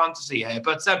particular fantasy here.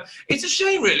 But it's a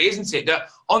shame, really, isn't it, that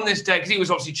on this day, because he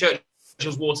was obviously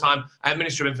Churchill's wartime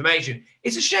Minister of Information,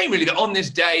 it's a shame, really, that on this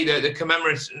day, the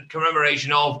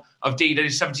commemoration of D-Day, the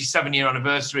 77-year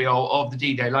anniversary of the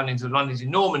D-Day landings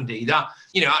in Normandy, that,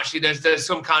 actually there's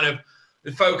some kind of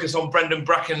the focus on Brendan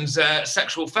Bracken's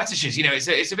sexual fetishes.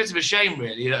 It's a bit of a shame,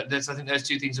 really. I think those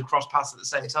two things have crossed paths at the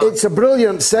same time. It's a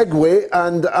brilliant segue,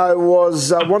 and I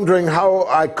was wondering how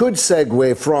I could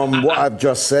segue from what I've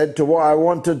just said to what I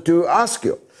wanted to ask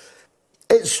you.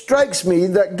 It strikes me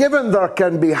that given there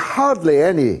can be hardly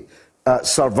any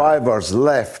survivors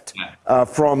left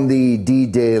from the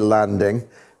D-Day landing,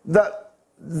 that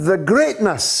the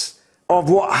greatness of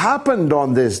what happened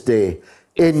on this day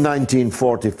in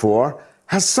 1944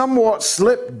 has somewhat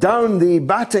slipped down the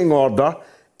batting order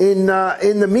in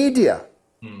the media.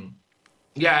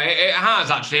 Yeah, it has,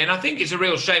 actually. And I think it's a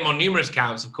real shame on numerous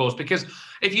counts, of course, because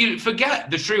if you forget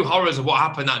the true horrors of what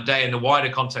happened that day in the wider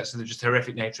context of the just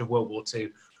horrific nature of World War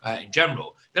II in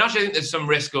general, then actually I think there's some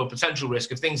risk or potential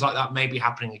risk of things like that maybe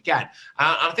happening again.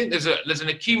 And I think there's an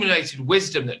accumulated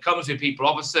wisdom that comes with people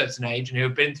of a certain age and who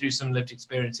have been through some lived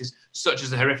experiences, such as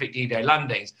the horrific D-Day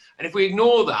landings. And if we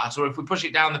ignore that, or if we push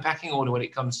it down the pecking order when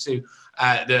it comes to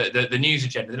the news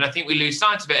agenda, then I think we lose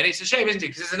sight of it. And it's a shame, isn't it?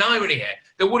 Because there's an irony here.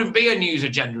 There wouldn't be a news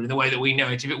agenda in the way that we know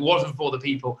it if it wasn't for the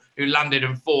people who landed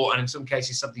and fought, and in some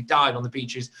cases somebody died on the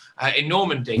beaches in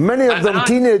Normandy. Many of them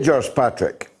teenagers,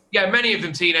 Patrick. Yeah, many of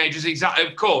them teenagers, exactly,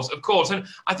 of course. And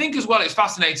I think as well, it's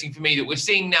fascinating for me that we're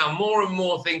seeing now more and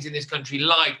more things in this country,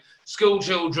 like school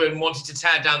children wanting to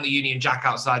tear down the Union Jack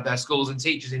outside their schools and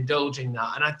teachers indulging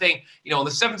that. And I think, on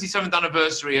the 77th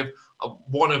anniversary of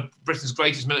one of Britain's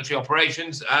greatest military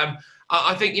operations,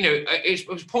 I think, it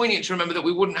was poignant to remember that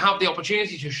we wouldn't have the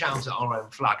opportunity to shout at our own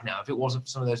flag now if it wasn't for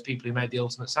some of those people who made the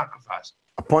ultimate sacrifice.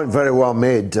 A point very well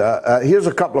made. Here's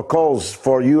a couple of calls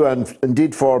for you and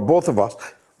indeed for both of us.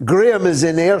 Graham is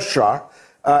in Ayrshire.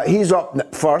 He's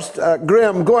up first.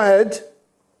 Graham, go ahead.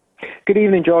 Good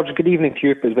evening, George. Good evening to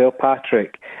you as well,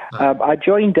 Patrick. I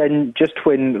joined in just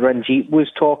when Ranjit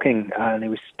was talking, and he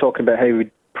was talking about how he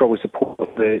would probably support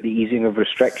the easing of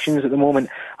restrictions at the moment.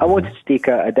 I wanted to take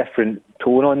a different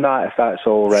tone on that, if that's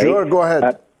all right. Sure, go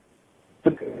ahead.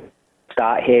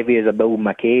 That heavy as I build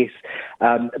my case.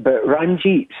 But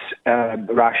Ranjit's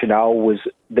rationale was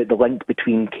that the link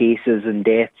between cases and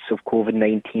deaths of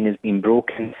COVID-19 has been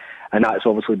broken, and that's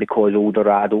obviously because older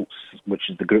adults, which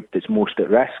is the group that's most at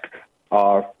risk,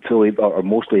 are fully or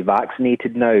mostly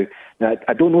vaccinated now. Now,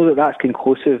 I don't know that that's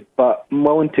conclusive, but I'm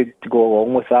willing to go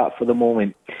along with that for the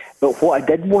moment. But what I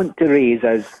did want to raise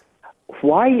is,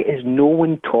 why is no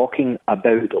one talking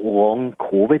about long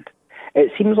COVID?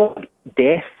 It seems like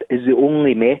death is the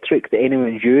only metric that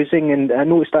anyone's using, and I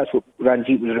noticed that's what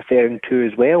Ranjit was referring to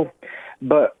as well.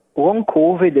 But long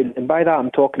COVID, and by that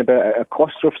I'm talking about a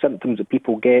cluster of symptoms that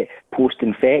people get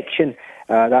post-infection.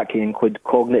 That can include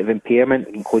cognitive impairment,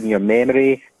 including your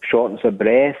memory, shortness of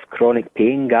breath, chronic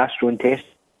pain,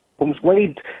 gastrointestinal,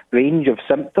 wide range of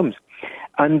symptoms.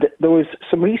 And there was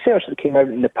some research that came out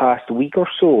in the past week or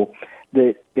so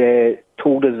that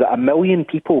told us that 1 million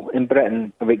people in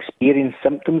Britain have experienced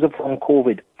symptoms of long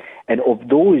COVID, and of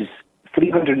those,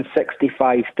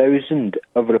 365,000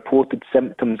 have reported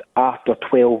symptoms after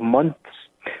 12 months.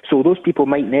 So those people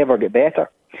might never get better.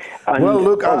 And well,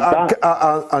 look,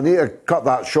 I need to cut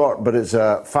that short, but it's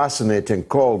a fascinating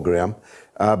call, Graham.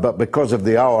 But because of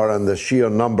the hour and the sheer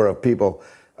number of people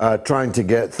trying to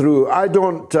get through, I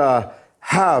don't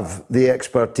have the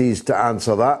expertise to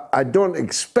answer that. I don't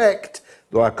expect,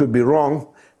 though I could be wrong,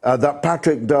 that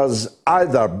Patrick does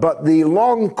either. But the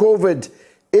long COVID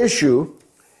issue,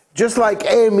 just like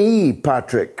ME,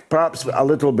 Patrick, perhaps a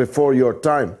little before your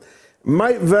time,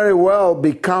 might very well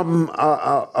become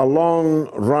a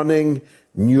long-running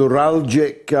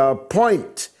neuralgic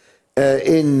point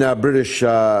in British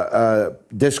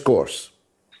discourse.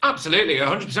 Absolutely,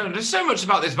 100%. There's so much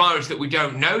about this virus that we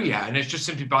don't know yet, and it's just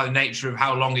simply by the nature of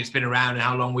how long it's been around and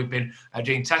how long we've been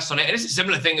doing tests on it. And it's a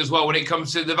similar thing as well when it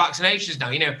comes to the vaccinations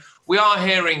now. We are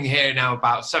hearing here now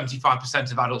about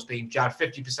 75% of adults being jabbed,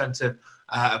 50% of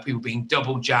people being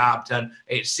double jabbed, and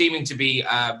it's seeming to be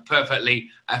perfectly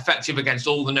effective against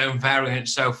all the known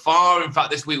variants so far. In fact,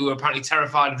 this week we were apparently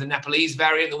terrified of the Nepalese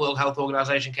variant. The World Health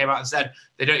Organization came out and said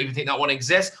they don't even think that one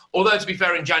exists. Although, to be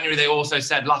fair, in January they also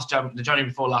said, the January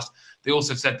before last, they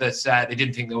also said that they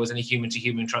didn't think there was any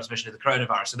human-to-human transmission of the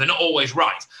coronavirus. So they're not always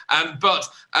right. I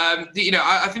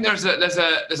think there's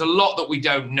a lot that we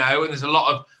don't know, and there's a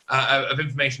lot of of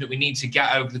information that we need to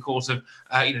get over the course of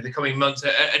the coming months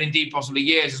and indeed possibly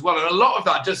years as well. And a lot of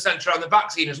that does centre around the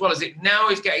vaccine as well, as it now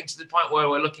is getting to the point where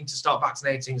we're looking to start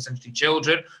vaccinating essentially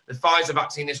children. The Pfizer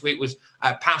vaccine this week was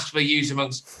passed for use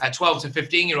amongst 12 to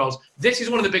 15-year-olds. This is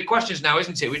one of the big questions now,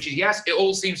 isn't it? Which is, yes, it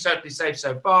all seems certainly safe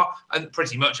so far, and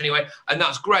pretty much anyway, and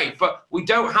that's great. But we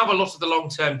don't have a lot of the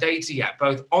long-term data yet,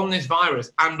 both on this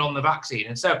virus and on the vaccine.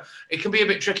 And so it can be a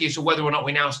bit tricky as to whether or not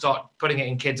we now start putting it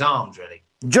in kids' arms, really.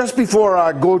 Just before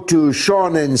I go to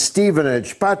Sean in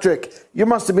Stevenage, Patrick, you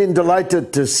must have been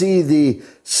delighted to see the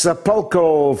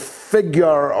sepulchral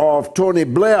figure of Tony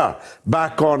Blair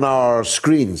back on our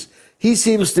screens. He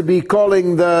seems to be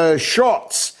calling the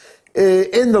shots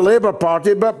in the Labour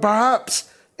Party, but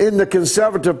perhaps in the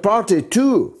Conservative Party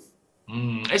too.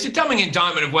 It's a damning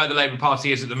indictment of where the Labour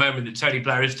Party is at the moment, that Tony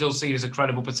Blair is still seen as a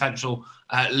credible potential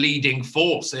leading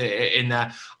force in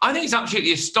there. I think it's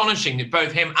absolutely astonishing that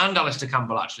both him and Alistair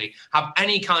Campbell actually have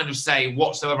any kind of say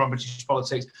whatsoever on British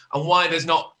politics, and why there's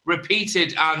not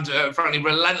repeated and frankly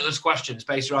relentless questions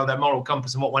based around their moral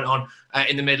compass and what went on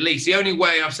in the Middle East. The only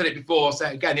way, I've said it before, I'll say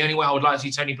it again, the only way I would like to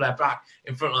see Tony Blair back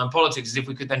in frontline politics is if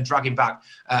we could then drag him back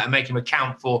and make him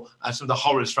account for some of the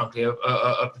horrors, frankly, of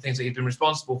the things that he's been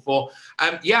responsible for.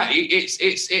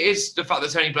 It is the fact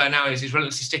that Tony Blair now is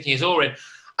relentlessly sticking his oar in.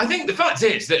 I think the fact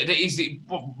is that he's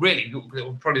really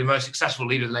probably the most successful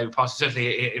leader of the Labour Party,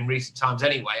 certainly in recent times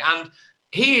anyway. And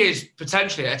he is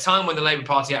potentially at a time when the Labour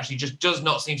Party actually just does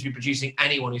not seem to be producing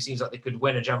anyone who seems like they could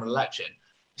win a general election.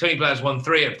 Tony Blair's won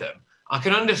 3 of them. I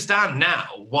can understand now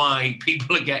why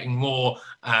people are getting more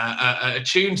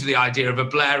attuned to the idea of a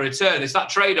Blair return. It's that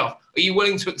trade-off. Are you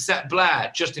willing to accept Blair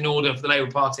just in order for the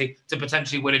Labour Party to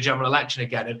potentially win a general election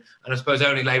again? And I suppose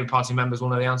only Labour Party members will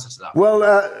know the answer to that.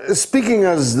 Well, speaking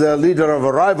as the leader of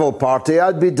a rival party,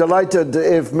 I'd be delighted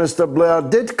if Mr. Blair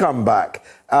did come back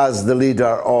as the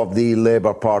leader of the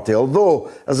Labour Party.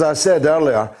 Although, as I said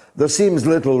earlier, there seems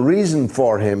little reason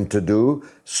for him to do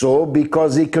so,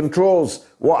 because he controls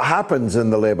what happens in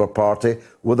the Labour Party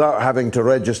without having to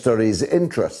register his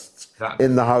interests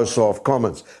in the House of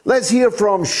Commons. Let's hear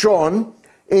from Sean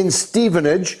in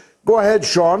Stevenage. Go ahead,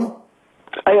 Sean.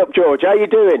 Hey up, George. How you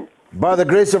doing? By the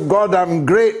grace of God, I'm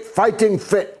great, fighting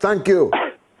fit. Thank you.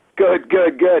 Good.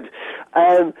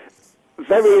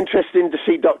 Very interesting to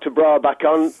see Dr. Brar back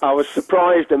on. I was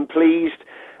surprised and pleased,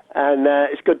 and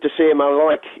it's good to see him. I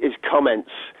like his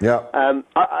comments. Yeah.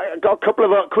 I got a couple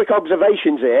of quick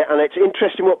observations here, and it's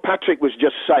interesting what Patrick was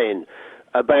just saying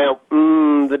about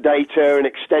the data and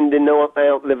extending out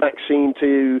the vaccine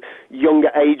to younger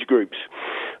age groups.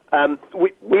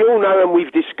 We all know, and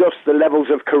we've discussed the levels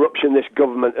of corruption this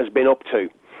government has been up to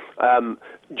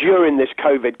during this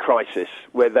COVID crisis,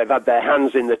 where they've had their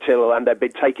hands in the till and they've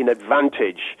been taking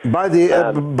advantage. By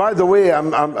the way,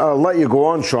 I'll let you go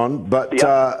on, Sean, but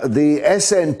the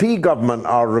SNP government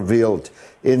are revealed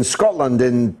in Scotland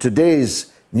in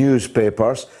today's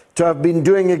newspapers to have been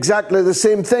doing exactly the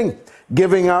same thing,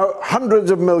 giving out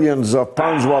hundreds of millions of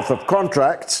pounds worth of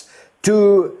contracts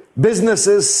to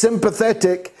businesses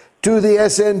sympathetic to the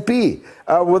SNP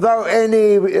without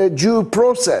any due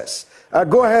process.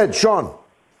 Go ahead, Sean.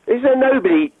 Is there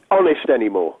nobody honest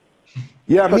anymore?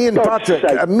 Yeah, me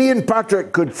and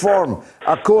Patrick could form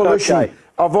a coalition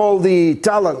of all the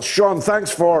talents. Sean,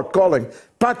 thanks for calling.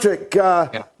 Patrick,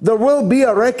 there will be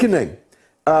a reckoning,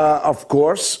 of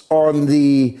course, on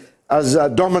the, as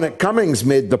Dominic Cummings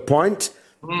made the point,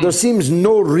 there seems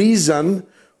no reason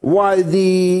why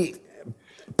the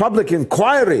public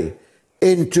inquiry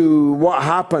into what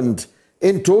happened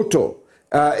in total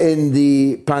in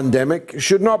the pandemic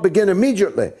should not begin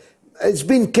immediately. It's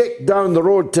been kicked down the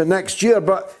road to next year,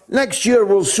 but next year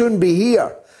will soon be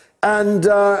here. And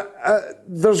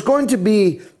there's going to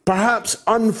be perhaps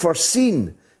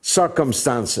unforeseen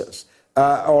circumstances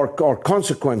or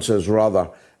consequences, rather,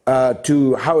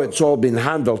 to how it's all been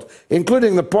handled,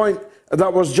 including the point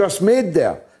that was just made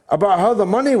there about how the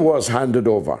money was handed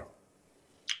over.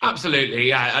 Absolutely,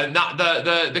 yeah. And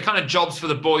that the kind of jobs for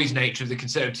the boys nature of the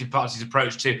Conservative Party's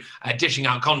approach to dishing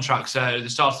out contracts at the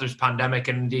start of this pandemic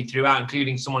and indeed throughout,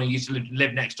 including someone who used to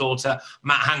live next door to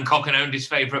Matt Hancock and owned his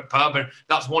favourite pub, and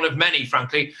that's one of many,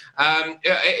 frankly,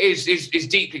 is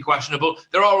deeply questionable.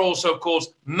 There are also, of course,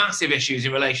 massive issues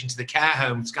in relation to the care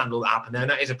home scandal that happened there,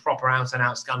 and that is a proper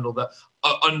out-and-out scandal that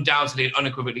undoubtedly and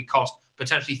unequivocally cost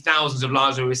potentially thousands of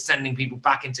lives, who is sending people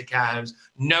back into care homes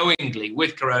knowingly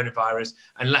with coronavirus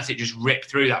and let it just rip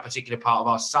through that particular part of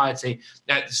our society.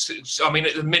 Now, so, I mean,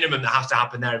 at the minimum that has to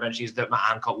happen there eventually is that Matt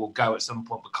Hancock will go at some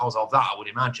point because of that, I would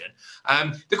imagine.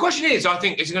 The question is, I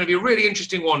think, it's going to be a really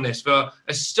interesting one, this, for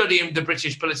a study of the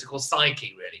British political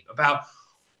psyche, really, about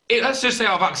let's just say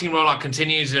our vaccine rollout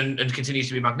continues and continues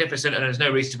to be magnificent, and there's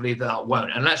no reason to believe that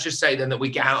won't. And let's just say then that we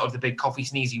get out of the big coffee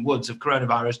sneezy woods of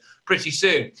coronavirus pretty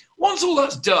soon. Once all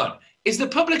that's done, is the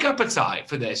public appetite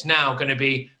for this now going to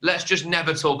be, let's just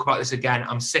never talk about this again,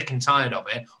 I'm sick and tired of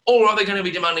it? Or are they going to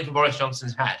be demanding for Boris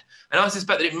Johnson's head? And I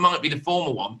suspect that it might be the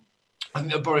former one. I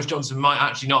think that Boris Johnson might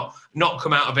actually not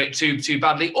come out of it too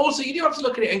badly. Also, you do have to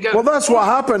look at it and go... Well, that's what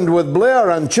happened with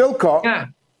Blair and Chilcot. Yeah.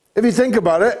 If you think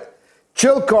about it,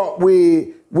 Chilcot,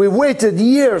 we waited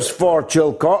years for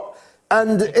Chilcot,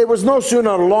 and it was no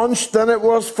sooner launched than it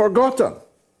was forgotten.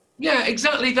 Yeah,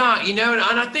 exactly that, and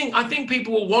I think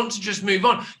people will want to just move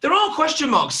on. There are question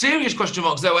marks, serious question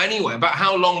marks, though, anyway, about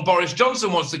how long Boris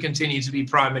Johnson wants to continue to be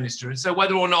Prime Minister. And so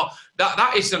whether or not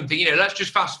that is something, let's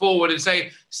just fast forward and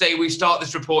say we start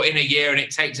this report in a year and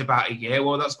it takes about a year.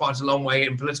 Well, that's quite a long way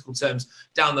in political terms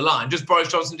down the line. Does Boris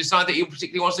Johnson decide that he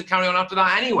particularly wants to carry on after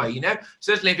that anyway,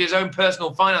 Certainly if his own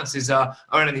personal finances are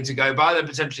anything to go by, then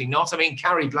potentially not. I mean,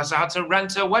 Carrie, bless her, had to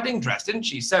rent her wedding dress, didn't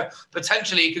she? So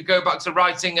potentially he could go back to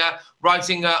writing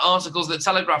articles that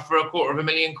Telegraph for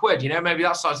 £250,000. Maybe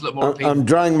that starts to look more appealing. I'm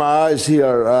drying my eyes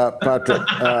here, Patrick,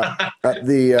 at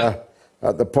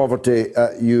the poverty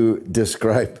you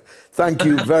describe. Thank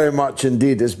you very much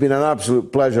indeed. It's been an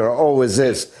absolute pleasure. It always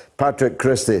is. Patrick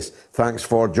Christys, thanks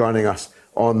for joining us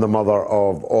on the mother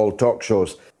of all talk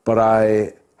shows. But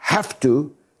I have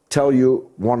to tell you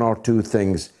one or two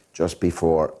things just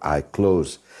before I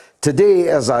close. Today,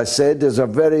 as I said, is a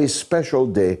very special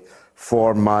day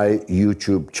for my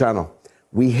YouTube channel.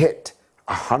 We hit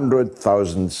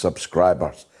 100,000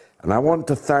 subscribers. And I want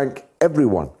to thank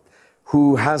everyone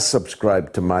who has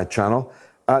subscribed to my channel,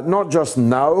 not just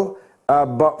now,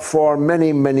 but for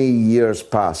many, many years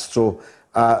past. So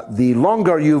the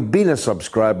longer you've been a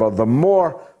subscriber, the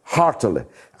more heartily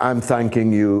I'm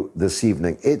thanking you this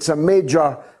evening. It's a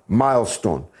major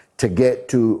milestone to get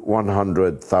to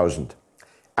 100,000.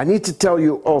 I need to tell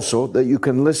you also that you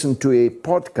can listen to a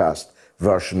podcast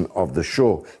version of the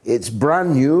show. It's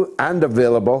brand new and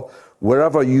available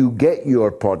wherever you get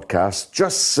your podcasts.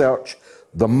 Just search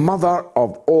The Mother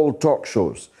of All Talk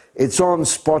Shows. It's on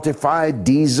Spotify,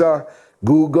 Deezer,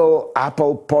 Google,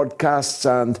 Apple Podcasts,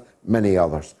 and many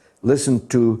others. Listened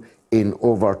to in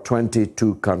over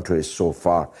 22 countries so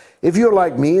far. If you're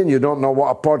like me and you don't know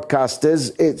what a podcast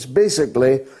is, it's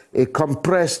basically a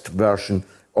compressed version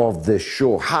of this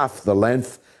show, half the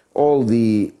length, all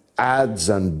the ads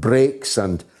and breaks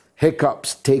and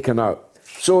hiccups taken out.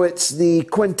 So it's the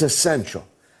quintessential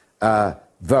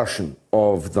version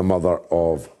of the mother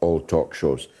of all talk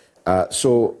shows.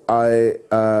 So I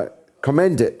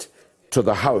commend it to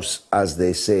the house, as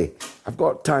they say. I've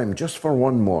got time just for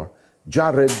one more.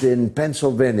 Jared in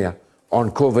Pennsylvania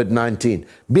on COVID-19.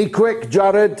 Be quick,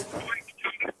 Jared.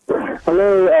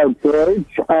 Hello,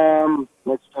 George.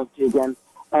 Let's talk to you again.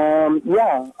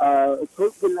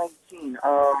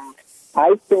 COVID-19.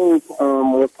 I think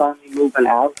we're finally moving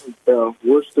out of the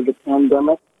worst of the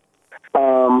pandemic.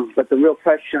 But the real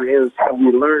question is, have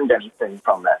we learned anything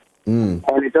from that?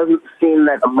 And it doesn't seem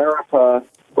that America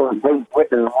or Great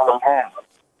Britain really have.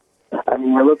 I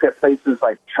mean, you look at places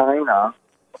like China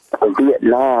or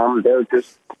Vietnam, they're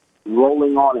just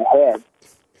rolling on ahead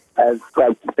as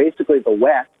basically the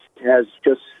West has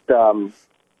just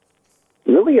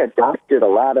really adopted a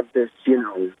lot of this,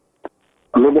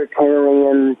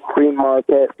 libertarian, free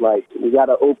market, like we got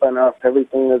to open up,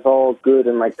 everything is all good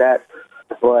and like that.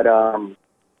 But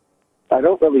I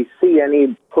don't really see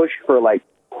any push for like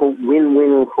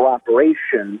win-win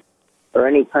cooperation or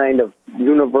any kind of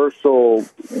universal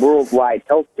worldwide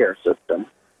healthcare system.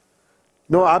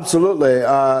 No, absolutely.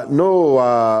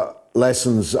 No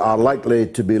lessons are likely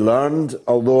to be learned,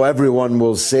 although everyone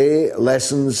will say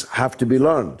lessons have to be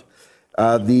learned.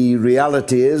 The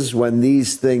reality is when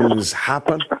these things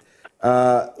happen,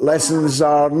 lessons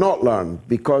are not learned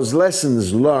because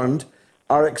lessons learned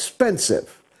are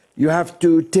expensive. You have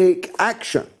to take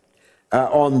action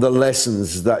on the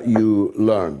lessons that you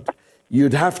learned.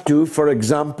 You'd have to, for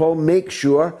example, make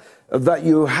sure that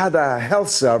you had a health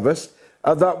service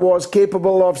that was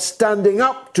capable of standing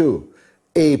up to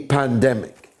a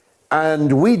pandemic.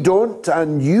 And we don't,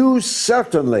 and you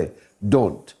certainly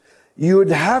don't.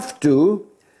 You'd have to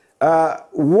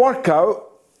work out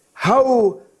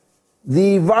how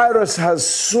the virus has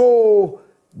so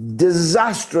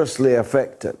disastrously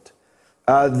affected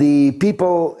the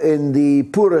people in the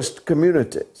poorest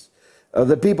communities,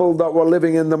 the people that were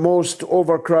living in the most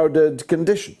overcrowded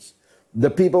conditions, the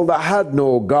people that had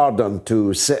no garden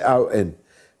to sit out in,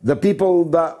 the people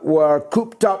that were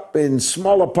cooped up in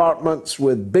small apartments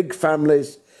with big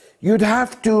families. You'd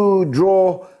have to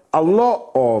draw a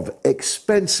lot of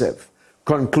expensive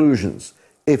conclusions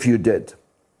if you did.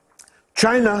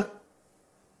 China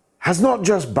has not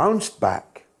just bounced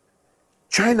back.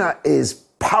 China is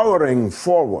powering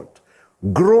forward,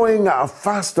 growing at a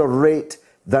faster rate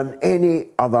than any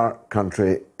other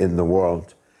country in the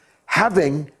world,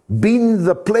 having been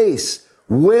the place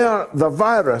where the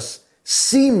virus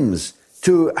seems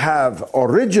to have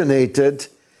originated,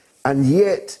 and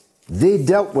yet they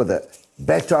dealt with it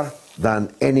better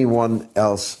than anyone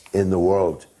else in the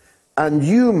world. And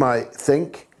you might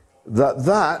think that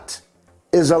that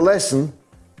is a lesson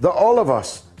that all of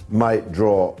us might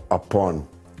draw upon.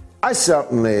 I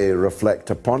certainly reflect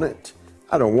upon it.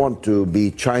 I don't want to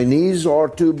be Chinese or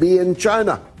to be in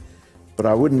China, but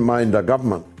I wouldn't mind a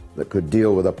government that could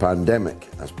deal with a pandemic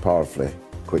as powerfully,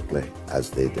 quickly as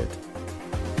they did.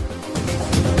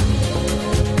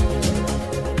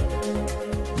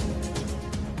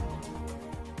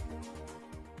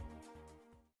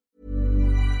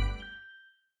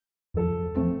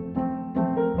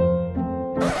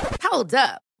 Hold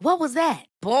up. What was that?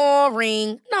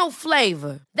 Boring. No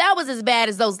flavor. That was as bad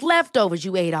as those leftovers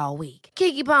you ate all week.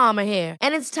 Keke Palmer here,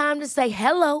 and it's time to say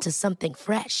hello to something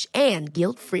fresh and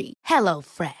guilt-free. Hello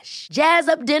Fresh. Jazz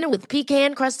up dinner with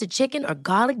pecan-crusted chicken or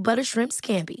garlic butter shrimp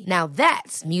scampi. Now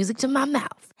that's music to my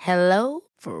mouth. Hello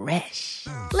Fresh.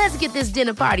 Let's get this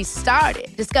dinner party started.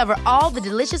 Discover all the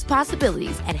delicious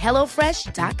possibilities at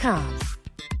HelloFresh.com.